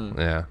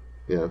 yeah.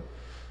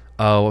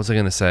 What was I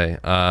gonna say?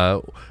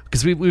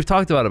 Because we've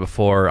talked about it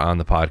before on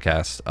the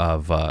podcast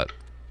of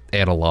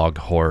analog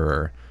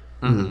horror.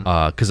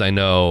 Because I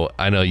know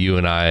you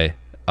and I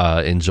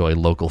enjoy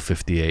Local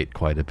 58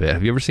 quite a bit.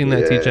 Have you ever seen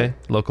that, TJ?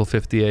 Local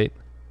 58.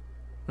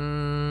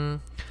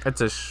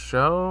 It's a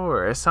show,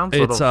 or it sounds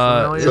a little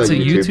familiar. It's a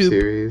YouTube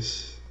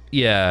series.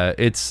 Yeah,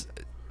 it's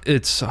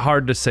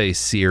hard to say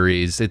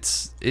series.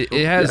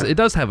 It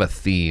does have a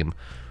theme,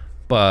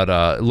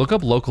 but look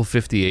up Local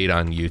 58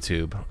 on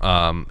YouTube.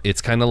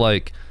 It's kind of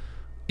like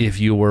if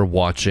you were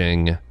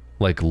watching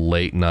like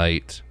late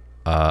night,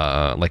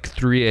 like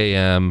 3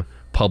 a.m.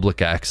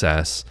 public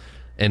access,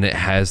 and it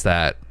has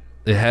that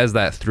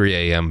 3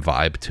 a.m.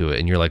 vibe to it,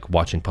 and you're like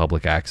watching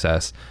public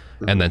access,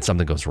 and then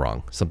something goes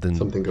wrong.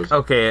 Something goes.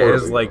 Okay,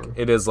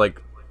 it is like.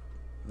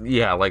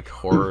 Yeah, like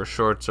horror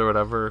shorts or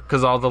whatever.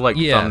 Because all the like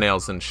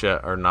thumbnails and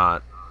shit are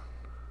not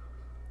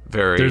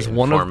very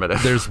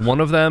informative. There's one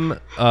of them.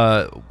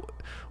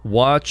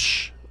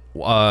 Watch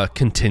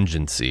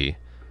Contingency.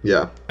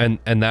 Yeah. And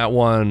that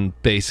one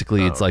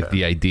basically it's like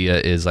the idea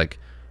is like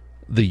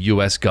the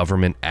U.S.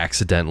 government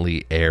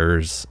accidentally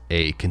airs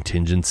a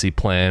contingency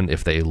plan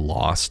if they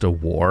lost a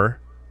war.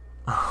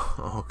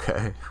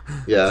 Okay.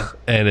 Yeah.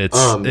 And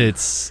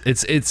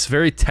it's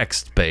very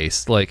text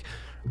based. Like.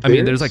 I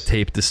mean, there's like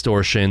tape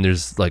distortion,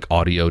 there's like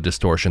audio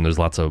distortion, there's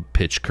lots of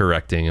pitch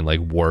correcting and like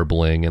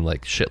warbling and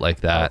like shit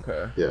like that.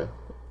 Okay. Yeah.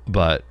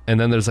 And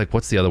then there's like,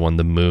 what's the other one?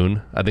 The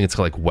Moon. I think it's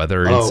called like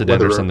Weather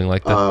Incident or something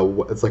like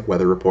that. It's like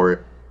Weather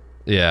Report.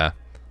 Yeah.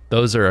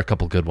 Those are a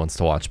couple good ones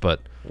to watch,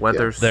 but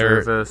Weather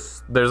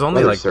Service. There's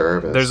only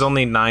there's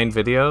only 9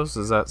 videos.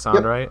 Does that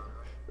sound right?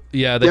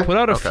 Yeah, they put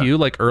out a few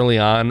like early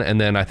on, and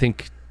then I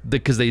think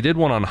because they did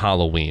one on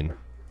Halloween.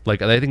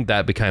 Like, I think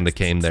that kind of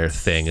became their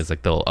thing, is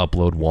like they'll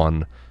upload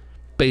one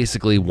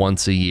basically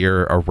once a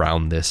year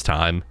around this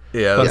time.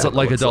 Yeah, but it's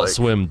like Adult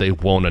Swim, they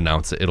won't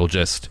announce it.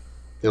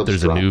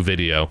 There's a new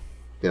video.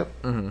 Yeah.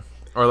 Mm-hmm.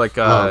 Or like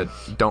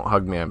Don't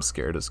Hug Me, I'm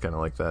Scared is kind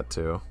of like that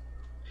too.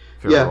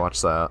 If you ever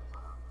watch that.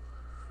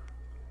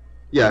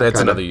 Yeah, that's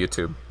another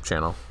YouTube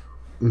channel.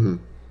 Mm-hmm.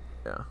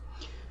 Yeah.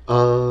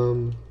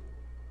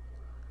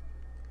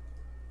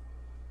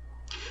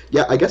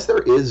 Yeah, I guess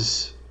there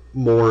is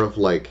more of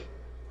like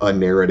a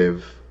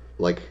narrative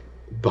like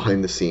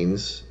behind the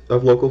scenes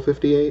of Local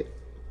 58.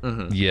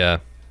 Mm-hmm. Yeah.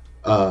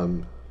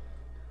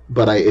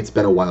 But it's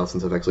been a while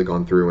since I've actually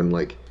gone through and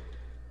like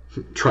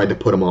tried to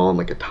put them all on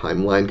like a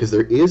timeline, because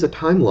there is a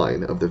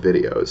timeline of the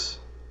videos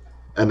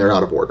and they're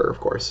out of order, of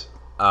course.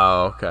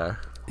 Oh, okay.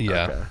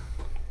 Yeah. Okay.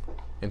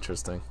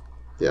 Interesting.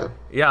 Yeah.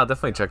 Yeah, I'll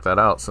definitely check that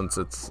out since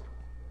it's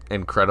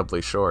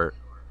incredibly short.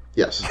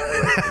 Yes.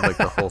 Like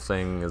the whole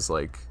thing is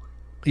like.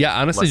 Yeah,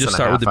 honestly, less just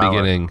than a start with the half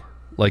hour. beginning.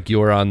 Like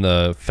you're on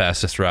the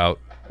fastest route,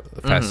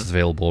 fastest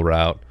available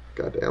route.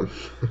 Goddamn.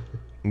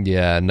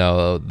 Yeah,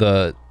 no,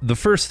 the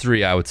first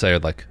three I would say are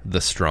like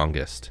the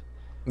strongest.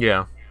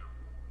 Yeah.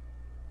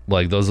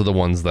 Like those are the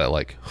ones that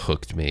like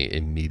hooked me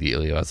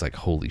immediately. I was like,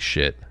 holy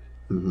shit.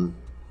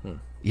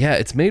 Yeah,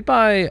 it's made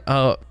by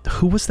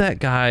who was that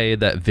guy,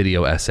 that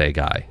video essay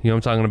guy? You know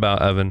what I'm talking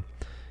about, Evan?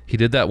 He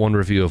did that one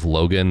review of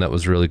Logan that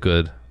was really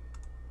good.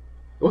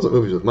 It wasn't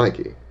Movies with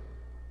Mikey.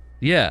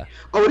 Yeah.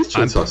 Oh, it is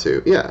Chainsaw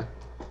Suit. Yeah.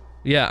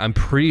 Yeah, I'm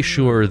pretty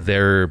sure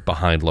they're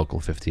behind Local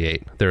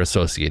 58. They're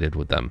associated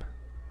with them.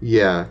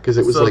 Yeah, because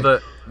it was So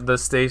like the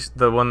station,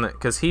 the one that,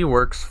 because he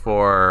works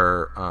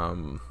for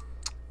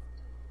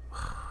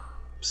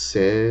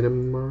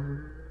Cinema.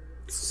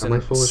 Am I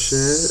full of shit?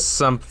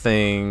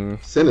 something.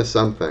 Cine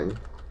something.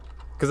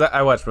 Because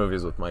I watch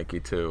movies with Mikey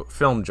too.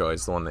 Film Joy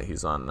is the one that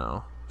he's on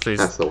now. So he's,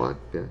 That's the one.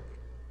 Yeah.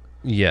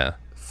 Yeah.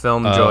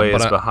 Film Joy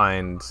but is I-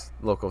 behind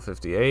Local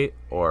 58,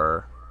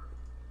 or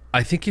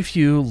I think if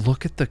you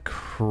look at the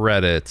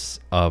credits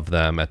of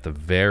them at the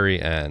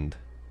very end,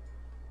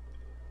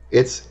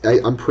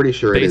 I'm pretty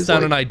sure it is based on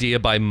like, an idea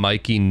by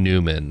Mikey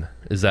Newman.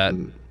 Is that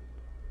movie?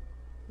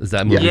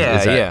 yeah,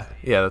 is that,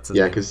 yeah, that's his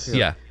Yeah, name. because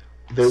yeah.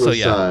 there was So,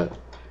 yeah.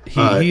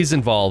 He's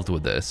involved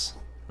with this.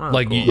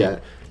 Like, cool. yeah.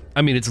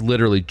 I mean, it's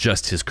literally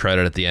just his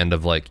credit at the end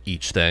of like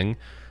each thing.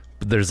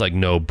 But there's like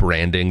no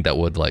branding that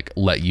would like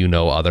let you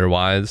know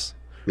otherwise.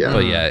 Yeah.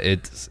 But yeah,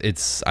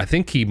 it's. I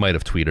think he might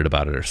have tweeted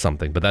about it or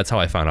something. But that's how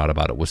I found out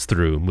about it, was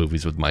through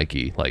Movies with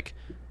Mikey, like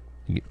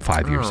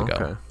 5 years ago.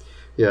 Okay.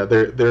 Yeah,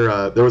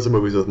 there was a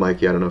Movies with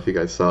Mikey. I don't know if you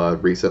guys saw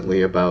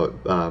recently about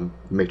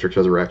Matrix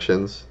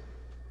Resurrections.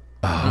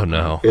 Oh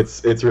no.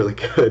 It's really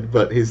good,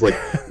 but he's like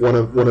one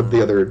of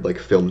the other like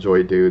Film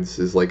Joy dudes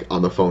is like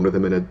on the phone with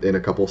him in a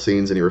couple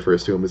scenes, and he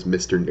refers to him as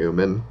Mr.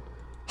 Newman.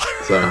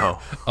 So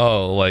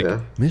Oh, like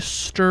Yeah.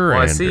 Mr.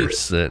 Well, I see-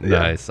 Anderson. Yeah.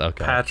 Nice.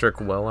 Okay.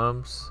 Patrick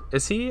Willems,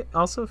 is he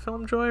also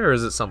Film Joy, or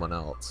is it someone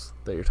else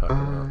that you're talking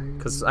about?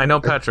 Because I know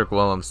Patrick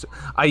Willems.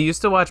 I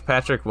used to watch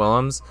Patrick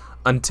Willems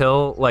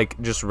until like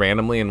just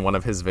randomly in one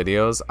of his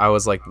videos. I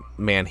was like,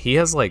 man, he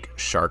has like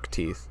shark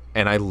teeth.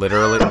 And I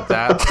literally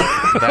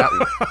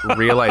that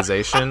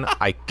realization,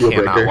 I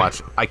breaker. cannot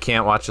watch. I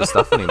can't watch his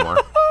stuff anymore.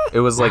 It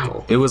was like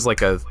Wow. it was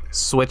like a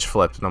switch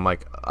flipped, and I'm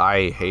like,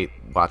 I hate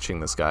watching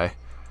this guy.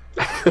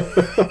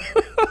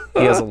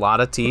 He has a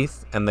lot of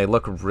teeth, and they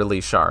look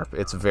really sharp.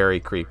 It's very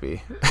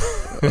creepy.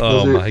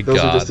 Oh my those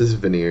are god. just his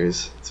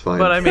veneers. It's fine.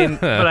 But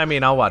I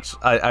mean, I'll watch.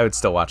 I would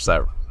still watch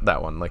that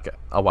one. Like,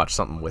 I'll watch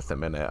something with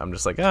him in it. I'm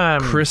just like,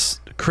 Chris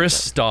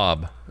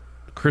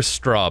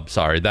Straub,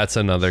 sorry, that's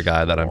another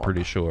guy that I'm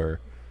pretty sure.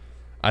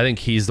 I think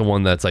he's the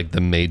one that's like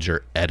the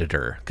major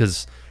editor,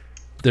 because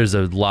there's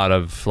a lot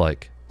of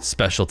like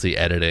specialty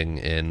editing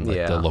in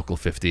like the Yeah. Local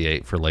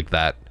 58 for like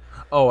that.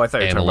 Oh, I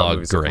thought you were talking about Analog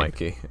movies with grain.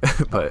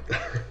 Mikey. But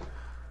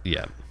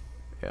Yeah.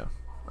 yeah,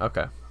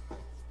 okay.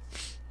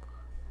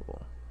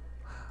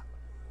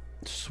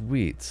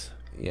 Sweet.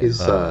 Yeah.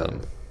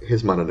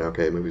 his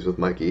Mononoke, Movies with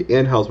Mikey,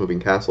 and Howl's Moving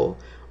Castle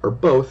are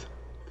both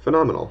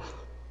phenomenal.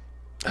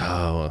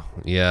 Oh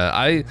yeah,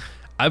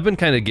 I've been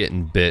kind of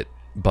getting bit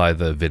by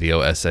the video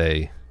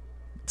essay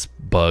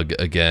bug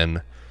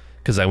again,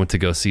 because I went to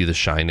go see The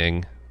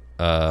Shining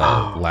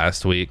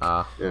last week,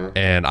 Yeah.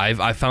 and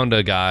I found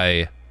a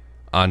guy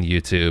on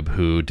YouTube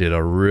who did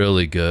a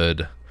really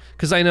good,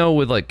 because I know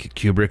with like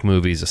Kubrick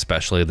movies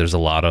especially, there's a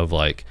lot of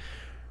like,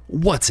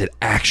 what's it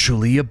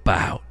actually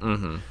about?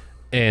 Mm-hmm.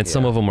 And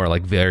some of them are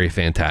like very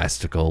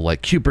fantastical,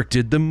 like Kubrick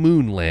did the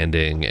moon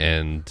landing,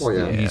 and Oh,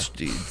 yeah. he's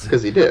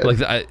Because he did.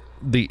 like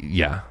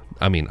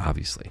I mean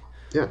obviously,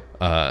 yeah.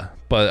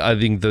 but I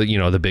think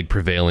the big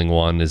prevailing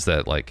one is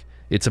that like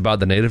it's about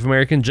the Native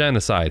American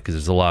genocide, because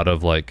there's a lot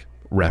of like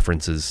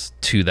references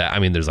to that. I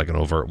mean, there's like an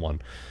overt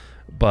one,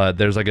 but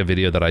there's like a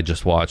video that I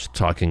just watched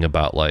talking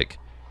about like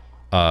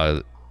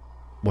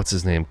what's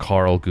his name,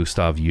 Carl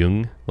Gustav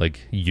Jung,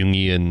 like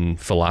Jungian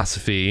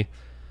philosophy.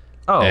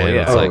 Oh and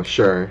yeah. it's Oh, like-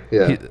 sure.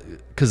 Yeah.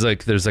 Because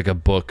like there's like a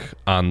book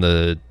on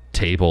the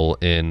table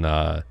in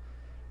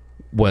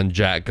when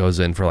Jack goes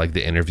in for like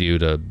the interview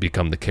to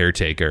become the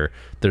caretaker,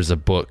 there's a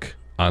book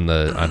on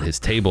his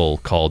table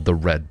called The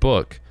Red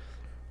Book,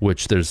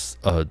 which there's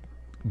a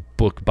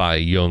book by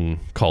Jung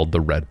called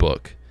The Red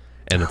Book,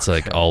 and it's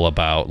like all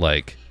about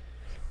like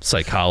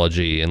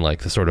psychology and like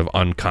the sort of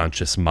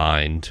unconscious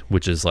mind,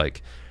 which is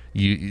like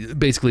you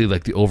basically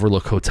like the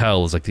Overlook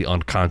Hotel is like the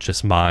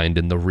unconscious mind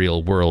in the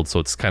real world, so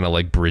it's kind of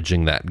like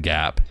bridging that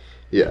gap.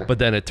 Yeah. But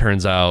then it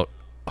turns out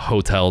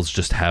hotels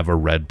just have a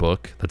red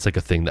book. That's like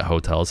a thing that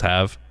hotels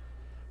have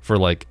for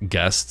like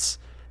guests.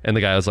 And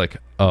the guy was like,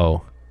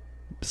 oh,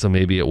 so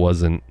maybe it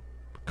wasn't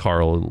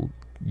Carl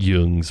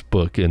Jung's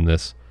book in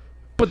this.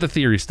 But the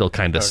theory still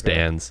kind of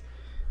stands.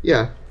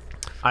 yeah.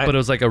 But it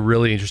was like a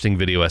really interesting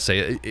video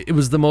essay. It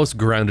was the most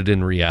grounded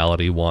in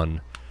reality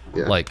one.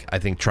 Yeah. Like, I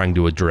think trying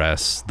to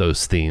address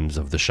those themes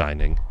of The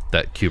Shining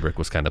that Kubrick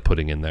was kind of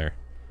putting in there.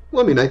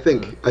 Well, I mean, I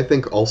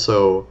think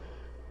also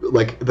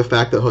like the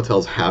fact that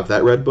hotels have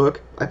that red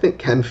book, I think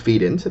can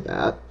feed into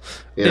that.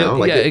 You know,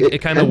 like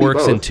it kind of can be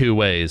works in both. two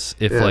ways.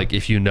 If like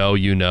if you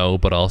know,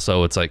 but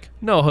also it's like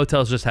no,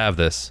 hotels just have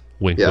this.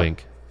 Wink,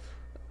 wink.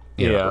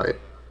 You know, Right.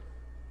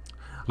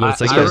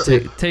 But it's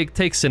like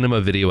take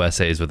cinema video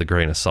essays with a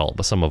grain of salt,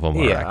 but some of them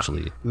are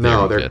actually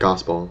No, they're very good.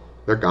 gospel.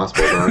 They're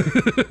gospel,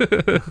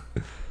 bro.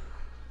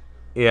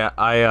 Yeah,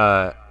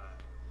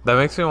 that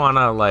makes me want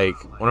to, like,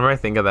 whenever I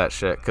think of that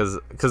shit,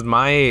 because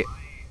my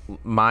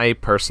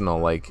personal,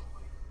 like,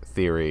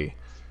 theory,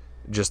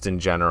 just in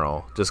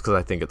general, just because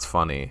I think it's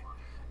funny,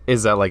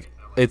 is that, like,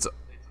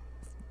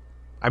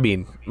 I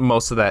mean,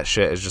 most of that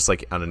shit is just,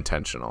 like,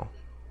 unintentional.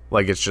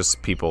 Like, it's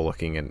just people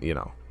looking and, you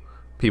know,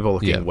 people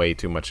looking way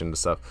too much into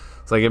stuff.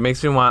 It's like, it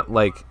makes me want,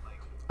 like,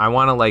 I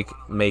want to, like,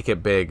 make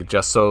it big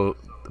just so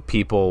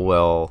people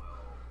will,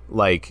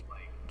 like,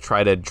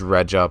 try to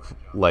dredge up,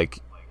 like,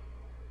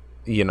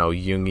 you know,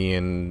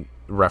 Jungian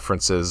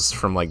references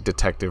from, like,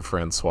 Detective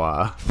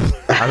Francois.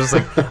 I was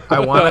like, I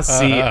want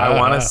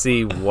to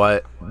see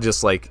what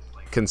just, like,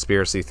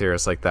 conspiracy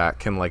theorists like that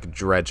can, like,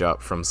 dredge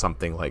up from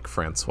something like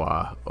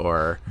Francois.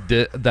 Or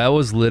that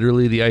was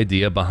literally the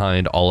idea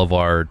behind all of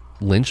our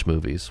Lynch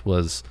movies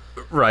was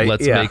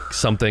let's make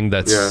something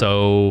that's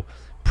so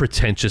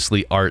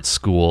pretentiously art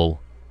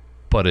school,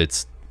 but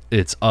it's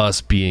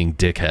us being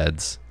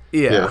dickheads.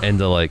 And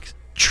to, like,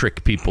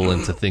 trick people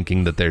into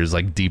thinking that there's,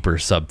 like, deeper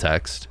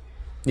subtext.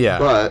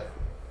 But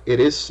it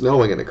is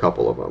snowing in a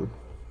couple of them.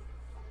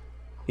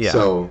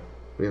 So,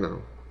 you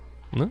know.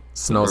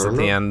 Snows at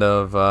the end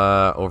of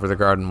Over the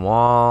Garden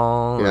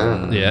Wall.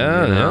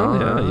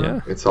 Yeah.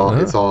 It's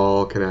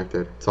all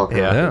connected. It's all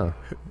connected. Yeah.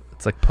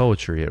 It's like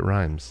poetry, it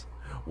rhymes.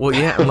 Well,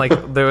 yeah, and,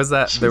 like, there was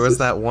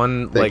that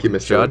one, like,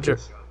 judge.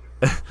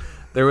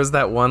 There was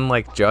that one,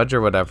 like, judge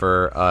or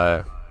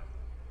whatever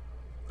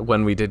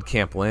when we did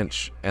Camp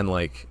Lynch, and,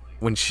 like,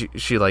 when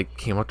she like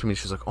came up to me,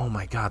 she's like, "Oh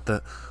my god,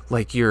 the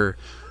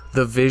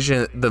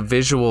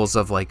visuals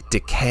of, like,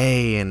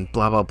 decay and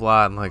blah blah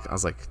blah." And, like, I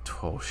was like,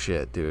 "Oh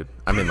shit, dude."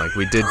 I mean, like,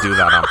 we did do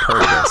that on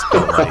purpose,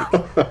 but,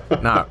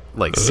 like, not,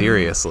 like,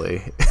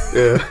 seriously.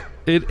 Yeah.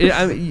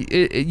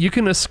 You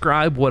can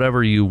ascribe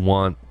whatever you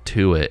want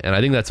to it, and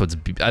I think that's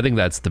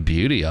the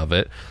beauty of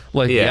it.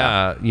 Like,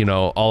 you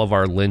know, all of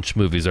our Lynch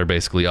movies are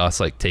basically us,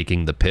 like,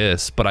 taking the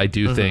piss, but I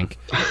do think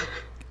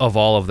of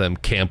all of them,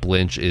 Camp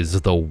Lynch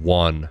is the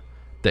one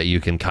that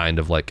you can kind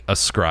of, like,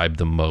 ascribe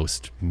the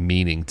most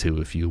meaning to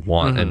if you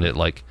want, and it,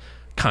 like,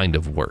 kind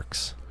of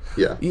works.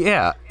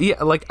 Yeah.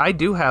 Like, I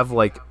do have,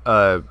 like,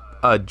 a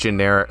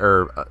generic,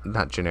 or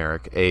not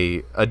generic,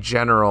 a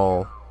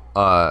general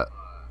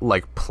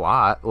like,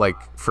 plot, like,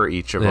 for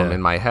each of them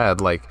in my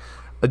head. Like,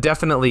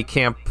 definitely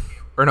Camp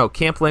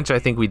Lynch, I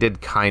think we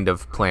did kind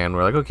of plan.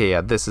 We're like, okay,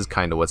 yeah, this is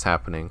kind of what's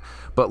happening.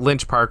 But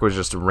Lynch Park was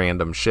just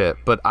random shit.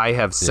 But I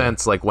have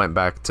since, like, went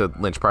back to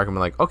Lynch Park and been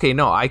like, okay,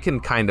 no, I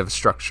can kind of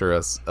structure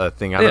a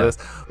thing out of this.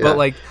 But,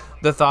 like,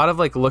 the thought of,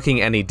 like,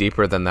 looking any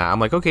deeper than that, I'm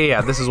like, okay,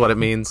 yeah, this is what it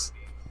means.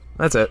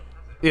 That's it.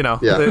 You know,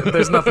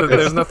 there's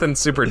nothing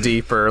super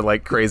deep or,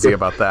 like, crazy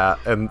about that.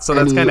 And so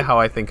that's kind of how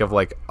I think of,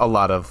 like, a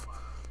lot of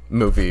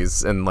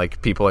movies, and,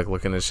 like, people, like,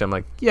 looking at shit. I'm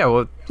like,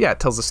 it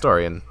tells a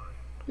story, and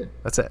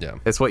that's it.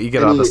 It's what you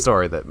get out of the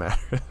story that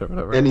matters. Or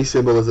whatever. Any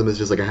symbolism is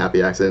just, like, a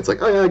happy accident. It's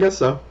like, oh yeah, I guess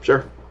so.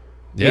 Sure.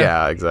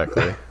 Yeah,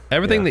 exactly.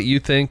 Everything that you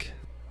think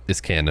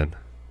is canon.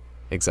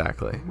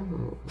 Exactly.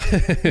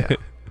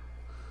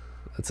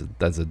 That's a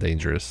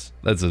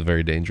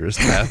very dangerous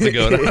path to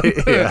go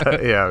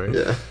down.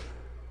 Yeah.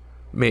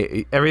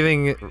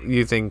 Everything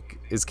you think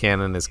is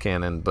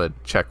canon,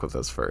 but check with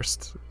us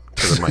first,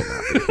 because it might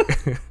not be.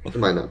 It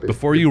might not be.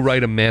 Before you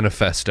write a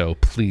manifesto,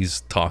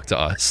 please talk to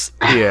us.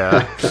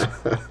 Yeah.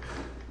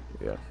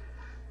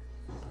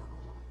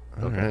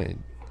 All right.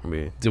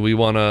 Do we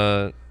want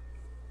to?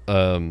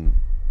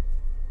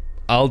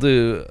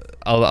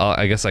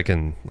 I guess I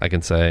can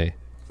say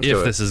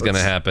if this is going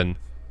to happen.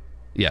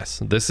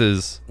 Yes, this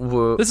is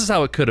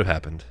how it could have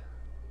happened.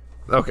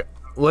 Okay,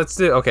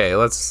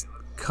 let's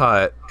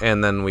cut,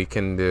 and then we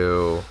can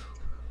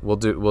we'll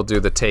do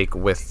the take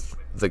with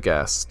the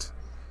guest.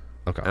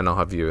 Okay. And I'll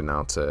have you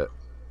announce it,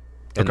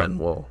 and then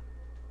we'll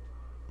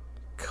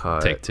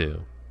cut.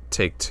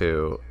 Take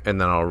two, and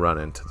then I'll run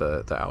into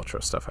the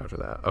outro stuff after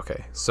that.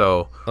 Okay.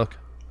 So.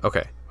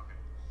 Okay.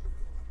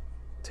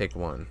 Take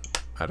one.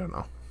 I don't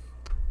know.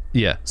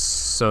 Yeah.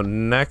 So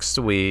next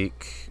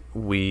week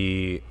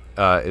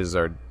is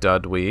our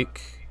dud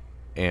week,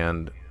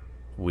 and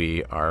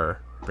we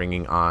are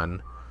bringing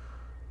on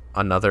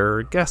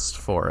another guest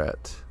for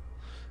it.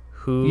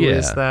 Who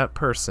is that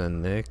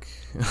person, Nick?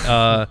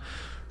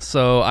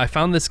 So I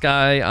found this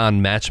guy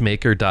on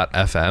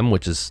matchmaker.fm,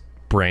 which is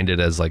branded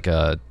as, like,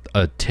 a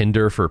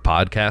Tinder for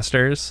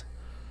podcasters.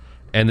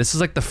 And this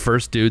is, like, the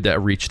first dude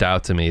that reached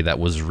out to me that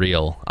was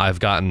real. I've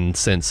gotten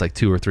since, like,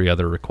 2 or 3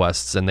 other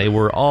requests, and they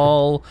were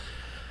all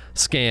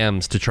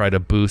scams to try to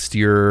boost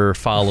your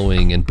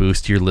following and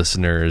boost your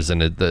listeners.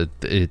 And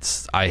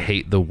I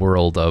hate the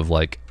world of,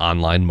 like,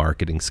 online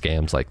marketing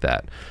scams like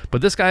that.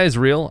 But this guy is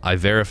real. I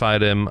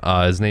verified him.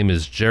 His name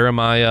is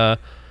Jeremiah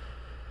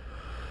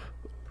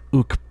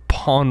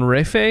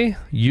Ukponrefe,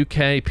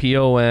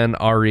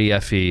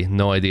 Ukponrefe.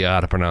 No idea how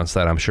to pronounce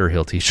that. I'm sure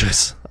he'll teach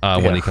us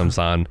when he comes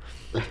on.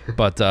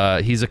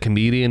 But he's a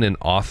comedian and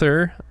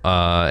author,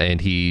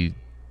 and he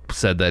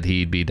said that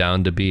he'd be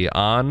down to be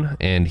on,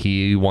 and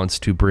he wants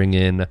to bring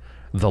in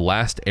The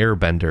Last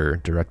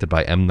Airbender, directed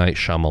by M. Night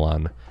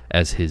Shyamalan,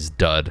 as his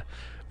dud,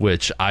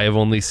 which I have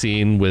only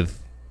seen with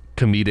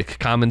comedic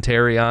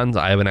commentary on.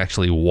 I haven't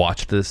actually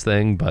watched this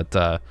thing,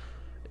 but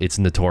it's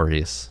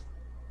notorious.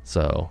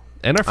 So,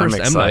 and our first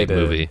M. Night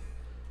movie.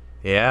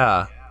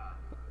 Yeah.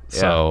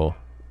 So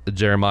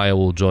Jeremiah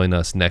will join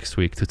us next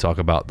week to talk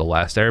about The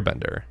Last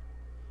Airbender.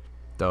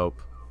 Dope.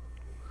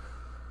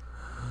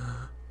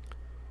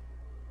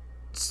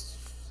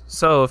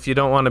 So, if you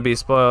don't want to be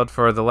spoiled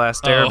for The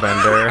Last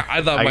Airbender...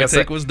 I thought my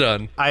take was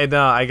done. I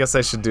know, I guess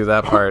I should do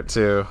that part,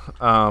 too.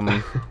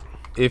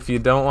 If you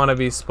don't want to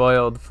be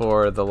spoiled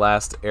for The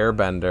Last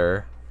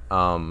Airbender,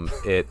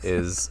 it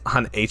is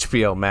on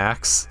HBO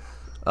Max,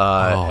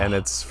 and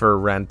it's for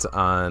rent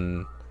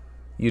on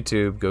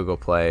YouTube, Google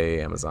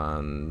Play,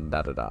 Amazon,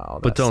 all that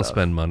But don't stuff.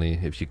 spend money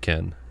if you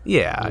can.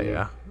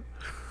 Yeah.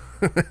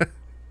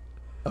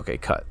 Okay,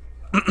 cut.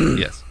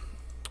 Yes.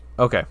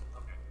 Okay.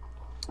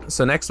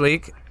 So next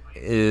week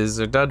is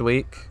a dud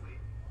week.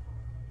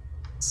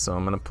 So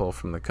I'm going to pull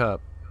from the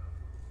cup,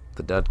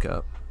 the dud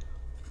cup.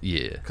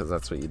 Yeah. Because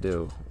that's what you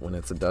do when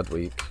it's a dud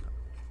week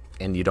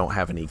and you don't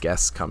have any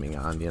guests coming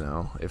on,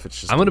 if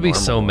it's just I'm going to be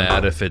so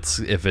mad if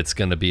it's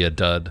going to be a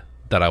dud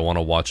that I want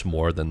to watch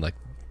more than like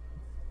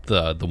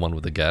the one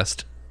with the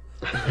guest.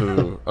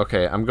 Ooh,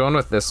 okay, I'm going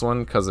with this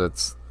one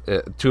because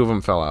two of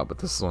them fell out, but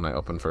this is one I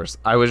opened first.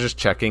 I was just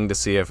checking to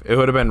see if it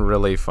would have been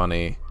really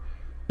funny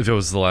if it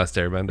was The Last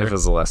Airbender. If it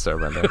was The Last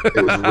Airbender. It was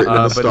written in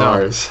the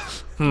stars.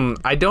 No.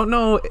 I don't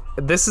know.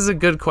 This is a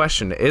good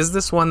question. Is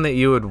this one that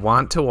you would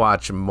want to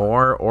watch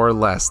more or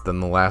less than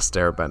The Last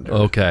Airbender?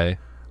 Okay.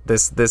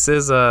 This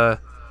is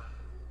a.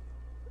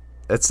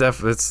 It's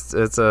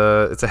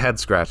a head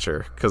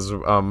scratcher because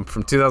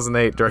from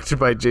 2008, directed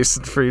by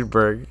Jason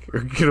Friedberg,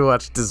 we're gonna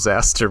watch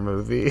Disaster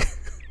Movie.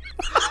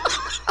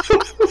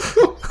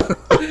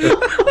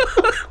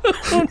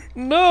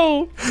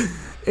 No.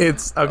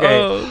 It's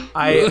okay.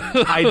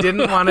 I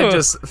didn't want to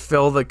just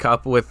fill the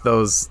cup with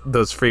those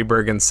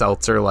Friedberg and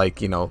Seltzer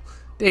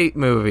date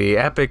movie,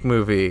 epic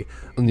movie.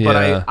 Yeah. But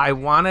I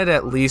wanted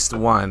at least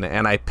one,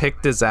 and I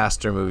picked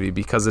Disaster Movie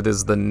because it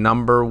is the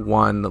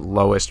 #1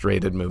 lowest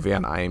rated movie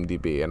on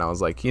IMDb, and I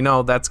was like,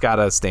 that's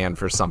gotta stand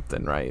for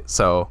something, right?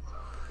 So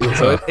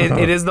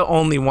it is the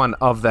only one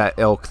of that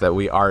ilk that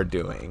we are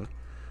doing,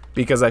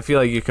 because I feel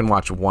like you can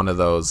watch one of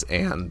those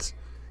and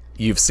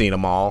you've seen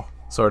them all,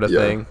 sort of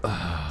thing.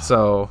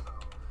 So,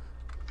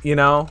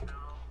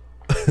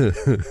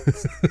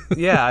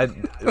 yeah.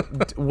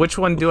 Which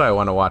one do I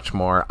want to watch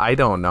more? I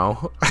don't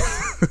know.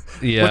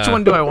 Yeah. Which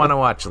one do I want to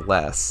watch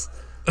less?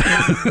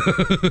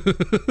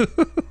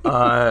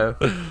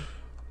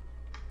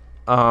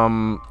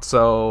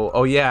 So,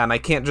 and I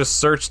can't just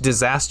search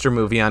Disaster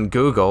Movie on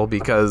Google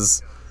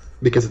because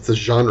it's a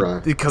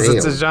genre.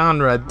 It's a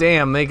genre.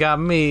 Damn, they got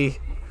me.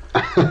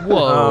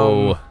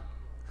 Whoa.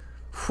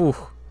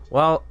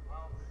 Well,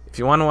 if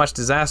you want to watch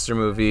Disaster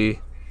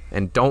Movie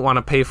and don't want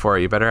to pay for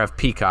it, you better have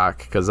Peacock,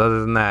 because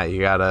other than that,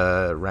 you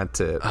gotta rent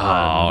it.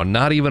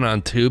 Not even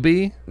on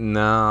Tubi?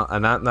 No,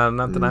 not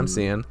that I'm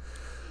seeing.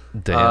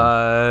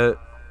 Damn.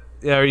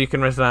 Or you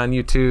can rent it on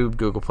YouTube,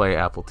 Google Play,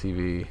 Apple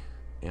TV,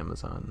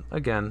 Amazon.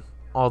 Again,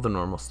 all the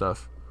normal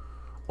stuff.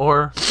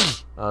 Or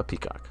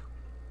Peacock.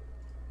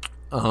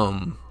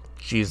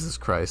 Jesus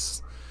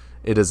Christ.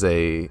 It is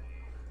a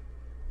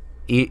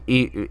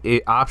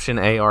option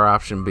A or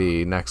option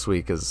B next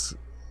week is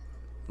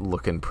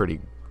looking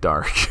pretty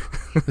dark.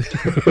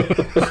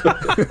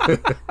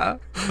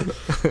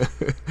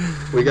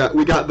 we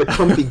got the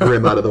comfy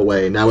grim out of the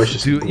way. Now it's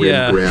just grim.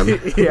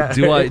 Yeah.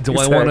 Do I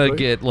want to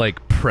get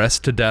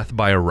pressed to death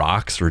by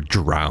rocks or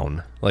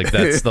drown?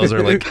 Those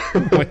are my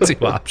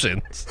two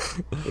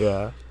options.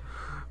 Yeah.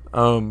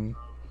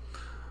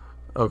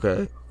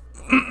 Okay.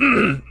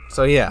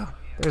 So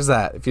there's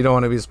that. If you don't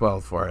want to be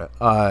spoiled for it.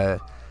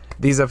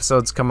 These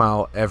episodes come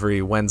out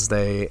every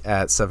Wednesday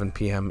at 7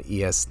 p.m.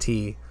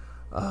 EST.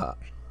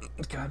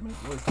 God, my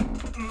voice.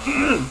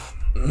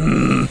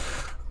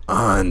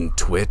 On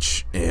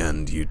Twitch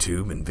and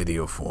YouTube in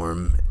video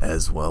form,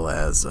 as well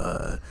as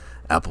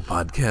Apple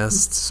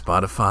Podcasts,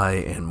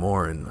 Spotify, and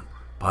more in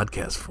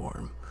podcast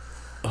form.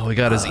 Oh, he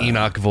got his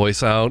Enoch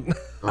voice out.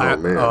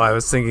 Man. I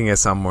was thinking I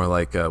sound more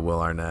like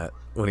Will Arnett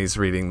when he's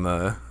reading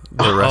the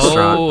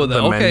restaurant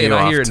menu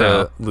off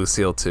to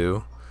Lucille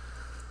 2.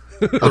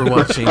 We're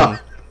watching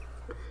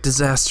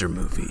Disaster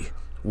Movie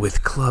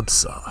with club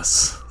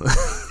sauce.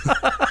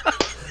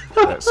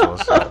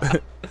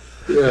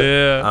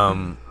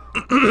 Yeah.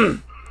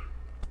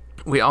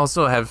 We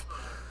also have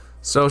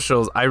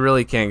socials. I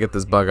really can't get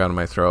this bug out of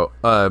my throat.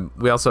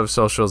 We also have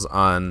socials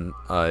on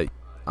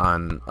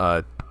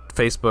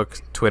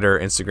Facebook, Twitter,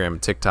 Instagram,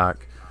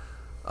 TikTok,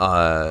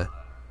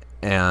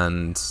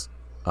 and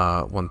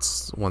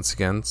once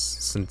again,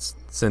 since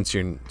since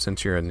you're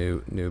a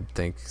noob,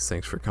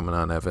 thanks for coming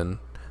on, Evan.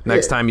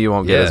 Next time you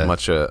won't get as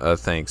much a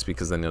thanks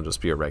because then you'll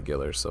just be a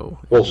regular. So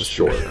well,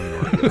 sure.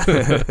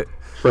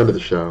 Friend of the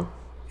show.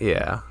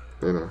 Yeah.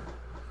 You know.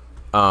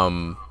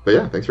 But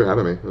yeah, thanks for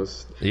having me. It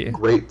was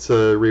great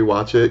to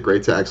rewatch it.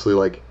 Great to actually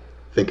like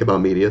think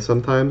about media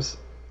sometimes.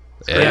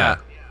 Yeah.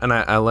 And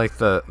I like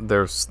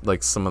there's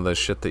like some of the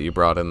shit that you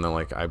brought in.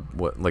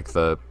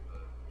 The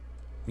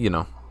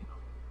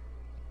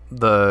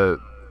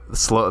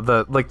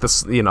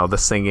the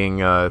singing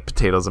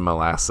potatoes and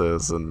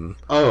molasses and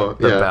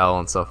the bell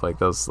and stuff like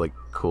those, like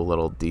cool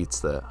little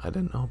deets that I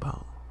didn't know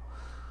about.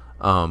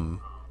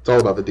 It's all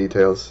about the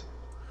details.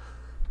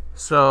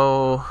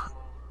 So,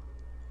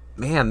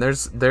 man,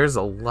 there's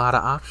a lot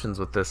of options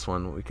with this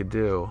one we could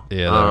do.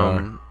 Yeah,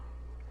 there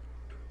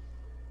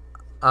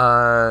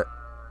are.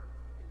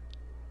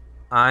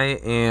 I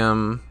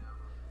am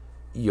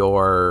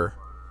your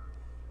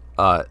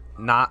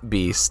not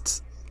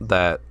beast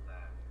that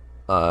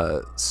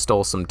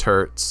stole some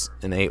turts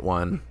and ate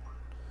one,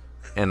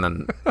 and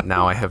then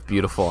now I have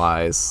beautiful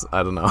eyes.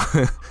 I don't know.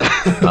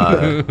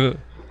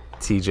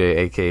 TJ,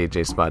 aka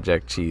J Spot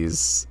Jack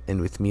Cheese,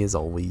 and with me as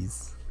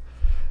always,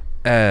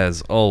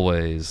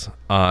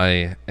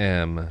 I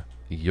am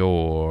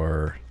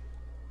your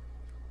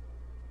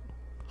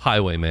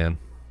highwayman.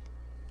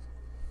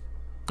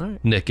 All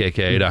right. Nick,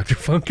 aka Dr.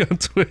 Funk on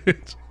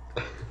Twitch,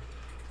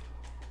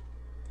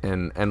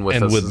 and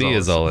with me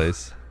as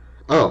always.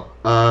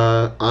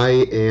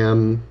 I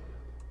am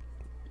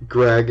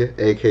Greg,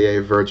 aka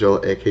Virgil,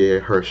 aka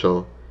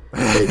Herschel,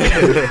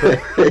 aka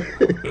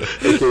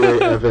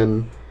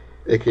Evan,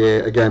 aka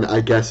again I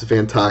guess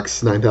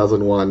Vantox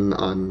 9001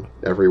 on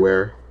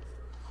everywhere.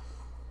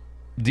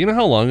 Do you know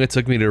how long it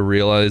took me to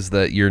realize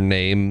that your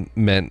name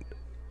meant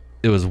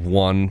it was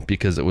 1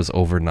 because it was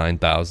over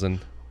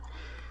 9,000?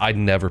 I'd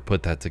never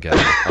put that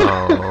together.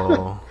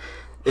 Oh.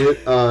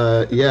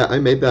 I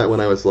made that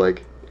when I was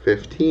like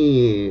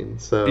 15.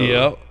 So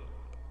yep.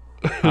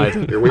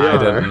 Here we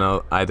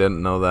are. I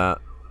didn't know that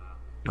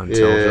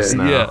until just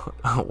now.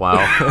 Yeah.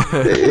 Wow.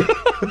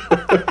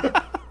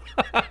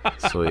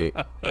 Sweet.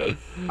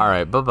 All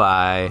right.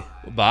 Bye-bye.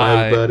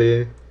 Bye,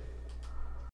 buddy.